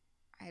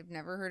 I've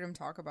never heard him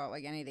talk about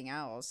like anything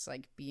else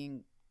like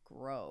being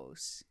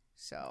gross.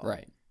 So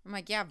right. I'm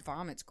like, yeah,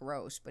 vomit's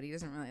gross, but he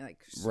doesn't really like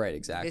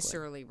exactly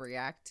viscerally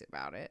react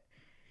about it.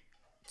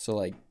 So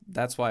like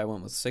that's why I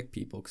went with sick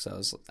people,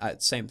 because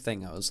same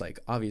thing. I was like,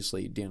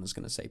 obviously Deanna's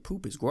gonna say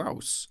poop is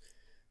gross,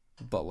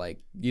 but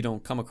like you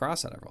don't come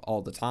across that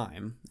all the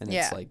time, and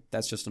it's like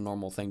that's just a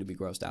normal thing to be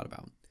grossed out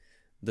about.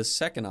 The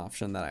second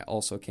option that I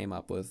also came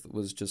up with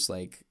was just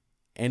like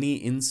any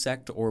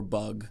insect or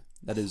bug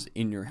that is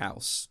in your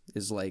house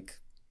is like,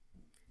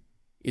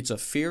 it's a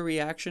fear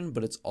reaction,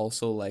 but it's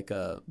also like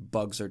a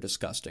bugs are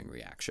disgusting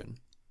reaction.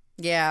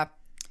 Yeah.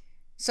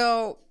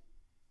 So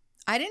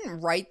I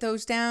didn't write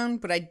those down,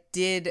 but I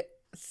did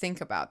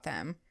think about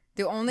them.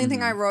 The only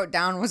thing I wrote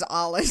down was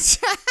olives.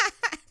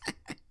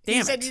 Damn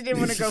you said you didn't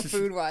want to go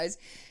food wise,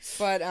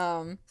 but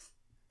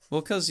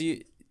well, because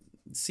you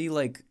see,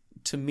 like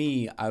to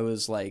me, I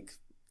was like,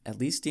 at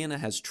least Deanna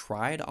has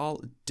tried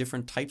all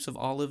different types of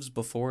olives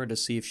before to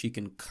see if she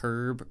can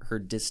curb her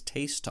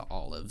distaste to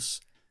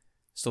olives.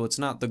 So it's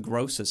not the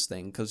grossest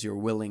thing because you're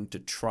willing to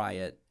try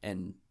it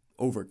and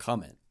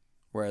overcome it.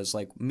 Whereas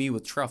like me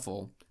with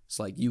truffle, it's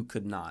like you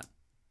could not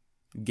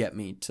get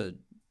me to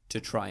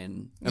try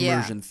and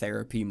immersion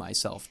therapy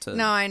myself to,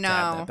 no, I know. To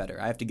have that better.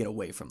 I have to get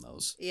away from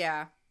those.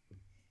 Yeah.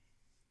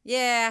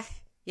 Yeah.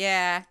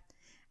 Yeah.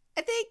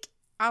 I think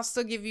I'll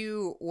still give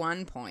you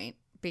 1 point.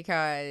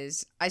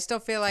 Because I still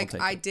feel like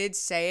I did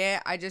say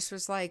it. I just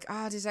was like,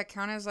 does that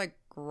count as like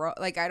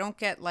like I don't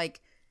get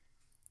like,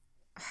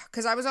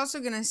 because I was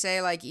also gonna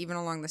say like even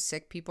along the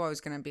sick people, I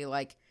was gonna be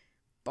like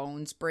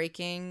bones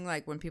breaking.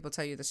 Like when people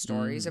tell you the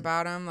stories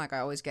about them, like I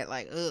always get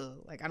like, ugh,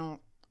 like I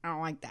don't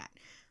like that.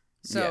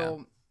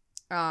 So,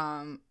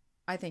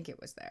 I think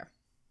it was there.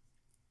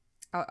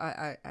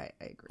 I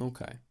agree.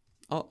 Okay,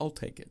 I'll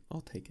take it.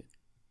 I'll take it.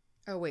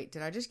 Oh wait,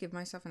 did I just give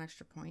myself an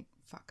extra point?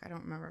 Fuck, I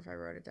don't remember if I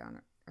wrote it down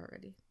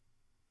already.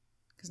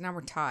 Because now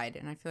we're tied,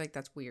 and I feel like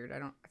that's weird. I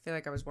feel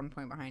like I was 1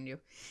 point behind you.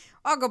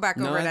 I'll go back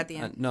over it at the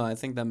end. No, I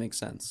think that makes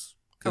sense.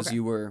 Because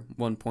you were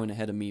 1 point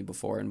ahead of me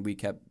before, and we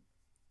kept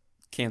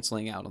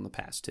canceling out on the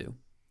past two.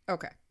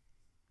 Okay.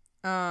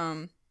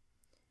 Yeah,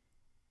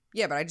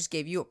 but I just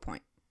gave you a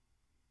point.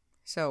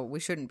 So we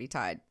shouldn't be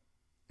tied,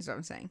 is what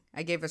I'm saying.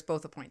 I gave us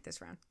both a point this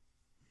round.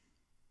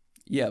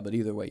 Yeah, but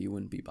either way, you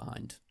wouldn't be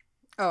behind.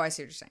 Oh, I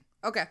see what you're saying.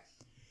 Okay.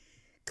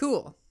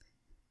 Cool.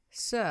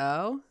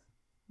 So,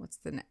 what's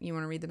the you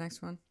want to read the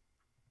next one?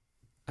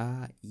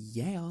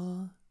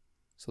 Yeah.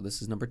 So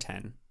this is number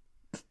 10.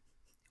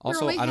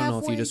 Also, I don't know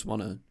if you just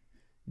want to...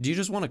 Do you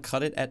just want to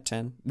cut it at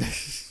 10?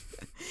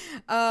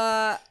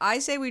 I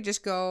say we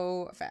just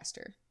go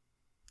faster.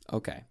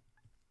 Okay.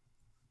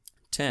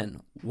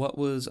 10. What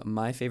was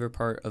my favorite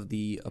part of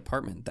the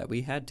apartment that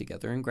we had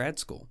together in grad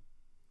school?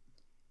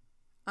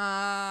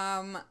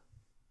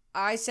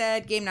 I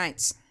said game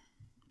nights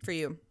for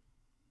you.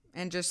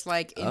 And just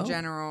like in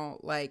general,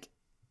 like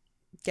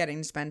getting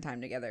to spend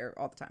time together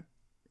all the time.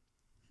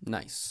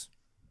 Nice.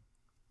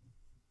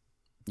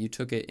 You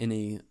took it in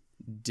a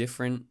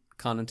different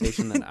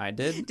connotation than I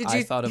did.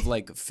 I thought of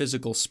like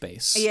physical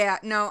space. Yeah,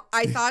 no,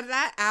 I thought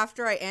that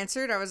after I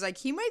answered, I was like,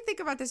 he might think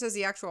about this as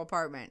the actual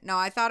apartment. No,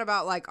 I thought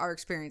about like our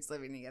experience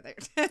living together.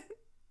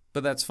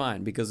 But that's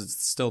fine because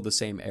it's still the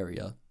same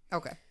area.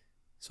 Okay.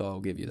 So I'll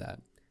give you that.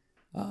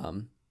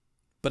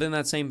 But in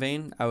that same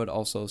vein, I would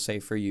also say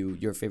for you,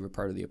 your favorite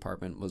part of the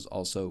apartment was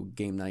also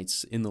game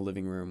nights in the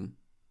living room,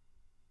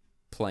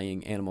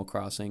 playing Animal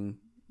Crossing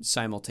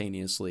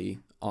simultaneously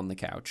on the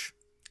couch.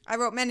 I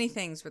wrote many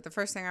things, but the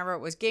first thing I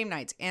wrote was game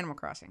nights, Animal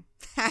Crossing.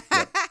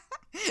 Yep.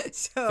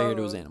 So figured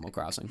it was Animal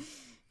Crossing.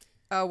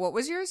 What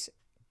was yours?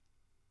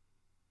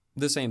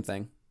 The same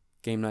thing.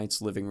 Game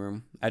nights, living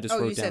room. I just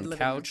wrote down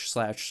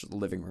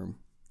couch/living room.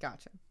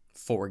 Gotcha.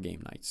 For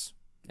game nights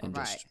and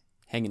just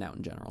hanging out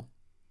in general.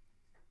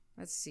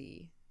 Let's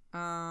see.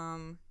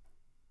 11.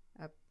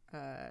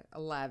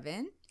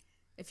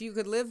 If you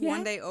could live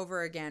one day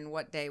over again,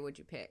 what day would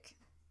you pick?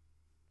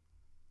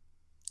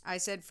 I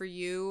said for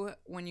you,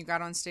 when you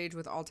got on stage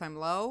with All Time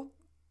Low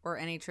or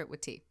any trip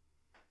with T.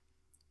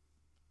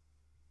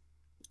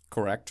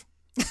 Correct.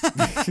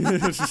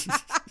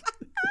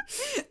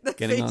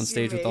 Getting on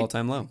stage with All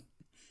Time Low.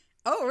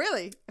 Oh,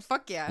 really?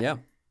 Fuck yeah. Yeah.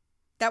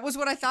 That was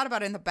what I thought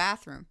about in the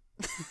bathroom.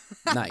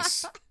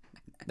 Nice.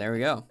 There we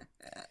go.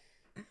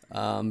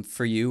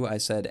 For you, I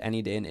said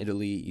any day in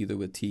Italy, either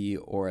with T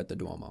or at the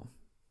Duomo.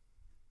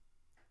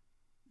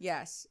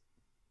 Yes.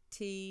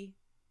 T.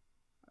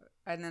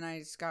 And then I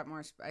just got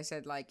more. I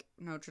said like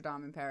Notre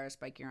Dame in Paris,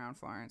 biking around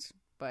Florence.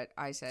 But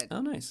I said.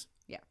 Oh, nice.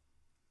 Yeah.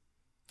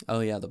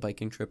 Oh, yeah. The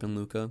biking trip in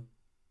Lucca.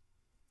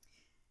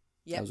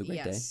 Yeah. That was a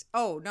great day.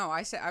 Oh, no.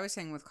 I was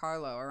saying with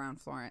Carlo around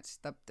Florence,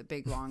 the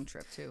big long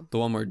trip too. The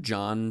one where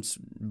John's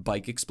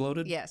bike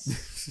exploded?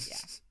 Yes. Yeah.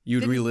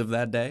 You'd relive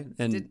that day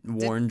and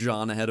warn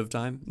John ahead of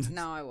time?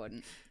 No, I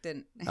wouldn't.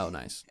 Didn't. Oh,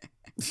 nice.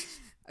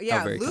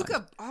 Yeah,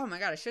 Lucca. Oh my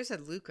God, I should have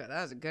said Lucca.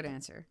 That was a good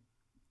answer.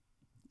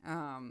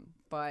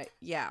 But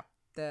yeah,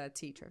 the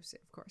T trip,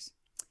 of course.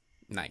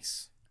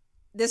 Nice.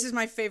 This is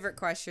my favorite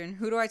question.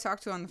 Who do I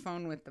talk to on the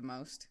phone with the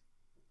most?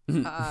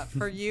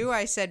 For you,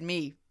 I said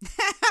me.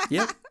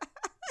 Yep.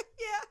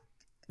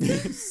 Yeah.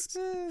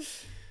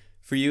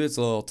 For you, it's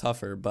a little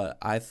tougher, but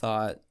I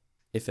thought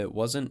if it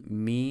wasn't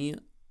me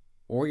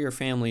or your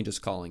family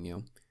just calling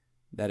you,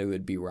 that it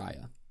would be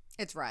Raya.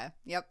 It's Raya.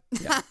 Yep.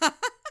 Yeah.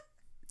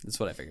 That's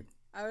what I figured.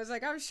 I was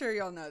like, I'm sure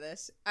you'll know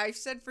this. I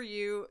said for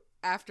you,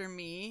 after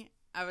me,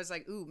 I was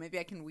like, ooh, maybe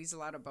I can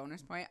weasel out a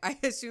bonus point. I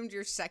assumed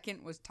your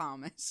second was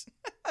Thomas.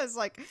 I was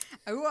like,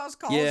 who else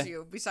calls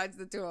you besides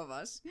the two of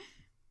us?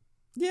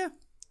 Yeah.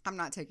 I'm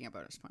not taking a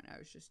bonus point. I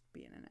was just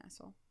being an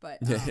asshole. But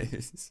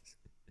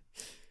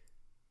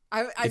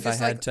if I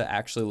had to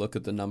actually look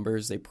at the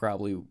numbers, they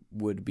probably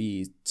would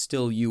be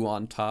still you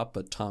on top,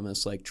 but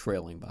Thomas like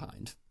trailing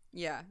behind.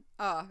 Yeah.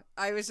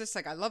 I was just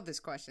like, I love this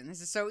question.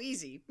 This is so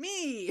easy.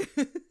 Me.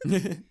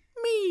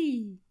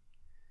 Me.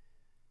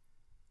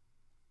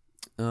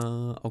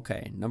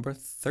 Okay. Number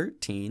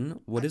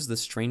 13. What is the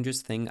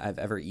strangest thing I've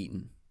ever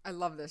eaten? I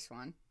love this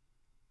one.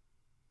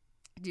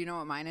 Do you know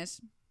what mine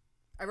is?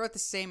 I wrote the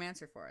same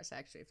answer for us,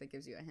 actually, if that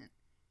gives you a hint.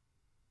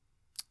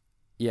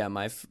 Yeah,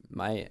 my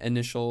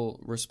initial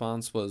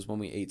response was when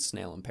we ate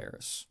snail in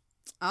Paris.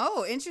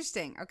 Oh,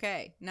 interesting.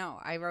 Okay. No,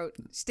 I wrote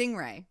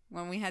stingray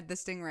when we had the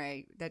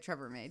stingray that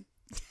Trevor made.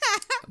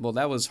 Well,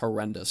 that was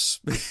horrendous.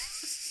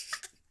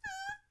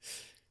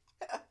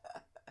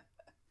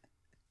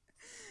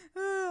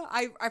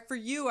 For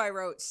you, I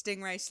wrote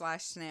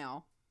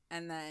stingray/snail,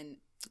 and then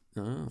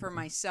for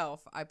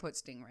myself, I put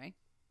stingray.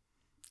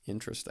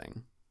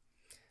 Interesting.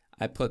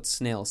 I put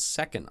snail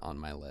second on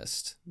my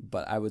list,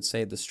 but I would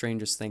say the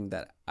strangest thing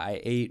that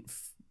I ate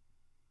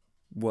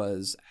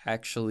was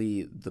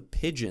actually the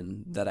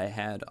pigeon that I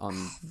had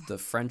on the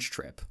French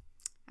trip.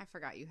 I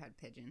forgot you had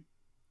pigeon.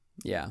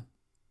 Yeah.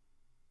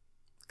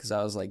 Because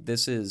I was like,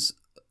 this is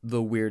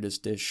the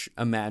weirdest dish.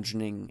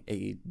 Imagining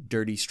a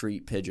dirty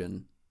street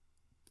pigeon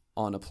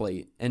on a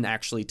plate and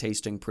actually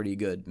tasting pretty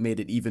good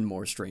made it even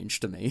more strange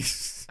to me.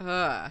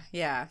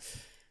 Yeah.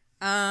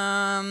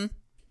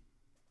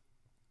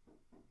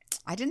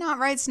 I did not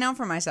write snail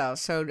for myself,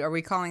 so are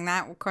we calling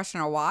that question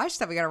a wash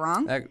that we got it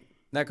wrong?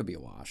 That could be a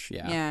wash,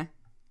 yeah. Yeah.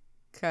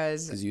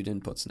 Because you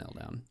didn't put snail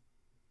down.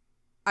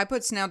 I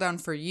put snail down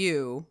for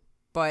you,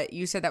 but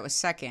you said that was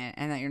second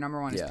and that your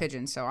number one is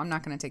pigeon, so I'm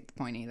not going to take the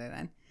point either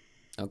then.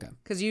 Okay.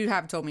 Because you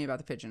have told me about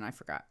the pigeon. I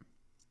forgot.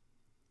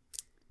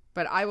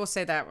 But I will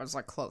say that was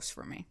like close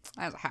for me.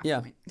 That was a half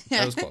point.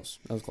 That was close.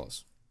 That was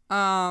close.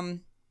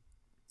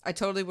 I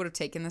totally would have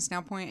taken the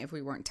snail point if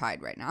we weren't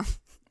tied right now.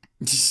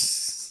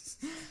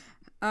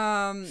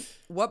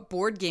 What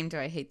board game do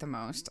I hate the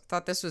most? I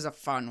thought this was a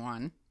fun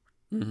one.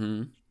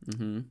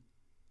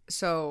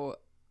 So,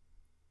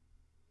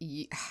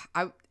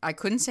 I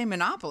couldn't say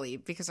Monopoly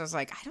because I was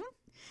like,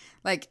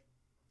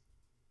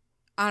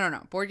 I don't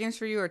know. Board games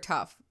for you are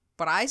tough.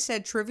 But I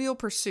said Trivial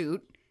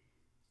Pursuit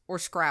or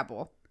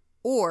Scrabble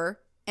or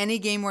any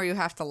game where you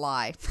have to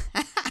lie.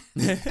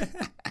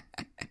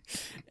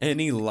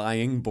 Any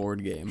lying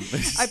board game.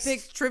 I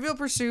picked Trivial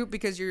Pursuit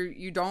because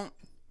you don't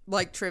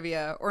like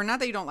trivia, or not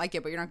that you don't like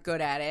it, but you're not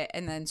good at it.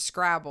 And then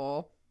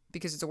Scrabble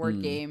because it's a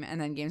word game,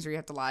 and then games where you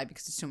have to lie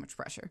because it's too much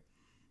pressure.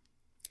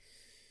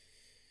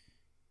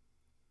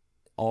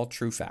 All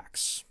true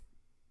facts.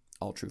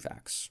 All true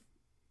facts.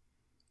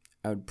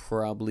 I would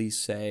probably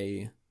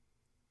say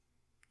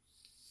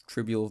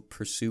Trivial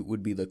Pursuit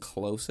would be the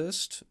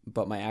closest,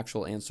 but my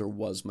actual answer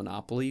was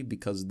Monopoly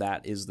because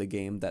that is the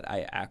game that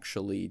I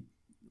actually,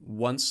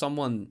 once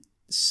someone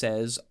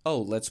says, oh,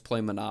 let's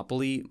play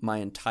Monopoly, my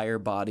entire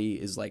body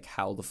is like,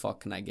 how the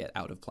fuck can I get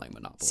out of playing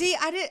Monopoly? See,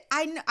 I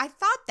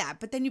thought that,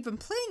 but then you've been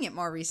playing it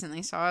more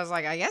recently, so I was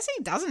like, I guess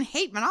he doesn't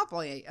hate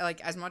Monopoly like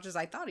as much as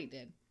I thought he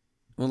did.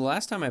 Well, the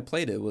last time I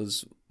played it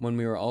was when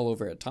we were all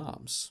over at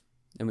Tom's,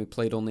 and we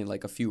played only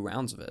like a few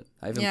rounds of it.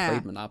 I haven't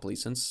played Monopoly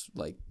since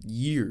like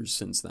years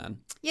since then.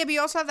 Yeah, but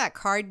you also have that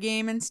card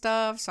game and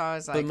stuff, so I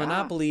was like, but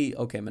Monopoly,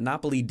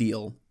 Monopoly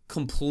Deal,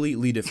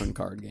 completely different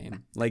card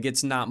game. Like,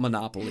 it's not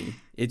Monopoly.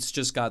 It's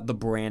just got the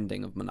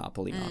branding of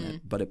Monopoly on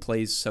it, but it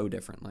plays so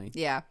differently.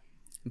 Yeah.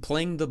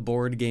 Playing the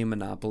board game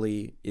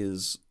Monopoly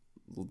is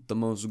the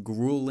most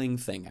grueling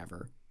thing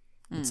ever.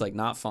 It's like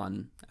not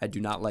fun. I do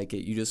not like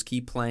it. You just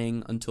keep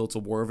playing until it's a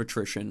war of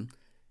attrition,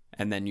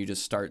 and then you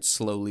just start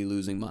slowly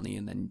losing money,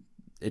 and then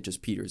it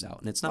just peters out,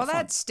 and it's not fun. Well,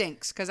 that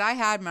stinks, because I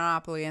had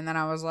Monopoly, and then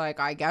I was like,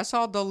 I guess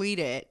I'll delete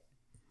it.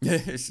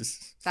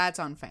 That's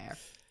unfair.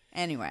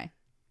 Anyway.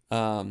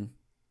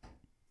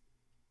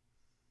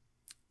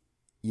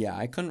 Yeah,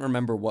 I couldn't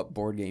remember what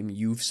board game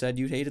you've said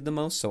you hated the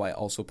most, so I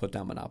also put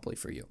down Monopoly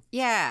for you.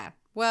 Yeah.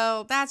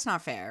 Well, that's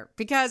not fair,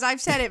 because I've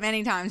said it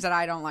many times that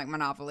I don't like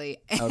Monopoly.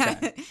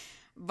 Okay.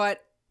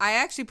 But I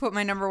actually put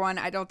my number one.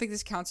 I don't think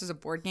this counts as a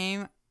board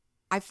game.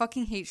 I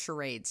fucking hate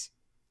charades.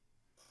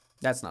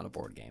 That's not a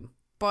board game.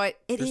 But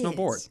There's no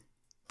board.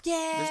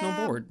 Yeah. There's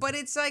no board. But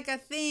it's like a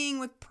thing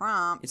with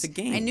prompts. It's a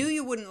game. I knew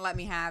you wouldn't let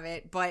me have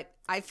it, but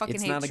I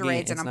fucking hate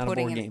charades, and I'm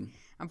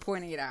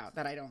pointing it out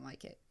that I don't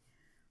like it.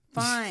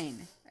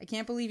 Fine. I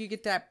can't believe you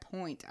get that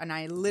point, and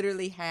I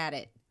literally had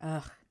it.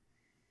 Ugh.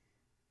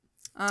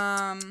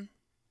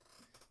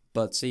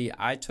 But see,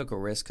 I took a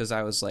risk because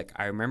I was like,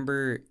 I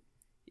remember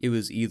it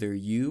was either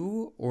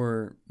you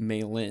or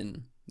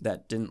Maylin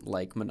that didn't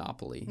like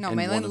Monopoly. No,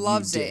 Maylin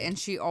loves it, and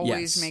she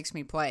always makes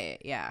me play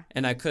it. Yeah.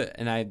 And I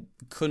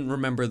couldn't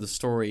remember the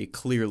story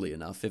clearly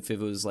enough if it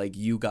was like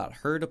you got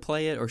her to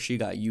play it or she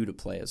got you to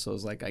play it. So I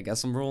was like, I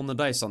guess I'm rolling the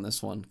dice on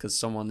this one because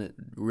someone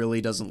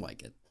really doesn't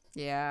like it.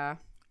 Yeah.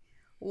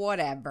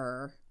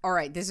 Whatever. All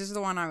right, this is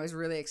the one I was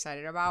really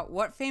excited about.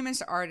 What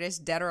famous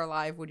artist, dead or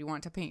alive, would you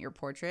want to paint your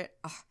portrait?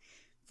 Ugh.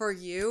 For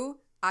you,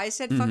 I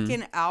said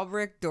fucking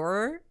Albrecht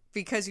Dürer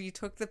because you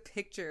took the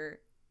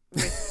picture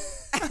with...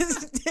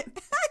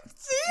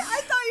 See,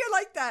 I thought you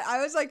liked that.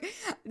 I was like,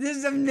 this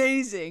is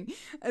amazing.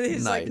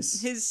 Nice. Like,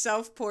 his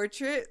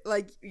self-portrait,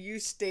 like, you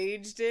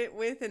staged it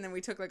with, and then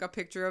we took, like, a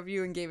picture of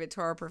you and gave it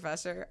to our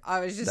professor. I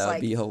was just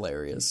That'd be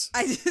hilarious.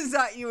 I just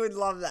thought you would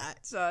love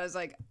that. So I was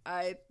like,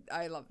 I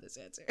love this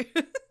answer.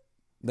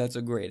 That's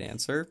a great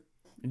answer.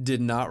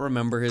 Did not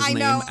remember his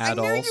name at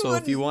all. So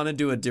if you want to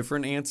do a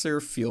different answer,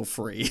 feel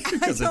free.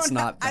 Because it's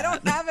not that. I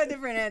don't have a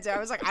different answer. I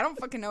was like, I don't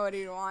fucking know what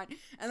you want.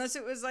 Unless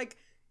it was like,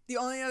 the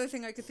only other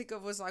thing I could think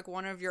of was like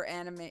one of your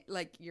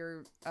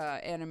animator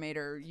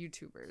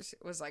YouTubers.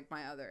 It was like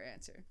my other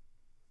answer.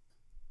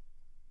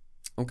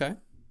 Okay.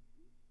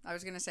 I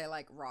was going to say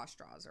like Raw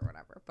Straws or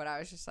whatever. But I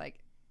was just like,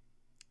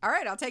 all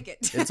right, I'll take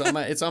it. It's on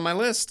my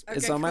list. Okay,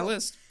 it's on my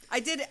list. I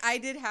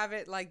did have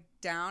it like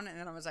down, and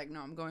then I was like, no,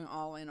 I'm going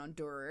all in on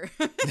Dürer.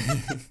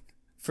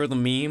 For the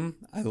meme,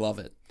 I love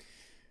it.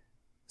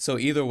 So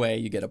either way,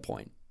 you get a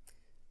point.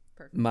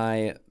 Perfect.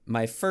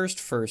 My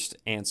first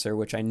answer,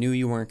 which I knew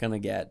you weren't going to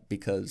get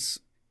because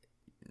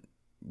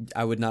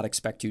I would not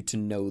expect you to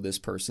know this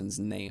person's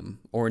name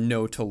or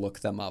know to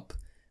look them up,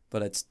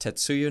 but it's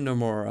Tetsuya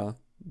Nomura,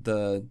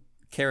 the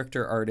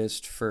character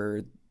artist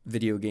for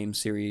video game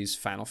series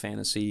Final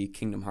Fantasy,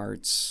 Kingdom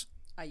Hearts,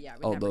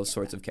 all those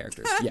sorts of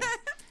characters. Yeah.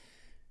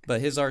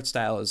 But his art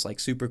style is like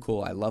super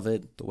cool. I love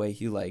it. The way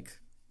he like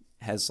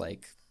has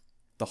like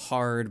the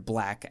hard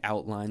black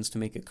outlines to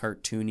make it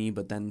cartoony,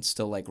 but then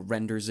still like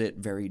renders it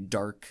very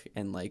dark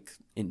and like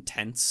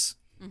intense.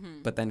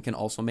 but then can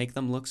also make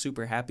them look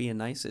super happy and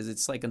nice.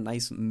 It's like a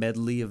nice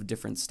medley of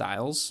different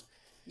styles.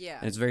 Yeah.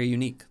 And it's very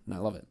unique, and I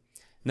love it.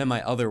 And then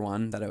my other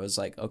one that I was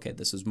like, okay,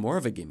 this is more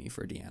of a gimme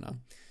for Deanna,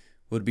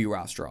 would be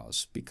Ross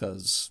Draws,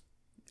 because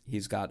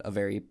he's got a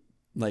very,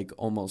 like,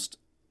 almost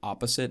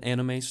opposite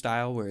anime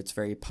style where it's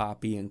very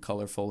poppy and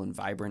colorful and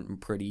vibrant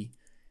and pretty.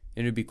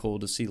 And it'd be cool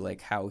to see,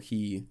 like, how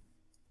he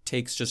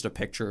takes just a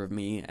picture of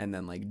me and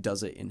then, like,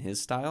 does it in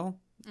his style.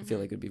 I feel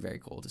like it'd be very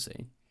cool to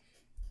see.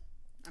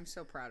 I'm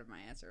so proud of my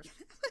answer.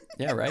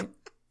 Yeah, right?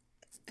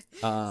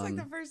 It's like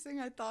the first thing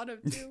I thought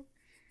of, too.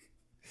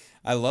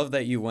 I love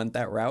that you went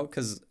that route,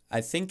 because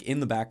I think in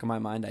the back of my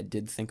mind, I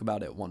did think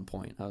about it at one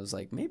point. I was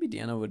like, maybe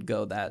Deanna would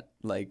go that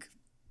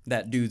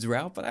dude's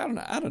route, but I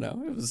don't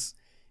know. It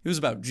was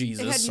about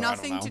Jesus. It had so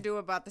nothing to do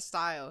about the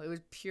style. It was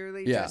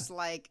purely just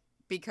like,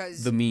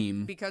 because the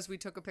meme, because we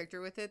took a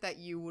picture with it, that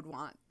you would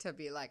want to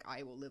be like,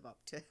 I will live up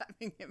to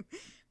having him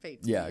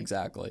paint. Yeah,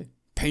 exactly.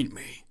 Paint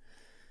me.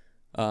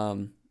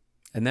 And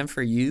then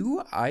for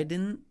you, I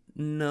didn't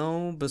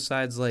know,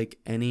 besides like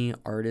any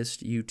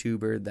artist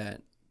YouTuber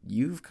that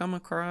you've come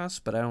across,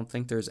 but I don't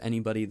think there's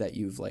anybody that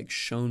you've like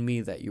shown me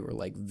that you were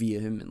like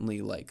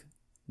vehemently like,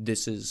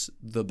 this is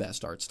the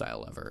best art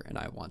style ever and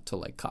I want to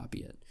like copy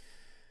it.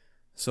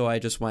 So I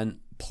just went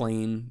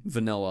plain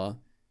vanilla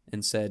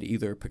and said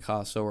either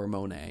Picasso or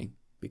Monet,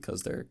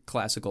 because they're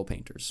classical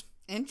painters.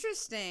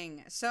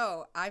 Interesting.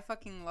 So I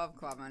fucking love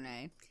Claude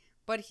Monet,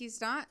 but he's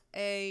not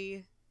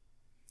a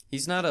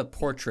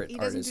portrait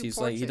artist.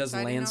 He does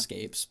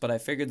landscapes, but I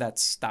figured that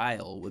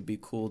style would be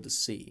cool to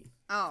see.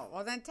 Oh,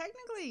 well then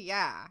technically,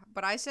 yeah.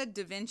 But I said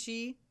Da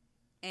Vinci,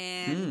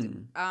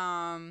 and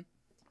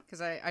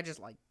because I just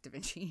like Da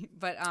Vinci,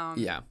 but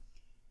yeah.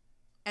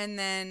 And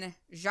then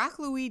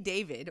Jacques-Louis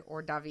David,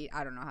 or David,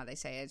 I don't know how they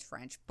say it, it's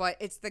French, but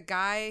it's the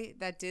guy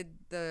that did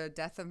the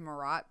Death of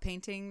Marat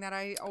painting that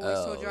I always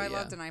told you I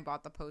loved, and I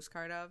bought the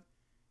postcard of.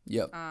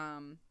 Yep. I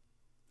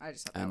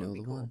just thought that would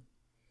be cool. One.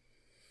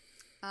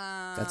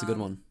 That's a good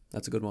one.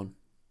 That's a good one.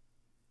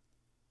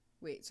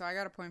 Wait, so I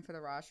got a point for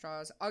the Ross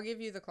Draws. I'll give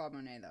you the Claude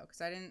Monet, though,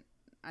 because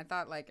I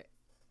thought, like,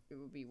 it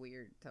would be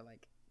weird to,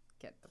 like,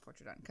 get the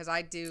portrait done. Because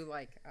I do,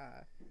 like,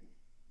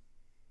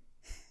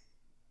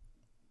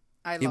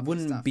 I love it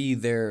wouldn't be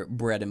their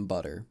bread and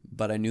butter,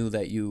 but I knew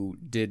that you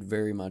did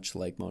very much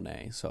like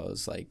Monet. So I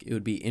was like, it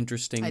would be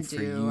interesting for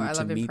you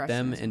to meet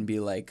them and be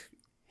like,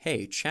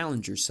 hey,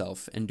 challenge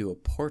yourself and do a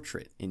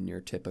portrait in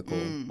your typical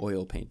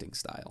oil painting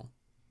style.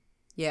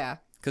 Yeah.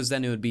 Because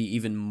then it would be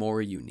even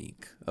more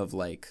unique of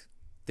like,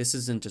 this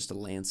isn't just a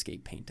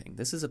landscape painting.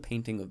 This is a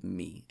painting of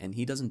me. And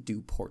he doesn't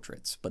do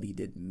portraits, but he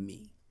did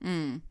me.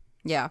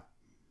 Yeah.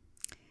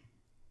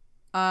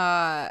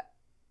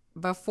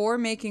 Before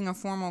making a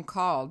formal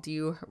call, do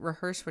you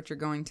rehearse what you're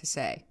going to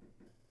say?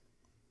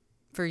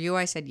 For you,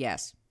 I said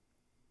yes.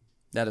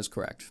 That is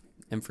correct.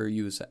 And for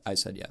you, I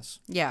said yes.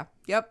 Yeah.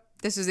 Yep.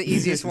 This is the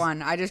easiest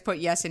one. I just put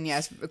yes and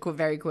yes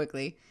very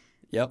quickly.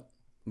 Yep.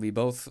 We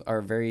both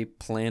are very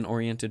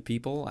plan-oriented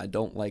people. I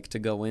don't like to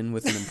go in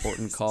with an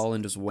important call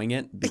and just wing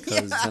it,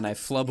 because then I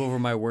flub over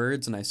my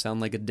words and I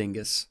sound like a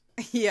dingus.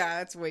 Yeah,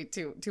 that's way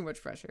too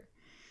much pressure.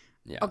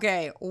 Yeah.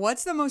 Okay,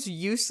 what's the most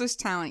useless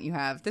talent you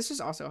have? This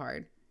was also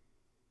hard.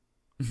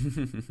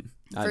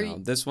 I know.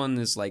 This one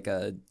is like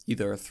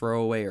either a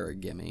throwaway or a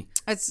gimme.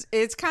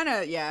 It's kind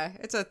of, yeah,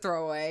 it's a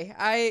throwaway.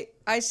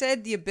 I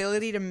said the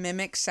ability to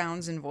mimic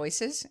sounds and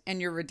voices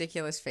and your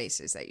ridiculous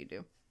faces that you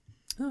do.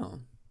 Oh.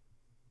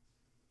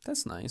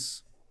 That's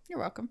nice. You're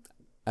welcome.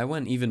 I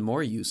went even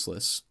more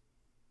useless.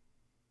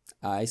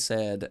 I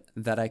said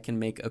that I can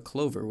make a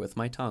clover with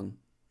my tongue.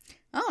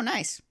 Oh,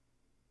 nice.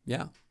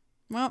 Yeah.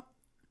 Well,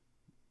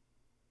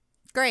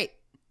 great.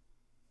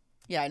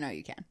 Yeah, I know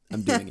you can.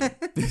 I'm doing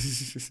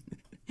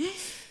it.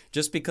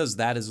 Just because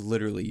that is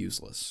literally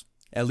useless.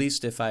 At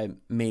least if I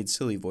made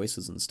silly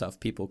voices and stuff,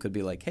 people could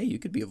be like, hey, you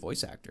could be a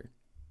voice actor.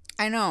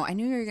 I know. I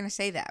knew you were going to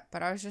say that,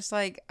 but I was just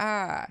like,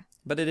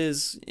 But it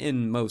is,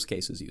 in most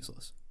cases,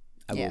 useless.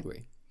 I will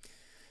agree.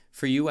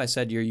 For you, I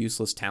said your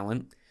useless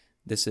talent.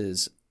 This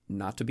is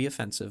not to be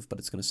offensive, but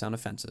it's going to sound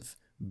offensive.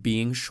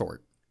 Being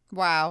short.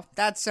 Wow,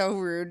 that's so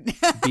rude.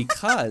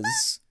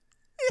 Because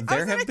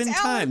there have been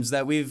times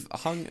that we've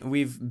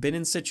been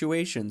in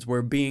situations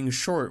where being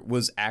short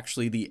was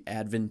actually the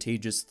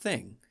advantageous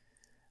thing.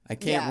 I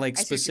can't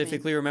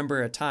specifically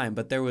remember a time,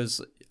 but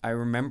I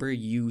remember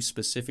you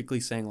specifically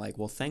saying like,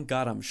 well, thank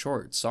God I'm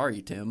short.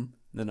 Sorry, Tim.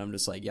 Then I'm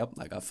just like, yep,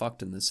 I got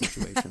fucked in this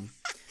situation.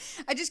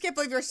 I just can't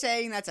believe you're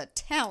saying that's a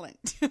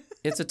talent.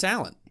 It's a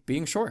talent,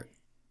 being short.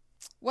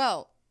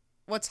 Well,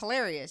 what's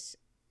hilarious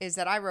is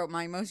that I wrote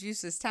my most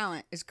useless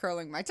talent is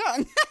curling my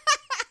tongue.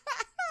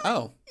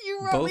 Oh, we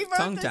wrote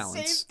tongue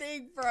talents. Same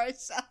thing for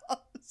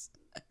ourselves.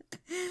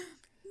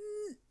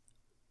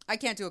 I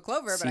can't do a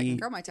clover, but I can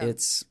curl my tongue.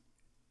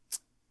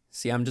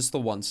 I'm just the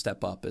one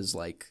step up is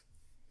like,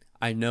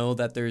 I know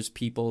that there's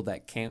people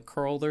that can't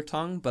curl their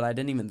tongue, but I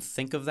didn't even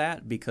think of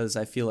that because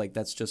I feel like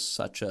that's just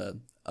such a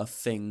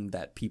thing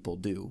that people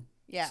do.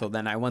 Yeah. So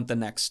then I went the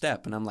next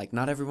step and I'm like,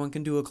 not everyone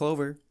can do a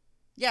clover.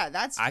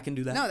 Yeah, I can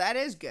do that. No, that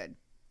is good.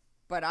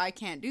 but I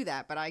can't do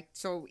that.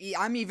 So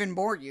I'm even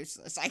more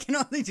useless. I can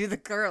only do the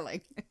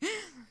curling.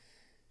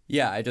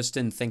 Yeah, I just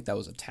didn't think that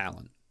was a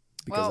talent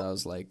because I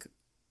was like,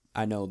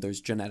 I know there's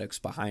genetics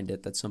behind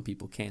it that some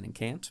people can and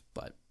can't,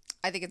 but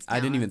I think it's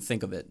talent. I didn't even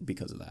think of it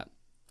because of that.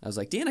 I was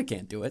like, Deanna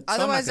can't do it, so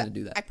otherwise, I'm not going to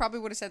do that. I probably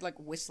would have said like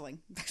whistling.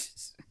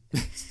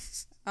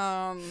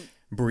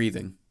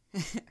 Breathing.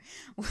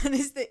 What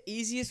is the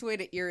easiest way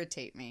to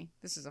irritate me?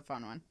 This is a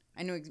fun one.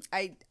 I knew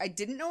I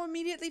didn't know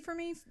immediately for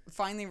me.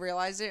 Finally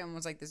realized it and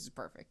was like, this is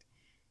perfect.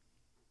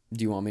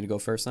 Do you want me to go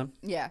first then?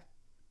 Yeah.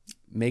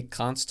 Make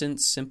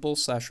constant, simple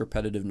 /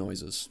 repetitive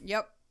noises.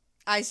 Yep.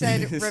 I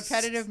said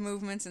repetitive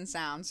movements and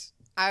sounds.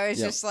 I was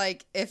just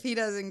like, if he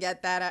doesn't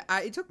get that,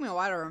 it took me a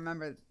while to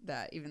remember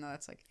that, even though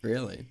that's like...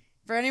 Really?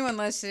 For anyone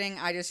listening,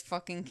 I just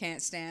fucking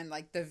can't stand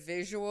like the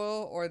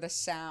visual or the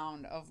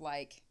sound of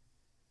like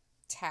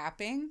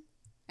tapping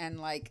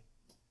and like,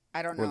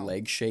 I don't know. Or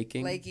leg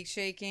shaking. Leg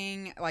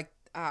shaking. Like,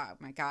 oh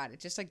my God. It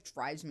just like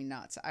drives me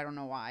nuts. I don't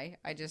know why.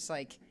 I just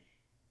like,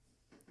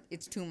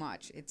 it's too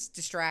much. It's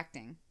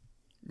distracting.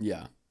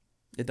 Yeah,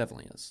 it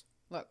definitely is.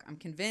 Look, I'm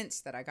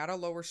convinced that I got a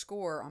lower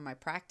score on my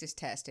practice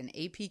test in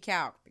AP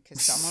Calc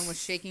because someone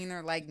was shaking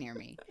their leg near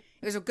me.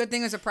 It was a good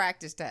thing it was a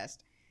practice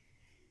test.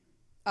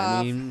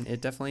 I mean,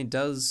 it definitely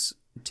does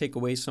take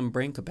away some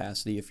brain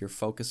capacity if you're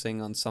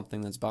focusing on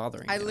something that's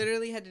bothering you. I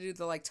literally had to do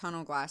the like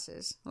tunnel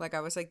glasses. Like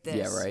I was like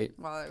this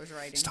while I was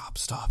writing. Stop.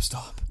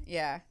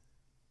 Yeah.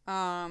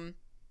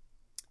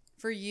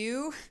 For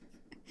you,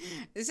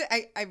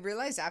 I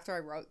realized after I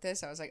wrote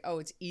this, I was like, oh,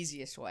 it's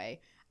easiest way.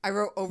 I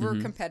wrote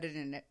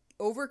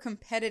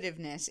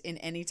over-competitiveness in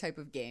any type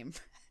of game.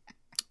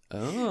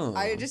 Oh.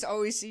 I just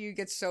always see you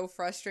get so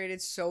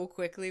frustrated so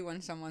quickly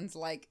when someone's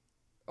like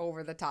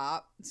over the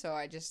top. So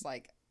I just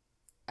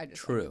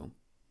True.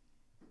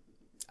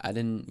 I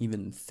didn't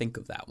even think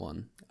of that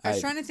one. I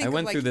was trying to think of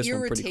like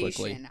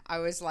irritation. I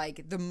was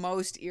like the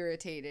most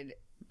irritated.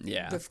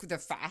 Yeah. The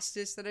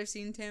fastest that I've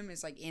seen Tim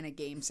is like in a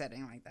game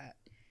setting like that.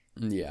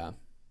 Yeah.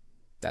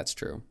 That's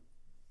true.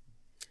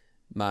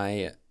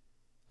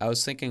 I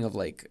was thinking of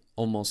like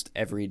almost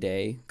every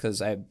day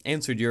because I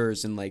answered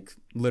yours in like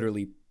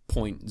literally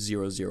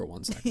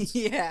 0.001 seconds.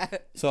 Yeah.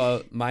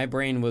 So my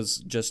brain was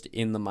just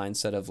in the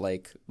mindset of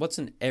like, what's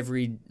an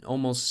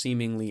almost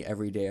seemingly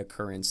everyday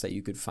occurrence that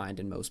you could find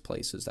in most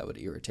places that would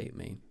irritate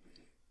me?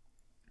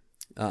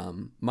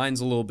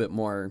 Mine's a little bit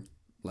more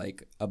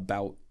like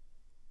about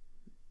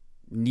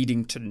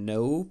needing to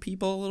know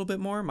people a little bit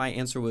more. My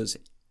answer was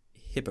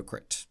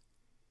hypocrite.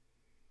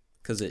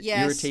 Because it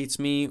irritates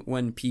me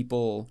when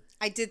people...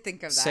 I did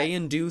think of that. Say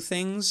and do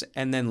things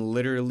and then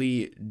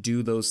literally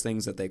do those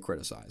things that they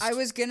criticize. I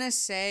was going to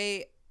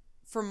say,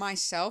 for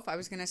myself, I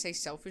was going to say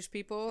selfish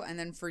people. And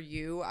then for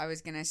you, I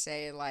was going to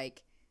say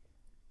like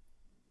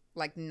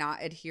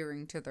not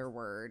adhering to their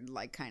word,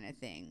 like kind of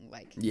thing.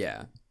 Like,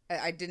 yeah.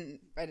 I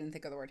didn't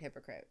think of the word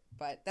hypocrite,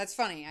 but that's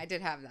funny. I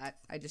did have that.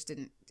 I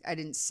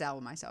didn't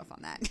sell myself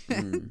on that.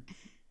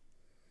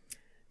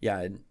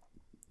 Yeah.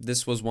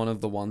 This was one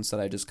of the ones that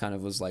I just kind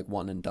of was like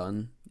one and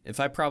done. If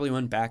I probably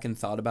went back and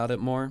thought about it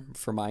more,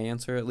 for my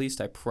answer at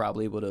least, I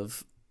probably would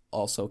have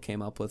also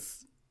came up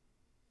with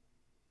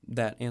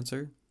that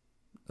answer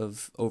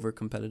of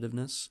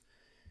over-competitiveness.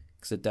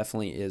 Because it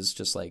definitely is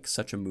just like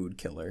such a mood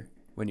killer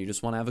when you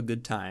just want to have a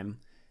good time.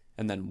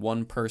 And then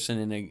one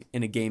person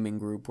in a gaming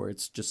group where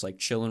it's just like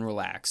chill and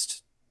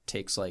relaxed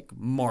takes like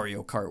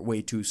Mario Kart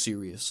way too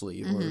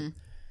seriously or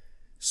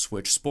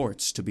Switch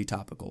Sports to be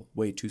topical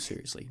way too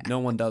seriously. No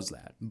one does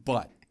that.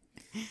 But...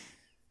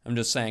 I'm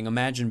just saying,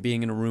 imagine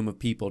being in a room of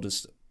people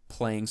just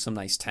playing some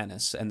nice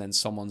tennis and then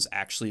someone's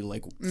actually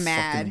like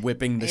mad, fucking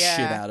whipping the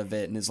shit out of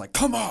it and is like,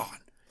 come on.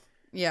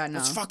 Yeah, no.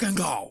 Let's fucking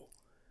go.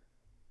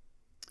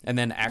 And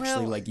then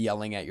actually like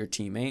yelling at your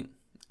teammate.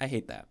 I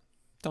hate that.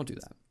 Don't do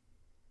that.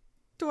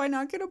 Do I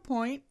not get a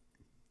point?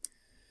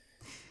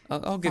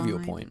 I'll give you a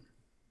point.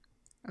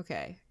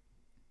 Okay.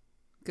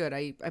 Good.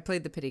 I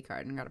played the pity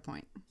card and got a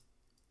point.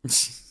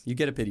 You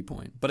get a pity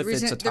point. But if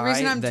it's a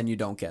tie, then you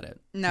don't get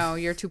it. No,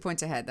 you're 2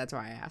 points ahead. That's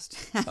why I asked.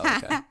 Oh,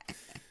 okay.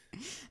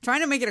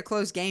 Trying to make it a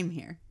close game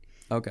here.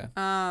 Okay.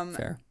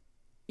 Fair.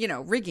 You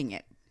know, rigging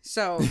it.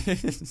 So,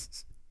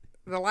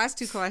 the last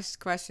two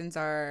questions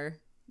are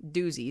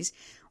doozies.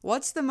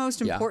 What's the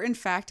most important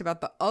fact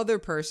about the other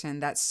person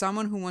that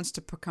someone who wants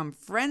to become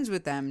friends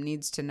with them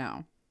needs to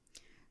know?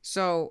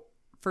 So,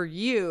 for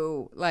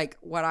you, like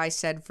what I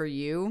said for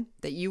you,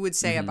 that you would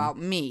say about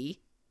me.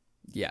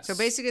 Yes. So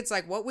basically it's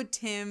like, what would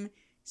Tim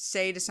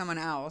say to someone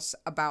else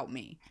about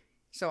me?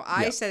 So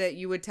I said that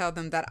you would tell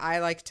them that I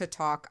like to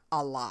talk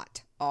a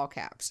lot, all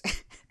caps.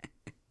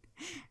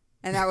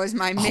 And that was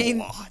my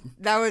main,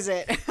 that was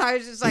it. I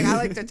was just like, I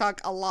like to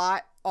talk a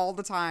lot all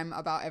the time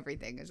about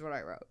everything is what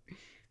I wrote.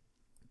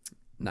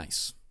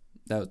 Nice.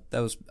 That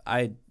was,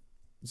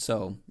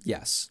 so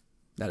yes,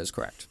 that is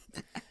correct.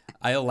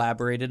 I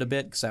elaborated a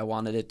bit because I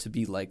wanted it to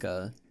be like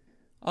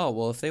oh,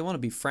 well, if they want to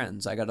be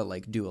friends, I got to,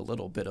 like, do a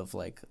little bit of,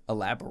 like,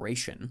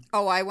 elaboration.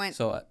 Oh, I went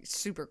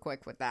super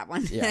quick with that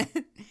one. Yeah.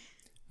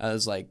 I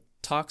was like,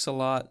 talks a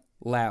lot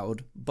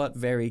loud, but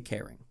very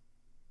caring.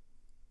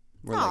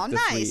 Were like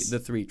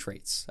the three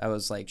traits. I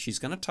was like, she's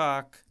going to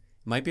talk.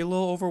 Might be a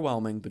little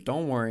overwhelming, but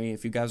don't worry.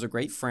 If you guys are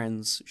great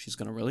friends, she's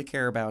going to really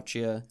care about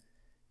you.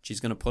 She's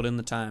going to put in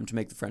the time to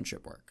make the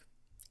friendship work.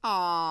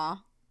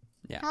 Aw.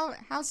 Yeah.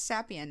 How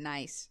sappy and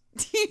nice.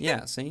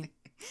 Yeah, see?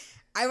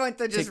 I went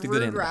the just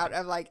rude route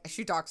of like,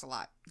 she talks a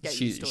lot.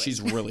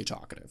 She's really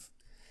talkative.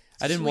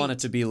 I didn't want it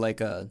to be like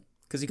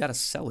because you got to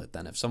sell it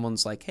then. If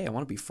someone's like, hey, I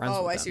want to be friends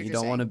with them. You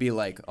don't want to be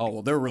like, oh,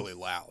 well, they're really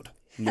loud.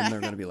 And then they're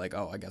going to be like,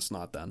 oh, I guess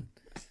not then.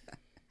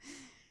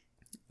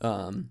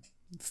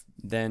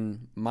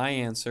 Then my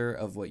answer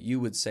of what you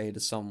would say to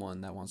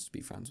someone that wants to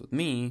be friends with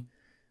me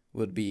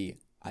would be,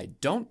 I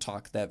don't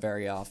talk that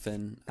very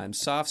often. I'm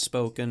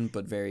soft-spoken,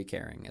 but very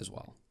caring as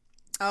well.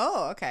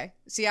 Oh, okay.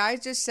 See, I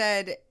just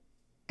said,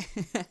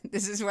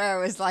 this is where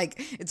I was like,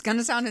 it's going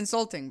to sound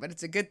insulting, but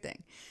it's a good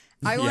thing.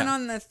 I went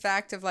on the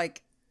fact of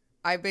like,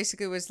 I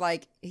basically was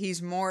like,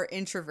 he's more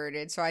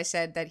introverted. So I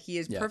said that he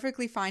is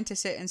perfectly fine to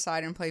sit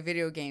inside and play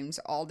video games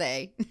all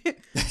day.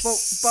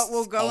 but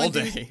we'll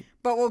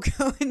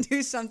go and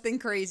do something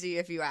crazy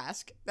if you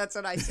ask. That's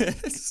what I said.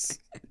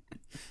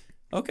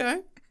 Okay.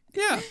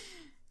 Yeah.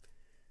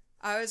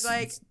 I was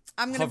like,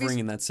 I'm going to be... hovering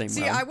in that same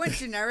realm. See, I went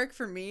generic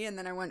for me, and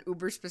then I went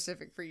uber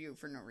specific for you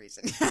for no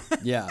reason.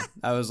 Yeah.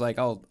 I was like,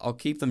 I'll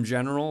keep them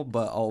general,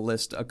 but I'll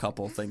list a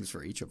couple things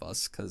for each of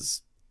us,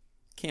 because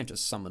can't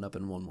just sum it up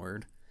in one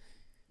word.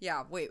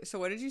 Yeah, wait, so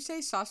what did you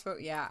say?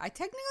 Soft-spoken? Yeah, I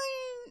technically...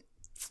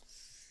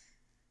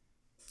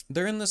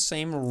 They're in the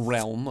same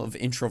realm of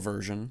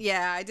introversion.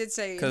 Yeah, I did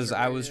say because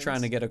I was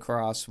trying to get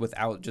across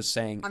without just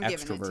saying I'm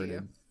extroverted. Giving it to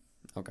you.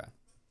 Okay.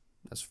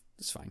 That's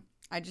fine.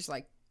 I just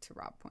like to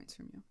rob points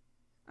from you.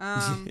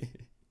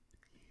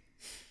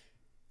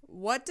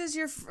 What does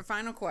your...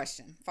 final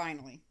question,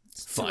 finally.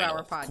 It's a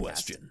 2-hour podcast.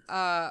 Question.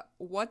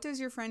 What does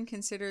your friend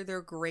consider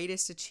their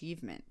greatest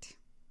achievement?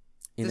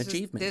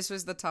 This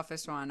was the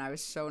toughest one. I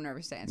was so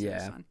nervous to answer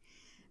this one.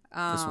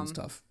 This one's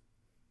tough.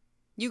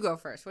 You go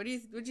first. What do you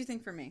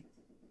think for me?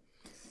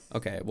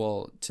 Okay,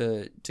 well,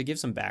 to give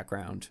some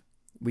background,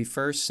 we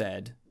first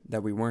said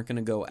that we weren't going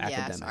to go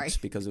academics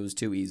because it was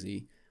too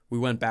easy. We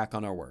went back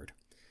on our word.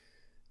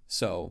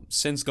 So,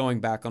 since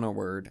going back on our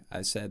word,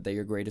 I said that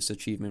your greatest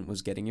achievement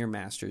was getting your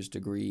master's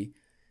degree,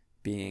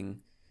 being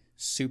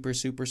super,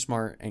 super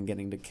smart, and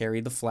getting to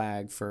carry the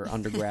flag for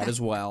undergrad as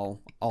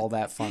well. All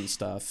that fun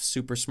stuff.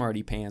 Super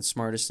smarty pants,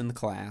 smartest in the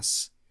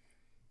class.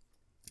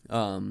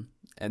 And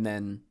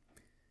then,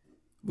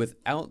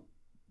 without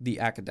the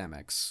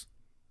academics,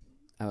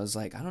 I was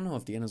like, I don't know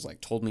if Deanna's like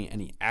told me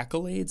any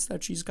accolades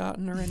that she's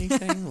gotten or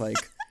anything. Like,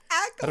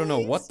 I don't know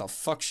what the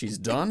fuck she's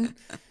done.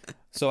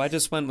 So I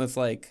just went with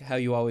like how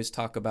you always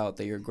talk about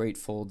that you're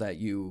grateful that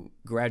you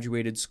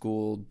graduated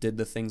school, did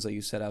the things that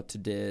you set out to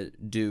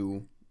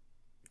do.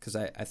 Because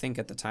I think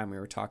at the time we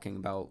were talking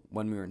about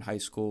when we were in high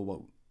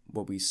school,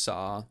 what we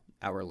saw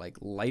our like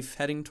life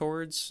heading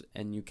towards.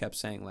 And you kept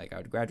saying like I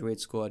would graduate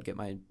school, I'd get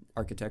my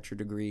architecture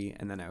degree,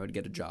 and then I would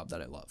get a job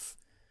that I love.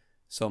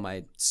 So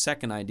my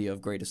second idea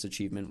of greatest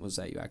achievement was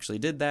that you actually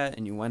did that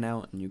and you went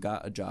out and you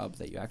got a job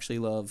that you actually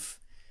love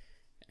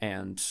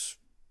and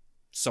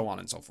so on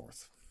and so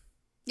forth.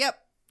 Yep.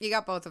 You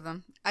got both of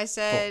them. I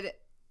said,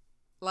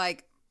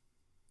 like,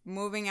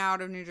 moving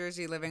out of New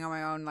Jersey, living on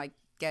my own, like,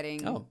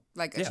 getting,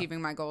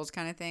 achieving my goals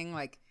kind of thing,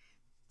 like,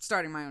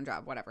 starting my own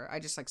job, whatever. I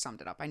just, like, summed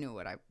it up. I knew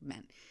what I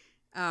meant.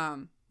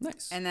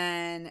 Nice. And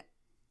then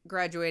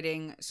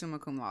graduating summa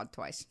cum laude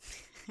twice.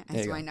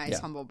 That's my nice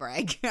humble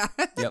brag.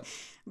 Yep.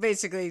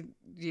 Basically,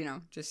 you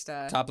know, just...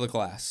 top of the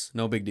class.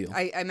 No big deal.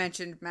 I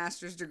mentioned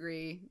master's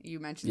degree. You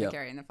mentioned the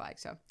carrying the flag.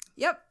 So,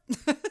 yep.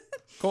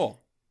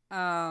 Cool.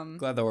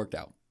 Glad that worked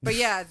out. But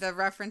yeah, the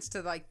reference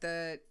to like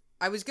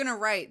I was going to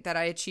write that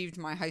I achieved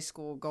my high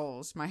school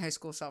goals, my high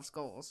school self's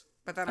goals.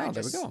 But then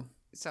there we go.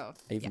 So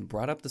I even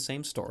brought up the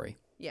same story.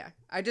 Yeah.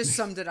 I just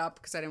summed it up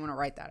because I didn't want to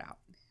write that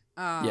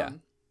out.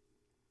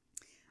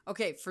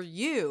 Okay. For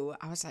you,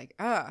 I was like,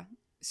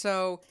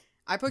 So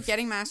I put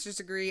getting master's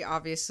degree,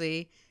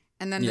 obviously.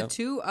 And then the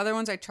two other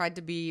ones I tried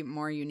to be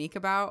more unique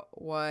about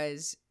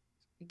was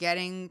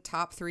getting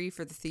top 3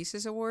 for the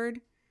thesis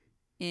award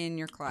in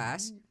your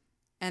class.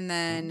 And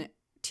then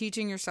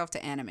teaching yourself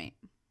to animate.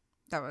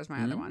 That was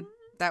my other one.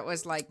 That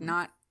was like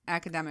not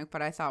academic,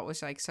 but I thought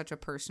was like such a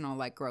personal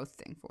like growth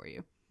thing for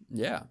you.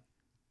 Yeah.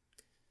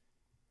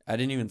 I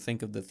didn't even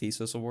think of the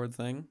thesis award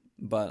thing,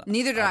 but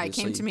neither did I. It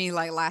came to me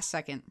like last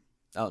second.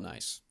 Oh,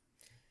 nice.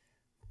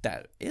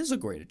 That is a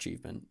great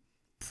achievement.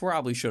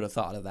 Probably should have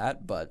thought of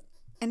that, but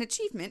An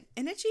achievement.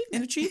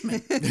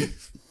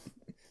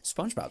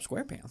 SpongeBob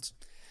SquarePants.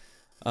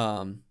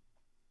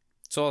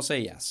 So I'll say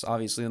yes.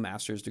 Obviously, the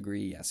master's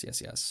degree,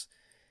 yes.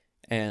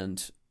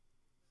 And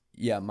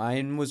yeah,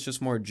 mine was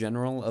just more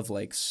general of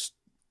like,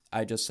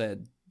 I just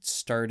said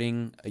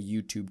starting a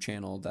YouTube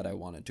channel that I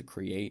wanted to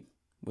create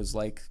was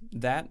like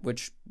that,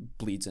 which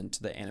bleeds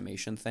into the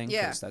animation thing.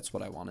 Yeah. Because that's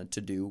what I wanted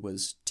to do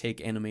was take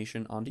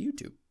animation onto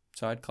YouTube.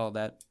 So I'd call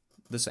that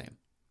the same.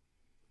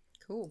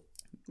 Cool.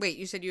 Wait,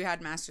 you said you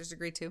had master's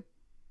degree too?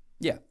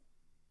 Yeah.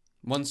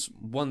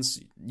 Once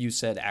you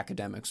said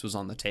academics was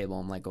on the table,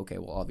 I'm like, okay,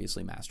 well,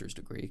 obviously master's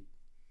degree.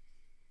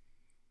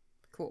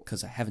 Cool.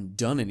 Because I haven't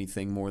done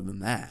anything more than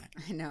that.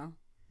 I know.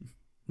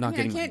 Not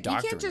getting my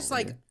doctorate. You can't just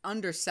like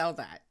undersell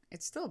that.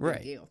 It's still a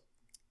big deal.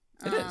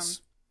 It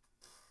is.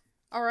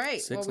 All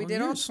right. Well, we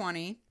did all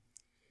 20,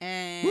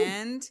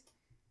 and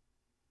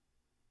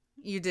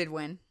you did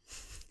win.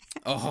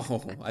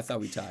 Oh, I thought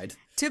we tied.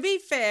 To be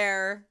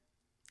fair,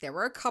 there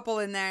were a couple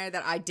in there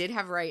that I did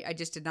have right. I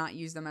just did not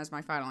use them as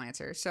my final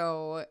answer.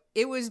 So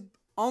it was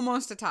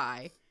almost a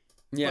tie.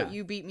 Yeah. But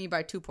you beat me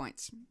by 2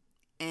 points.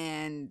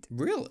 And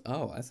really?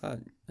 Oh, I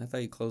thought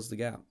you closed the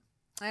gap.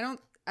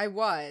 I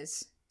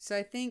was. So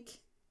I think,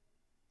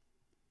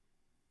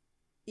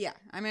 yeah.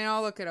 I mean,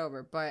 I'll look it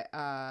over, but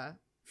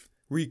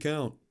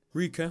recount.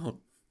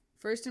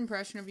 First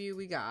impression of you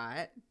we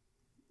got.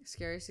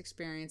 Scariest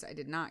experience I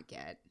did not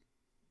get.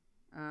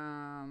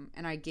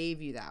 And I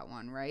gave you that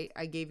one, right?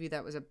 I gave you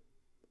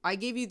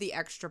the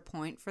extra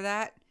point for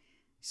that.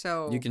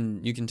 So you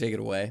can take it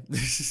away.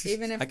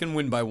 Even if I can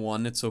win by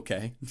 1, it's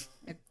okay.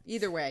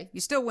 Either way, you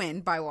still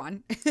win by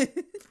 1.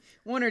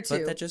 1 or 2.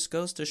 But that just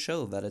goes to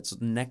show that it's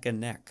neck and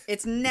neck.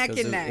 It's neck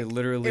and neck. It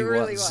literally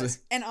was.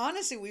 And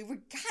honestly, we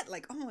got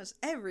like almost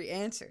every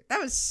answer. That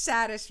was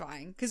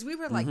satisfying because we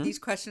were like, these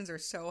questions are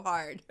so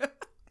hard.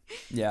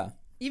 Yeah.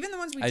 Even the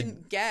ones we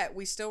didn't get,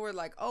 we still were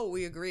like, oh,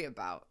 we agree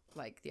about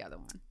like the other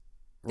one.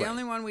 The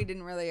only one we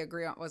didn't really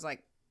agree on was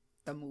like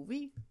the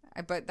movie.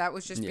 But that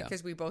was just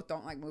because we both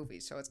don't like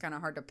movies. So it's kind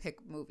of hard to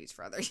pick movies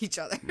for each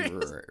other.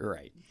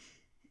 Right.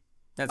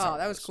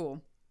 That was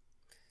cool.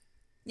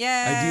 Yay!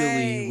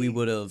 Ideally, we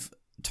would have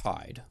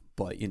tied,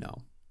 but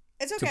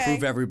it's okay to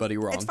prove everybody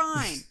wrong. It's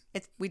fine.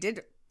 We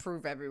did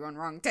prove everyone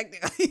wrong.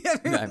 Technically,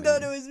 everyone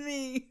thought it was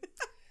me.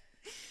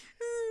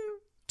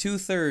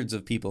 2/3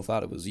 of people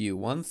thought it was you.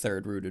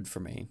 1/3 rooted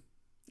for me.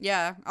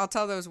 Yeah, I'll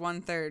tell those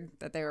 1/3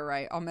 that they were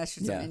right. I'll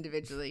message them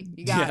individually.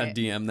 You got it.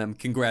 DM them.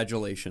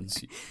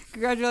 Congratulations.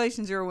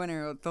 Congratulations, you're a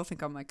winner. They'll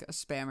think I'm like a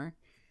spammer.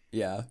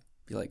 Yeah.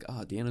 Be like,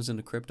 oh, Deanna's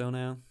into crypto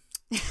now?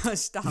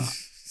 Stop.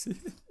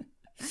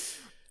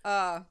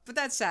 But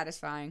that's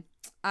satisfying.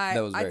 I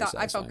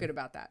felt good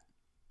about that.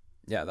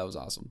 Yeah, that was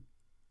awesome.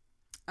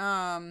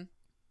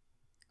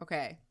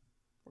 Okay.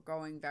 We're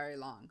going very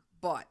long,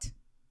 but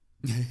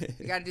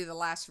we got to do the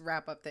last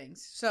wrap up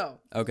things. So,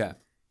 okay.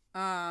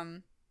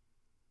 The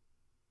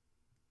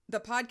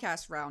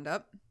podcast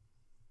roundup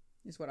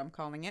is what I'm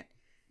calling it.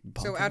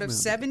 So out of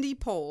 70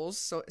 polls,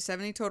 so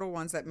 70 total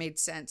ones that made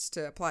sense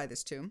to apply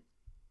this to.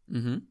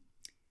 Mm-hmm.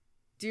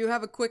 Do you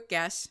have a quick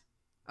guess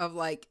of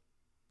like,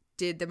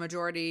 did the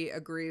majority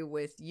agree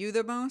with you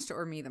the most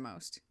or me the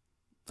most?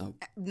 Oh.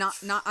 Not.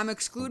 I'm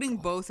excluding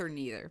both or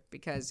neither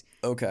because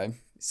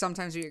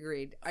sometimes we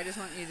agreed. I just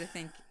want you to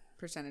think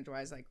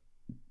percentage-wise, like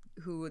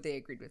who they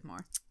agreed with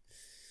more.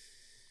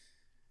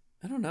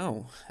 I don't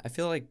know. I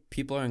feel like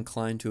people are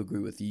inclined to agree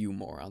with you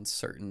more on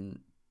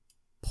certain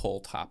poll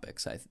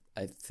topics. I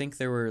think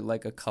there were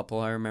like a couple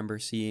I remember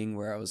seeing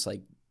where I was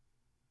like,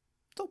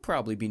 they'll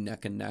probably be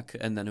neck and neck,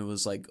 and then it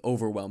was like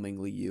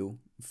overwhelmingly you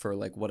for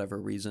like whatever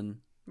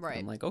reason. Right.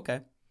 I'm like,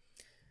 okay.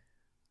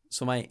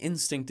 So my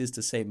instinct is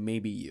to say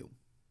maybe you.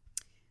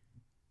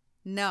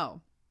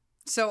 No.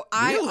 So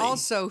really? I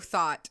also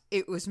thought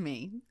it was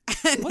me.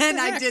 And then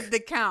I did the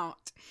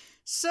count.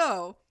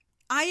 So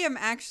I am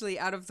actually,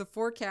 out of the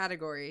 4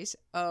 categories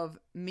of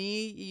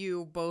me,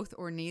 you, both,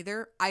 or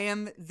neither, I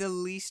am the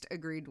least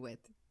agreed with.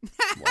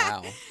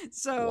 Wow.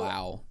 So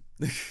wow.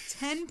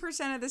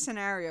 10% of the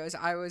scenarios,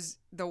 I was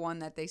the one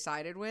that they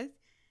sided with.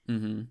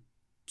 Mm-hmm.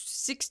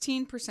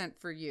 16%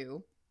 for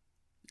you.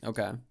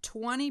 Okay.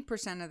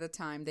 20% of the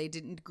time, they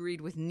didn't agree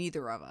with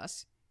neither of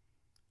us.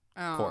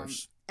 Of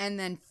course. And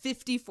then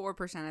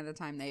 54% of the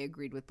time, they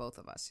agreed with both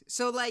of us.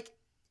 So, like,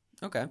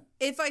 okay,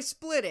 if I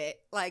split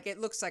it, like, it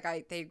looks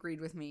like they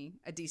agreed with me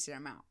a decent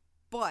amount.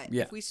 But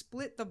if we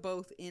split the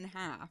both in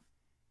half,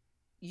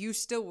 you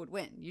still would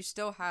win. You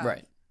still have...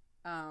 Right.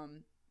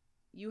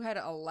 You had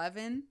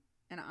 11,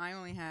 and I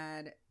only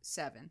had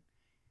 7.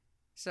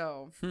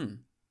 So...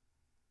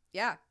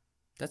 Yeah.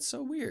 That's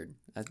so weird.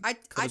 I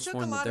took a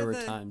lot there of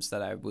were times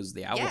that I was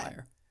the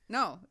outlier.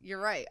 No,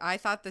 you're right. I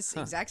thought this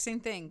exact same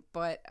thing,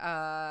 but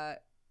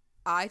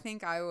I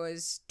think I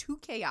was too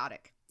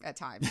chaotic at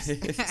times.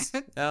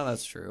 Oh,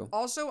 that's true.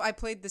 Also, I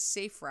played the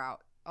safe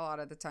route a lot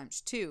of the times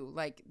too.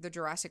 Like the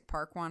Jurassic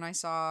Park one I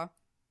saw,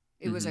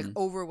 it was like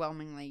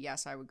overwhelmingly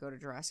yes, I would go to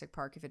Jurassic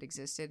Park if it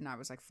existed, and I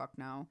was like, fuck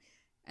no.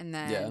 And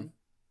then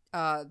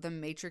the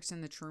Matrix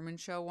and the Truman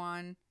Show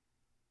one,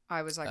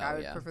 I was like, I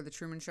would prefer the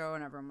Truman Show,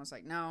 and everyone was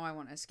like, no, I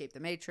want to escape the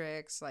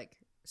Matrix. Like,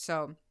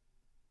 so.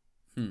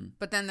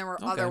 But then there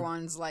were other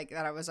ones like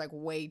that I was like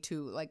way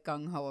too like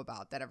gung-ho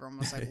about that everyone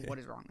was like, what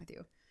is wrong with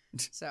you?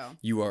 So.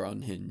 You are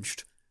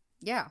unhinged.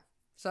 Yeah.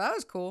 So that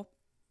was cool.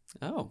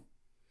 Oh.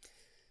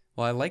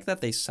 Well, I like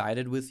that they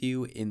sided with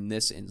you in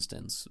this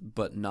instance,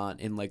 but not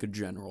in like a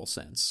general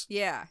sense.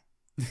 Yeah.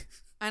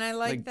 And I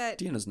like that.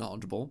 Deanna's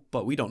knowledgeable,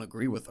 but we don't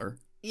agree with her.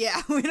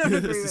 Yeah, we don't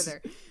agree with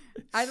her.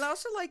 I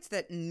also liked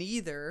that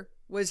neither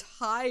was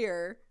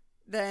higher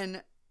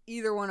than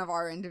either one of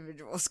our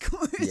individual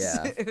scores.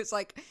 Yeah. It was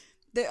like,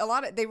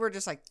 they were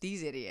just like,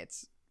 these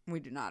idiots. We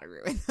do not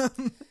agree with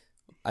them.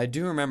 I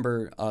do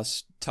remember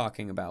us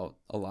talking about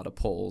a lot of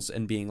polls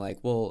and being like,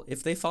 well,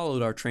 if they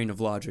followed our train of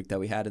logic that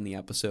we had in the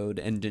episode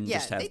and didn't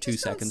just have 2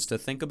 seconds to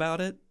think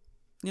about it,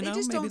 maybe they would have agreed. They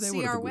just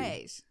don't see our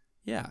ways.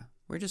 Yeah.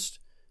 We're just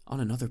on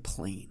another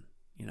plane,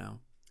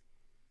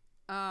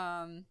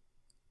 Cool.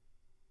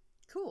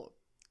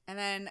 And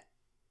then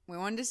we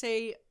wanted to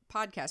say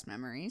podcast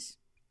memories.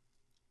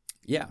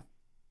 Yeah.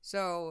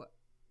 So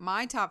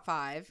my top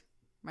 5,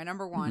 my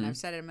number 1, I've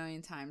said it a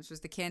million times,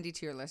 was the Candy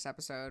tier list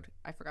episode.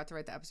 I forgot to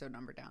write the episode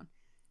number down.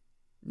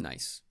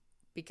 Nice.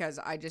 Because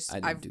I've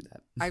do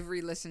that. I've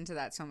re-listened to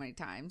that so many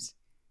times.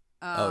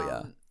 Oh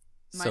yeah.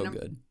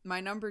 Good.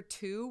 My number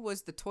 2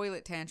 was the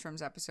toilet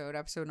tantrums episode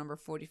number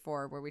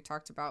 44, where we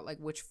talked about like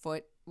which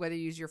foot, whether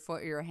you use your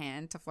foot or your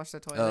hand to flush the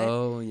toilet.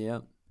 Oh yeah.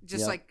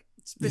 Just like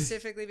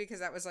specifically because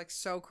that was like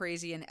so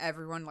crazy and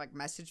everyone like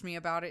messaged me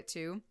about it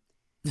too.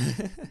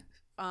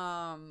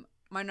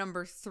 My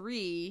number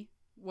 3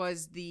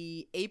 was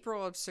the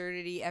April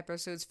Absurdity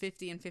episodes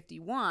 50 and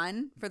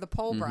 51 for the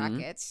poll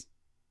brackets,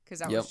 because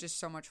that was just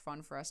so much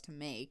fun for us to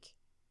make.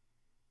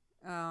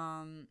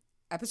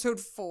 Episode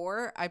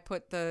 4, I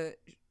put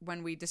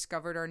when we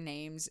discovered our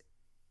names,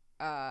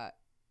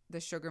 the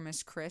Sugar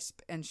Miss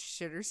Crisp and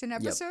Shitterson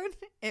episode,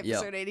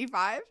 episode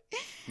 85.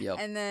 Yep.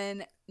 And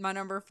then my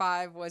number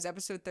 5 was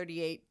episode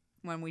 38,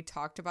 when we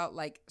talked about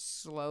like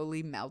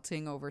slowly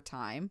melting over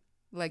time.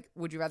 Like,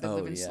 would you rather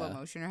live in slow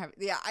motion or have...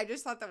 Yeah, I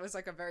just thought that was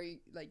like a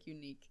very like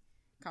unique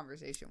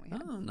conversation we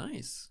had. Oh,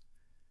 nice.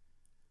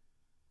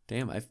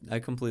 Damn, I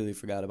completely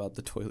forgot about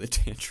the toilet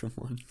tantrum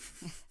one.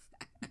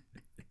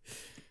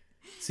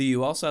 See,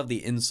 you also have the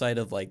insight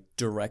of like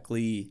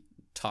directly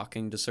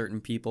talking to certain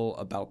people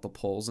about the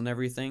polls and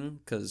everything,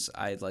 because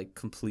I like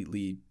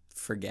completely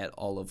forget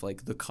all of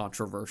like the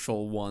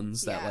controversial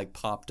ones that like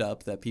popped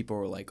up that people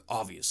were like,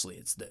 obviously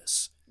it's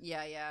this.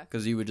 Yeah.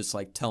 Because you would just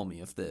like tell me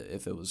if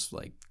it was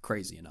like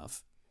crazy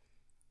enough.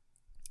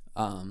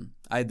 I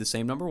had the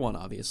same number 1,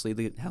 obviously,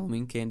 the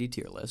Halloween candy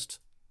tier list.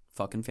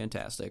 Fucking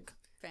fantastic.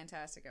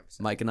 Fantastic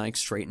episode. Mike and Ike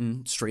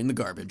straighten the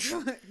garbage.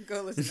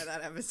 Go listen to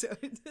that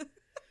episode.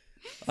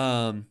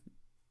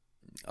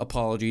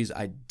 Apologies,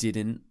 I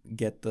didn't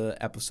get the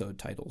episode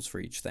titles for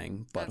each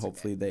thing, but That's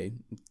hopefully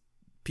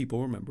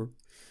people remember.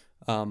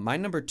 My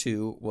number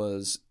 2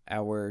 was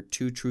our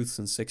 2 truths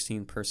and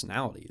 16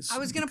 personalities. I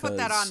was going to put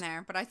that on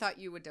there, but I thought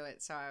you would do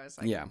it, so I was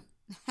like... Yeah.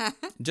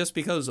 Just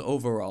because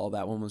overall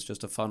that one was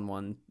just a fun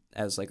one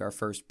as like our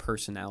first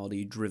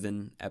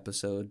personality-driven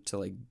episode to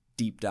like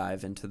deep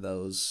dive into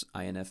those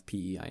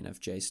INFP,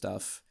 INFJ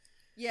stuff.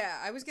 Yeah,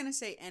 I was going to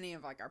say any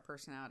of like our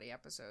personality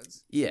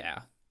episodes.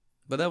 Yeah.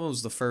 But that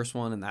was the first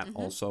one, and that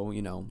also,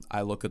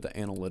 I look at the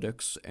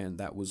analytics, and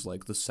that was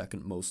like the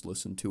second most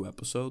listened to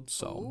episode,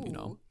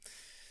 so,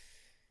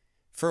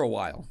 for a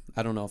while.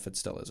 I don't know if it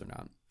still is or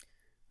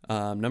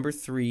not. Number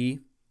 3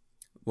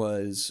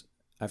 was,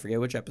 I forget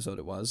which episode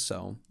it was,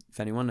 so if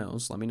anyone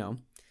knows, let me know.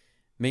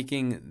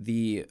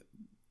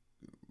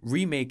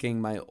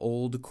 Remaking my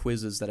old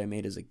quizzes that I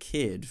made as a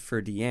kid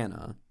for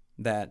Deanna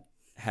that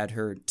had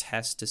her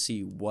test to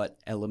see what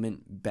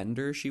element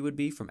bender she would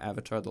be from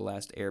Avatar: The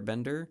Last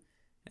Airbender,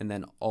 and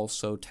then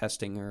also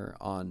testing her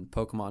on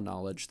Pokemon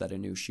knowledge that I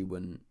knew she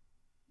wouldn't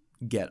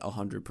get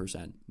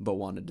 100%, but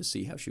wanted to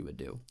see how she would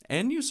do.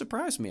 And you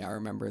surprised me, I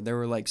remember. There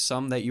were like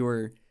some that you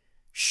were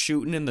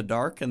shooting in the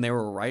dark and they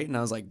were right, and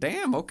I was like,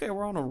 damn, okay,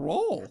 we're on a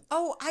roll.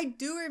 Oh, I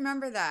do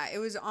remember that. It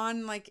was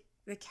on like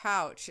the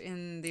couch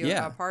in the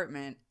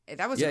apartment.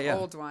 That was an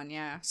old one,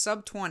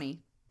 sub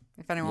 20,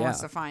 if anyone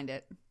wants to find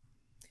it.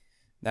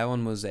 That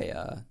one was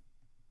a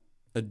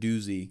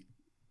doozy,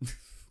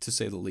 to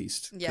say the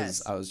least.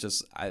 Yes. I was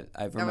just, I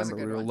remember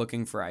we were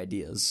looking for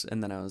ideas,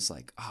 and then I was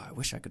like, oh, I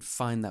wish I could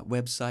find that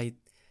website.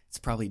 It's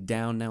probably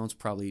down now. It's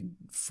probably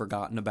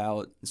forgotten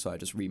about. So I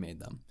just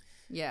remade them.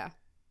 Yeah.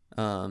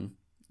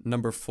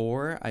 Number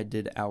 4, I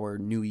did our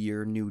New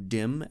Year, New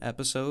Dim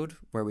episode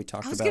where we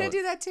talked about... I was going to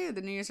do that too,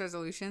 the New Year's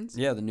resolutions.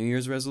 Yeah, the New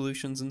Year's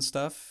resolutions and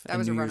stuff. That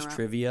was New Year's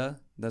trivia.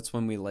 That's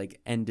when we like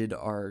ended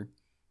our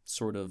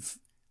sort of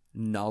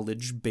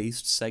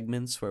knowledge-based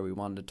segments where we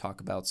wanted to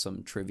talk about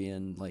some trivia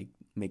and like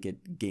make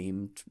it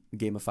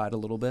gamified a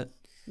little bit.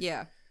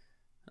 Yeah.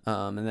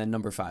 And then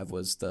number 5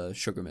 was the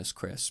Sugar Miss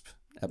Crisp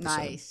episode.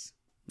 Nice.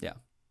 Yeah.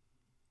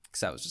 Because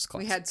that was just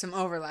classic. We had some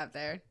overlap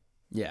there.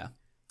 Yeah.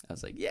 I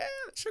was like, yeah,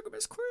 Sugar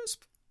Miss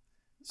Crisp.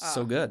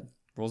 So good.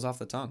 Rolls off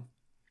the tongue.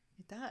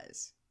 It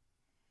does.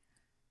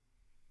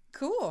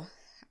 Cool.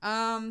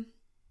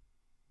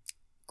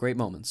 Great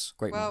moments.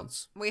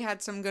 Moments. We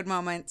had some good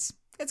moments.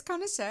 It's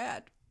kind of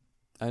sad.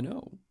 I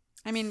know.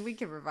 I mean, we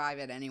could revive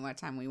it any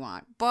time we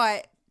want,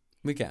 but...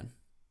 We can.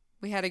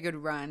 We had a good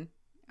run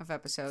of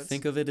episodes.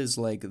 Think of it as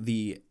like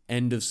the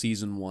end of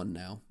season 1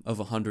 now, of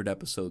 100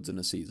 episodes in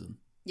a season.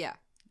 Yeah.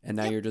 And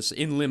now you're just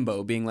in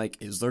limbo being like,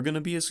 is there going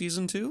to be a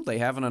season 2? They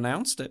haven't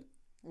announced it.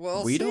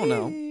 We don't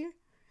know.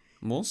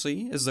 We'll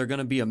see. Is there going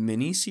to be a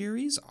mini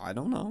series? I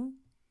don't know.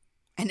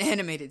 An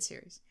animated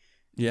series.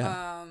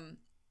 Yeah.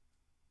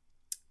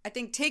 I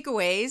think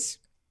takeaways.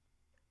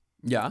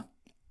 Yeah.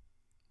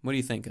 What are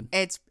you thinking?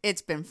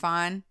 It's been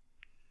fun.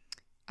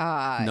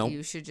 Nope.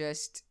 You should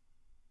just,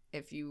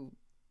 if you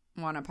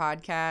want a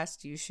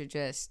podcast, you should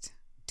just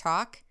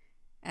talk,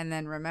 and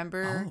then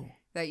remember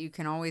that you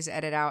can always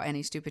edit out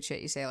any stupid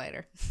shit you say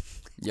later.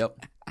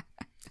 Yep.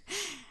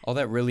 All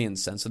that really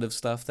insensitive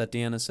stuff that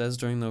Deanna says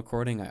during the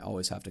recording, I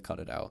always have to cut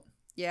it out.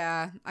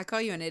 Yeah, I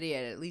call you an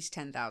idiot at least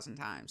 10,000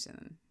 times.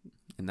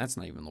 And that's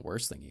not even the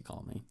worst thing you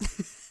call me.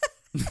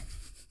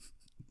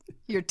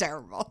 You're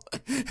terrible.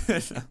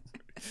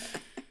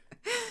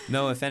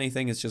 No, if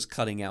anything, it's just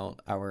cutting out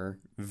our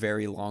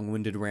very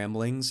long-winded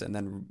ramblings and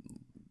then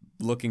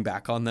looking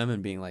back on them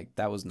and being like,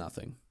 that was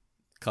nothing.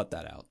 Cut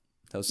that out.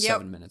 That was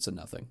 7 minutes of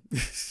nothing.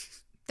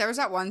 There was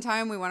that one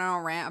time we went on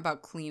a rant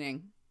about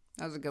cleaning.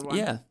 That was a good one.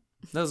 Yeah,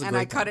 that was a and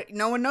great I cut it.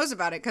 No one knows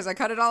about it because I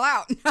cut it all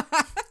out.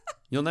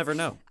 You'll never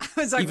know. I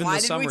was like, even why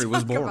the did summary we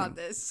was talk boring. about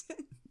this?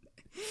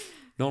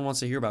 No one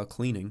wants to hear about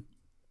cleaning.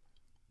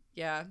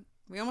 Yeah,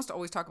 we almost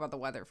always talk about the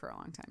weather for a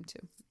long time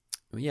too.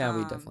 Yeah,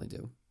 we definitely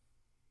do.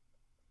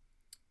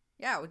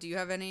 Yeah, do you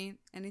have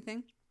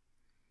anything?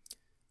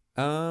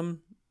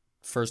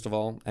 First of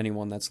all,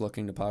 anyone that's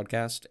looking to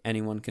podcast,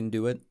 anyone can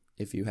do it.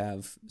 If you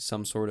have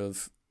some sort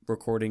of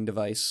recording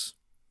device,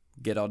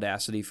 get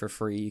Audacity for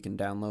free. You can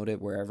download it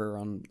wherever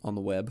on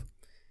the web.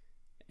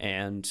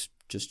 And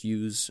just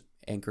use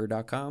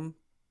anchor.com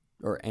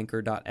or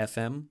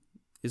anchor.fm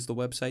is the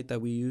website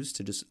that we use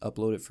to just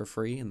upload it for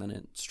free, and then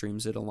it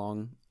streams it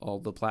along all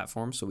the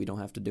platforms so we don't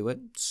have to do it.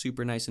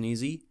 Super nice and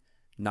easy.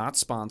 Not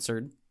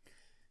sponsored.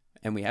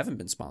 And we haven't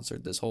been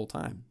sponsored this whole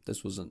time.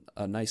 This was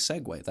a nice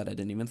segue that I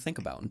didn't even think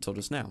about until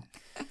just now.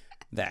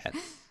 That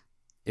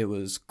it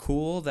was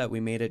cool that we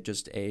made it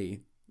just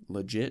a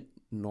legit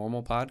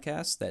normal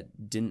podcast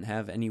that didn't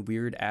have any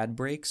weird ad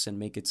breaks and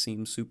make it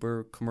seem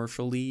super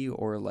commercial-y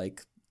or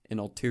like an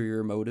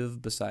ulterior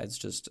motive besides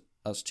just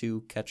us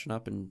two catching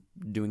up and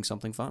doing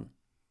something fun.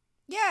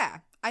 Yeah,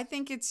 I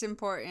think it's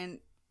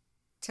important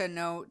to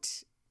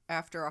note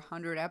after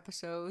 100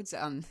 episodes,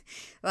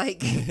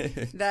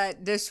 that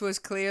this was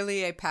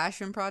clearly a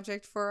passion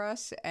project for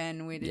us,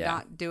 and we did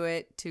not do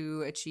it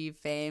to achieve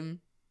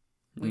fame.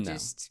 We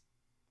just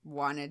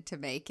wanted to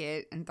make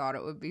it and thought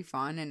it would be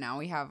fun, and now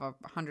we have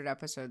 100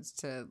 episodes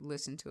to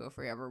listen to if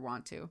we ever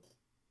want to,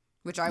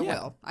 which I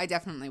will. I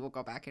definitely will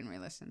go back and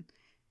re-listen.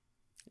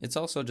 It's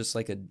also just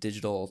like a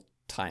digital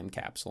time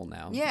capsule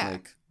now. Yeah.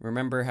 Like,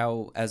 remember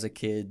how as a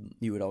kid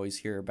you would always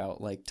hear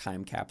about like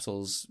time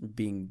capsules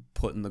being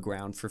put in the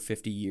ground for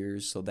 50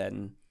 years so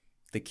then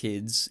the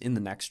kids in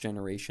the next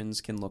generations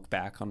can look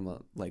back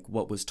on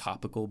what was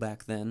topical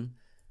back then.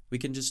 We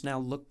can just now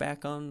look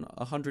back on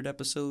 100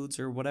 episodes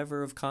or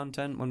whatever of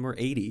content when we're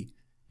 80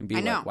 and be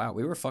like, wow,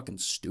 we were fucking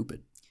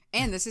stupid.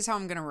 And this is how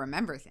I'm going to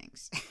remember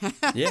things.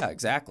 Yeah,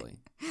 exactly.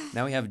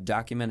 Now we have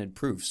documented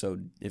proof. So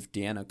if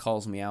Deanna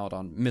calls me out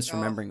on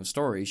misremembering a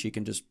story, she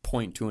can just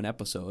point to an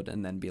episode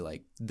and then be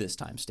like, this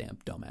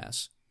timestamp,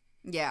 dumbass.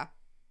 Yeah.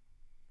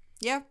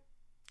 Yeah.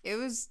 It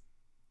was,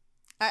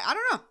 I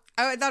don't know.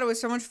 I thought it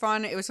was so much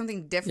fun. It was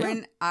something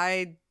different. Yeah.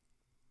 I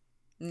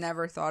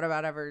never thought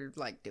about ever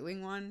like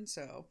doing one.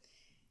 So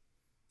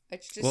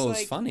it's just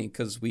it's funny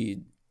because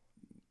we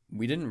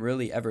didn't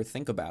really ever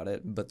think about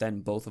it, but then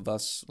both of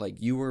us, like,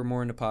 you were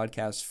more into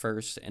podcasts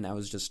first, and I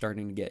was just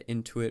starting to get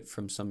into it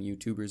from some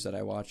YouTubers that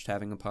I watched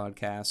having a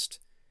podcast,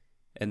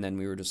 and then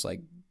we were just,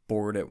 like,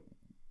 bored at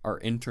our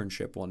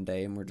internship one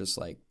day, and we're just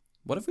like,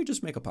 what if we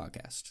just make a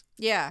podcast?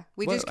 Yeah,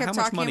 we just kept talking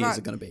about... How much money is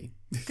it going to be?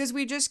 Because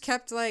we just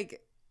kept,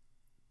 like...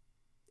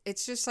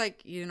 It's just,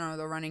 like, you know,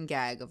 the running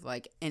gag of,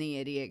 like, any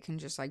idiot can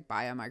just, like,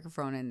 buy a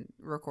microphone and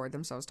record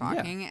themselves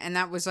talking, and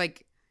that was,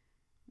 like,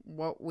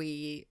 what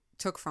we...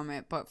 took from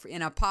it, but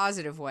in a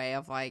positive way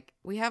of like,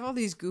 we have all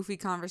these goofy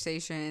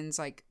conversations.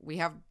 Like we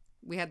had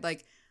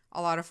like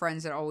a lot of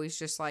friends that always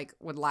just like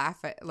would laugh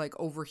at like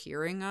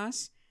overhearing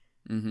us.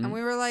 Mm-hmm. And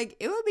we were like,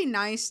 it would be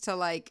nice to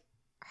like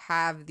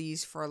have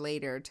these for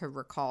later to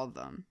recall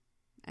them.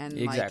 And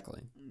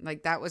exactly.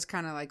 Like that was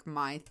kind of like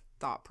my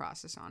thought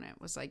process on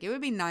it was like, it would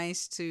be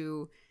nice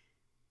to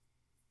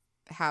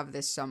have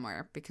this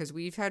somewhere because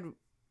we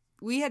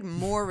had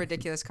more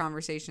ridiculous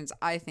conversations,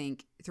 I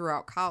think,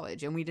 throughout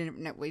college, and we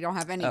don't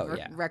have any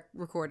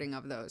recording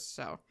of those.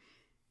 So,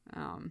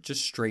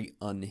 just straight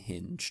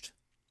unhinged.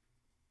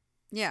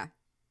 Yeah.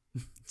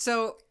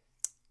 So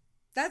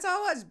that's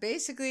all it was.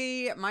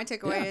 Basically, my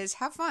takeaway is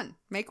have fun,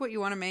 make what you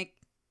want to make.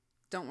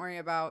 Don't worry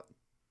about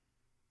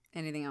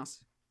anything else.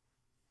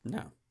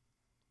 No,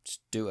 just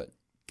do it.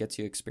 Gets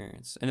you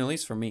experience, and at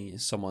least for me,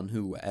 someone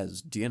who,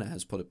 as Deanna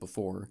has put it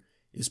before,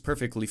 is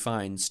perfectly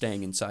fine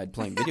staying inside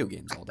playing video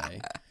games all day.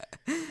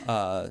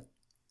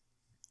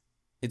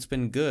 It's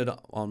been good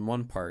on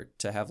one part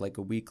to have like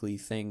a weekly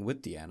thing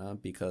with Deanna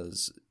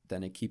because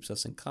then it keeps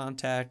us in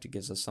contact. It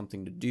gives us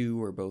something to do.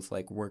 We're both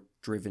like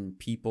work-driven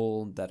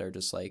people that are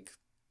just like,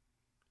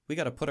 we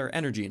got to put our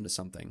energy into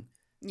something.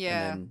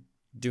 Yeah. And then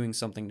doing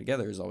something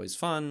together is always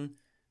fun.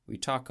 We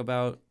talk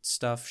about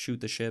stuff, shoot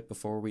the shit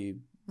before we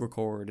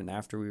record and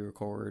after we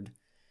record.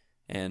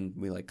 And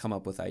we like come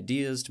up with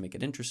ideas to make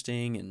it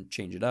interesting and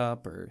change it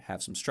up or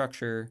have some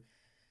structure.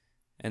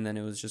 And then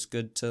it was just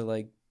good to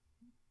like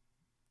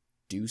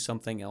do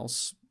something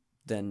else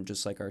than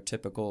just like our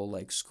typical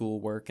like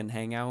school work and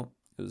hangout.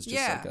 It was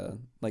just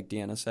like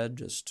Deanna said,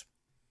 just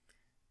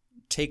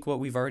take what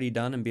we've already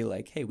done and be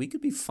like, hey, we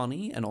could be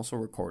funny and also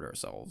record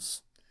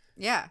ourselves.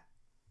 Yeah.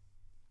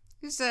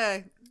 It was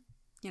a,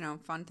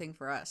 fun thing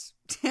for us.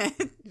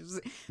 It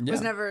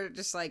was never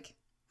just like,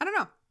 I don't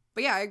know.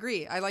 But yeah, I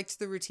agree. I liked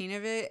the routine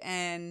of it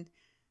and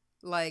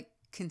like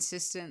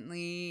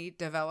consistently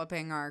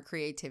developing our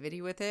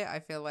creativity with it. I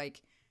feel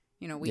like,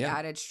 we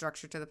added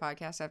structure to the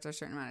podcast after a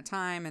certain amount of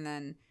time. And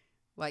then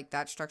like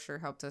that structure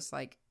helped us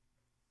like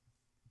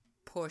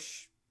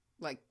push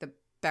like the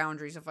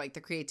boundaries of like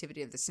the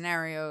creativity of the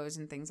scenarios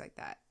and things like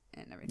that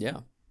and everything. Yeah.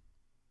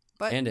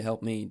 And it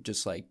helped me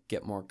just like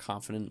get more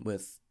confident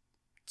with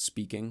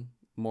speaking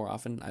more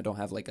often. I don't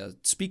have like a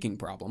speaking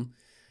problem,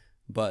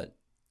 but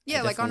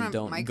I like on a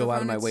don't microphone, go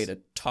out of my way to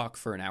talk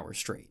for an hour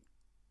straight.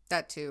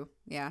 That too.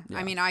 Yeah.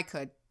 I mean, I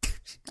could.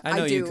 I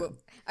know you could.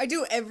 I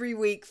do every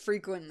week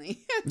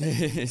frequently.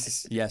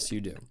 Yes, you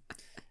do.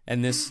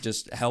 And this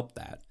just helped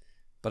that.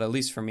 But at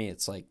least for me,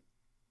 it's like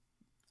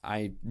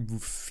I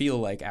feel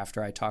like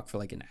after I talk for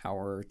like an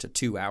hour to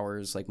 2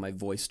 hours, like my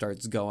voice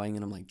starts going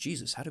and I'm like,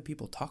 Jesus, how do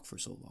people talk for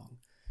so long?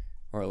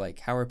 Or like,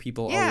 how are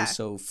people always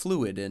so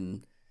fluid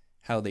in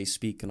how they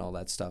speak and all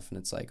that stuff? And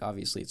it's like,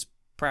 obviously it's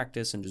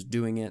practice and just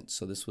doing it.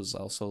 So this was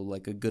also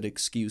like a good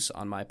excuse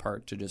on my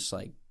part to just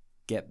like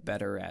get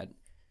better at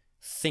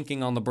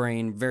thinking on the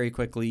brain very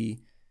quickly.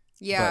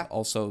 Yeah. But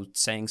also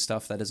saying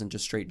stuff that isn't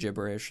just straight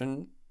gibberish.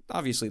 And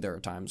obviously there are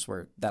times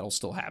where that'll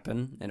still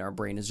happen and our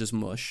brain is just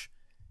mush.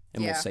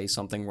 And we'll say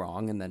something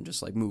wrong and then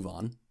just like move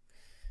on.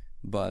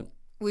 But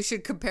we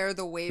should compare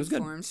the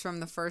waveforms from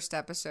the first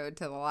episode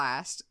to the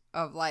last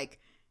of like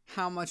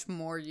how much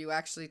more you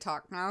actually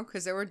talk now.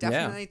 Because there were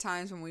definitely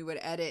times when we would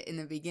edit in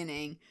the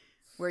beginning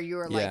where you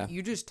were like,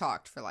 you just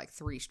talked for like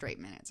 3 straight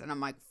minutes. And I'm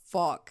like,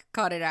 fuck,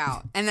 cut it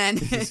out. And then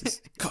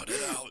cut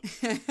it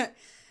out.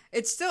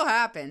 It still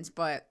happens.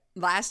 But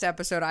last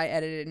episode I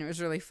edited and it was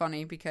really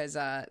funny because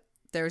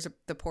there was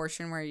the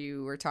portion where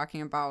you were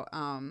talking about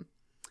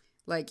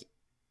like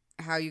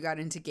how you got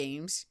into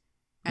games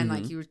and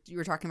like you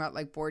were talking about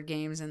like board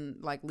games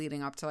and like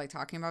leading up to like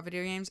talking about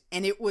video games,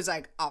 and it was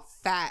like a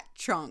fat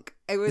chunk.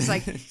 It was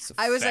like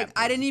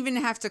I didn't even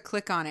have to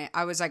click on it.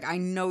 I was like, I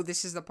know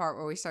this is the part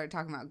where we started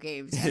talking about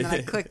games, and then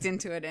I clicked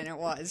into it and it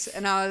was,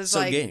 and I was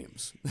like,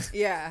 games.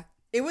 Yeah,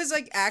 it was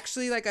like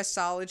actually like a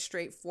solid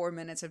straight 4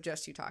 minutes of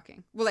just you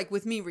talking. Well, like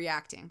with me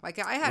reacting, like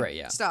I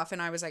had stuff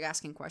and I was like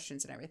asking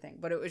questions and everything,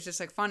 but it was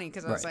just like funny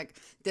because I was like,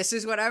 this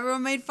is what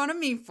everyone made fun of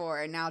me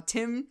for, and now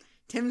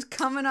Tim's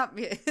coming up.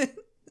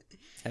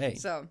 Hey,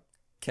 so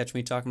catch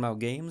me talking about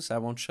games, I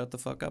won't shut the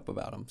fuck up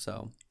about them.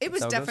 So it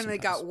was definitely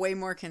got way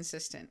more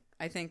consistent.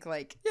 I think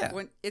like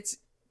when it's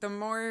the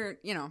more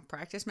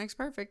practice makes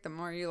perfect. The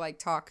more you like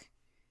talk,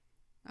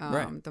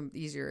 the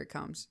easier it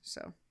comes.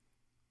 So,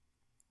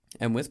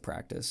 and with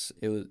practice,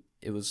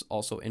 it was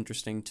also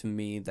interesting to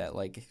me that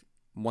like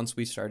once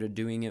we started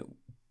doing it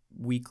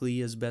weekly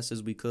as best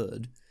as we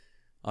could,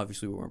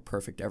 obviously we weren't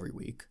perfect every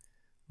week,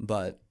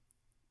 but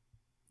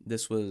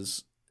this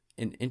was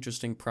an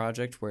interesting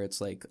project where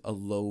it's like a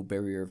low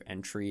barrier of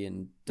entry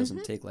and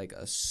doesn't take like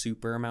a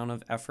super amount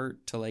of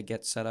effort to like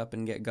get set up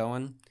and get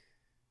going.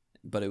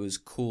 But it was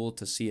cool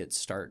to see it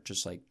start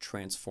just like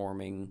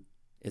transforming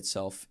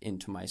itself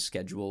into my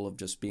schedule of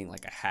just being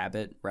like a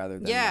habit rather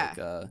than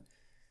like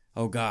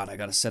oh God, I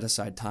got to set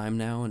aside time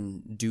now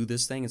and do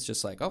this thing. It's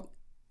just like, oh,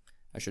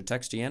 I should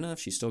text Deanna if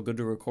she's still good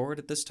to record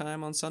at this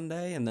time on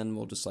Sunday, and then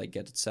we'll just like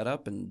get it set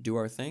up and do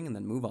our thing and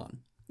then move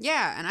on.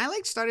 Yeah, and I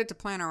like started to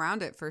plan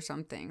around it for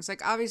some things.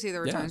 Like obviously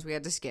there were times we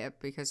had to skip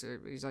because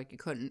it was like you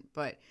couldn't,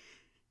 but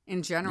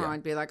in general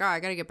I'd be like, oh, I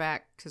got to get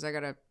back because I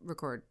got to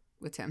record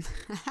with Tim.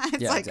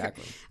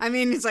 Exactly. I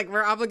mean, it's like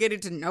we're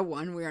obligated to no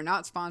one. We are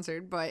not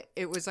sponsored, but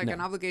it was like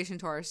an obligation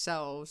to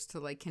ourselves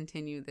to like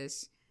continue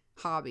this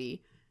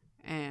hobby.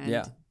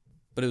 And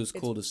but it was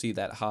cool to see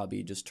that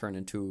hobby just turn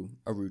into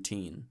a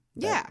routine.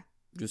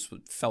 Just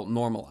felt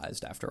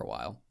normalized after a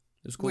while.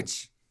 It was cool.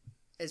 Which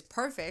is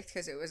perfect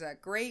because it was a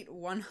great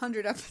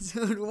 100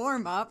 episode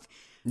warm up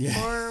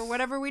for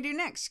whatever we do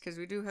next, because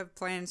we do have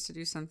plans to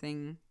do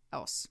something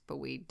else, but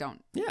we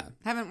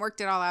haven't worked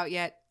it all out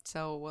yet,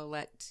 so we'll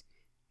let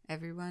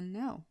everyone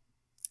know,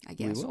 I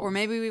guess, or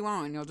maybe we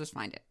won't and you'll just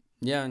find it.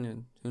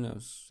 And who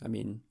knows? I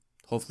mean,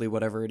 hopefully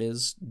whatever it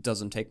is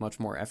doesn't take much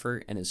more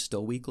effort and is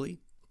still weekly.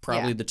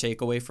 Probably the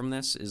takeaway from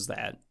this is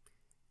that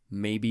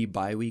maybe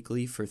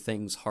bi-weekly for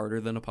things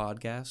harder than a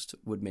podcast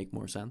would make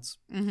more sense.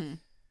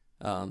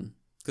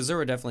 Because there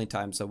were definitely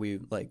times that we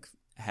like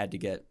had to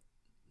get,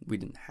 we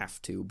didn't have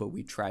to, but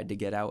we tried to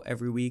get out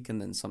every week, and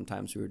then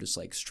sometimes we were just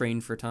like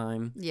strained for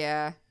time.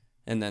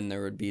 And then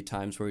there would be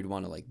times where we'd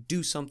want to like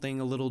do something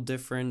a little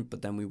different,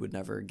 but then we would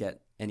never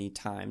get any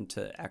time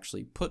to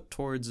actually put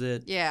towards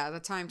it. Yeah,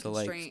 the time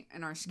constraint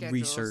in our schedules.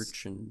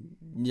 Research and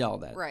all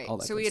that. Right. All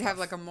that so we'd have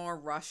like a more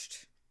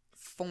rushed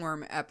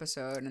form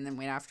episode, and then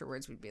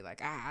afterwards we'd be like,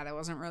 that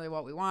wasn't really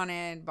what we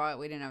wanted, but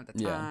we didn't have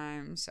the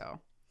time, so.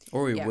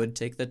 Or we would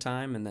take the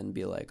time and then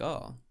be like,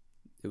 oh,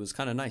 it was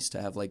kind of nice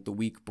to have like the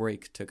week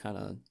break to kind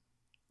of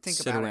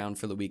sit around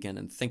for the weekend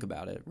and think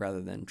about it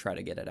rather than try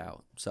to get it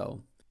out.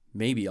 So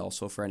maybe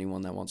also for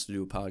anyone that wants to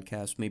do a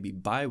podcast, maybe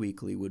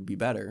bi-weekly would be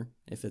better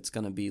if it's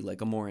going to be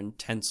like a more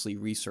intensely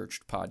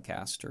researched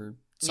podcast or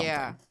something.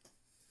 Yeah.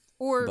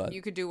 Or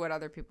you could do what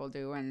other people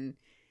do and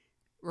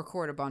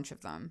record a bunch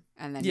of them,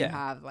 and then you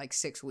have like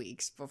 6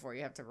 weeks before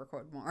you have to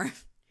record more.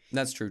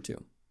 That's true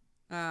too.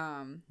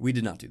 We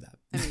did not do that.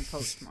 And then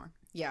post more.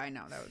 Yeah, I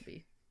know that would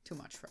be too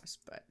much for us,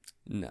 but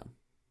no.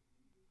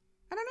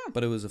 I don't know.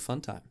 But it was a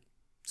fun time.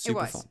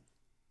 Super fun.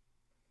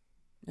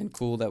 And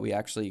cool that we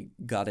actually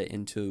got it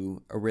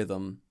into a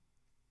rhythm,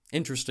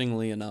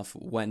 interestingly enough,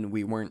 when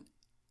we weren't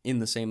in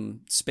the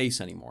same space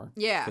anymore.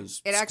 Yeah,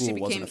 it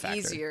actually became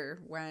easier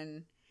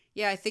when...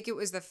 Yeah, I think it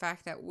was the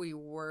fact that we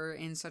were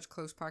in such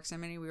close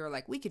proximity. We were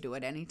like, we could do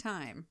it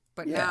anytime.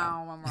 But now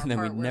when we're apart, and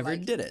then we never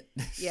did it.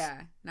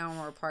 Yeah, now when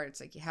we're apart, it's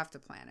like you have to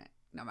plan it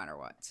no matter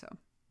what. So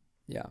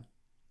yeah,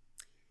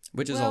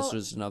 which is also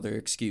just another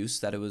excuse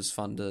that it was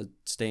fun to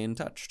stay in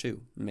touch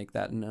too. Make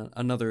that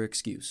another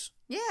excuse.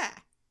 Yeah.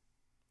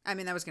 I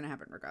mean, that was going to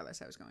happen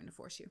regardless. I was going to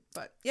force you.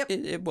 But, yep.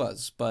 It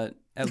was. But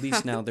at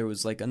least now there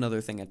was, like,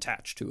 another thing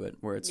attached to it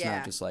where it's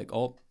not just like,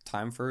 oh,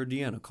 time for a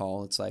Deanna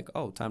call. It's like,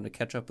 oh, time to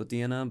catch up with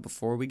Deanna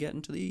before we get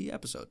into the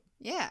episode.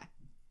 Yeah.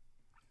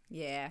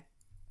 Yeah.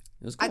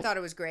 It was cool. I thought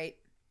it was great.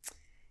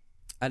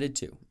 I did,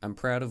 too. I'm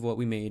proud of what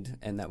we made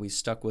and that we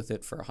stuck with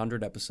it for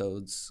 100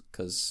 episodes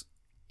because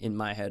in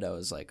my head I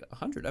was like,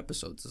 100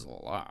 episodes is a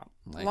lot.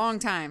 Like, long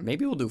time.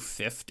 Maybe we'll do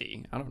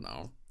 50. I don't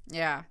know.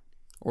 Yeah.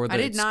 Or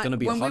that it's going to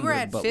be 100, when we were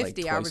at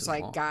 50, like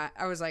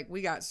I was like,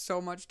 we got so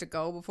much to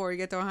go before we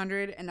get to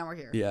 100, and now we're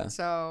here. Yeah.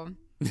 So.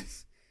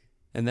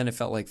 And then it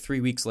felt like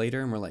 3 weeks later,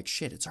 and we're like,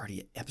 shit, it's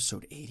already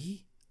episode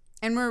 80?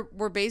 And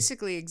we're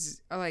basically,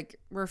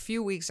 we're a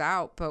few weeks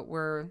out, but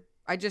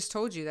I just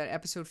told you that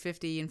episode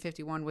 50 and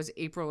 51 was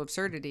April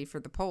Absurdity for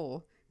the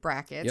poll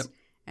brackets. Yep.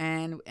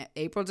 And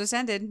April just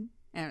ended.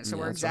 And so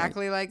we're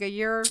exactly like a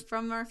year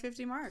from our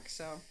 50 mark,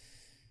 so.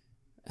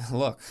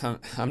 Look,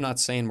 I'm not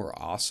saying we're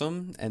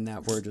awesome and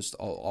that we're just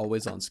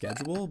always on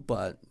schedule,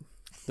 but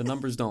the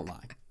numbers don't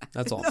lie.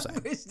 That's all I'm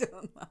saying.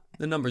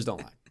 The numbers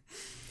don't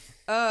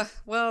lie.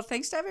 Well,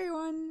 thanks to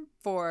everyone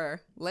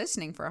for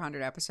listening for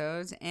 100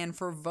 episodes and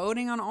for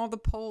voting on all the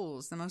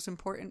polls, the most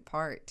important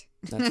part.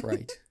 That's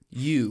right.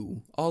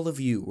 All of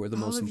you were the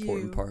most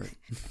important part.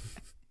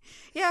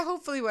 Yeah,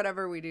 hopefully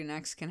whatever we do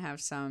next can have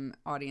some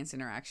audience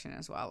interaction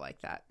as well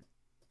like that.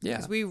 Yeah.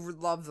 Because we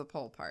love the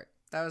poll part.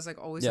 That was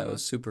like always it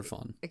was super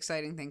fun.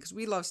 Exciting thing because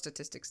we love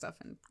statistic stuff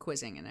and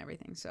quizzing and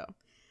everything. So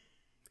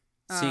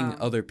seeing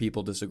other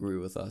people disagree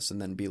with us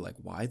and then be like,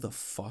 why the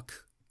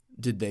fuck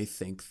did they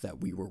think that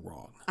we were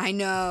wrong? I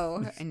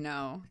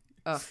know.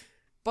 Ugh.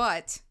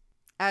 But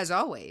as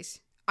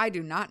always, I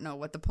do not know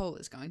what the poll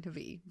is going to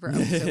be for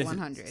episode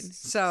 100.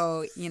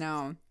 So,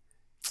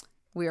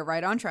 we are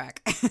right on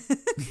track.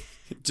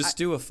 Just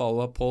do a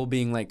follow-up poll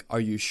being like, are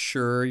you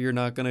sure you're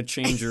not going to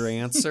change your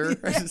answer?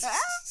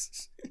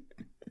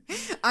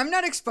 I'm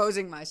not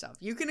exposing myself.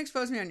 You can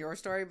expose me on your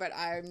story, but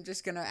I'm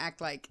just going to act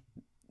like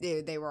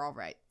they were all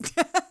right.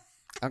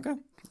 Okay,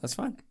 that's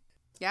fine.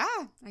 Yeah,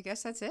 I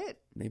guess that's it.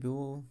 Maybe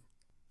we'll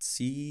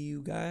see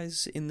you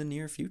guys in the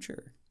near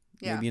future.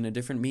 Yeah. Maybe in a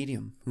different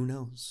medium. Who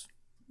knows?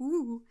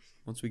 Ooh.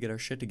 Once we get our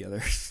shit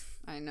together.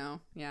 I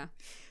know, yeah.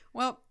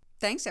 Well,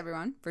 thanks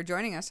everyone for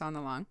joining us on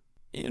the long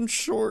and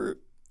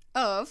short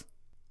of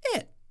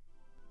it.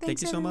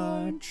 Thank you so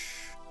much.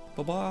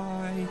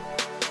 Bye-bye.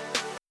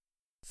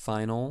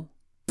 Final.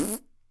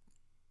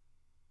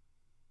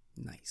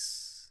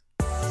 Nice.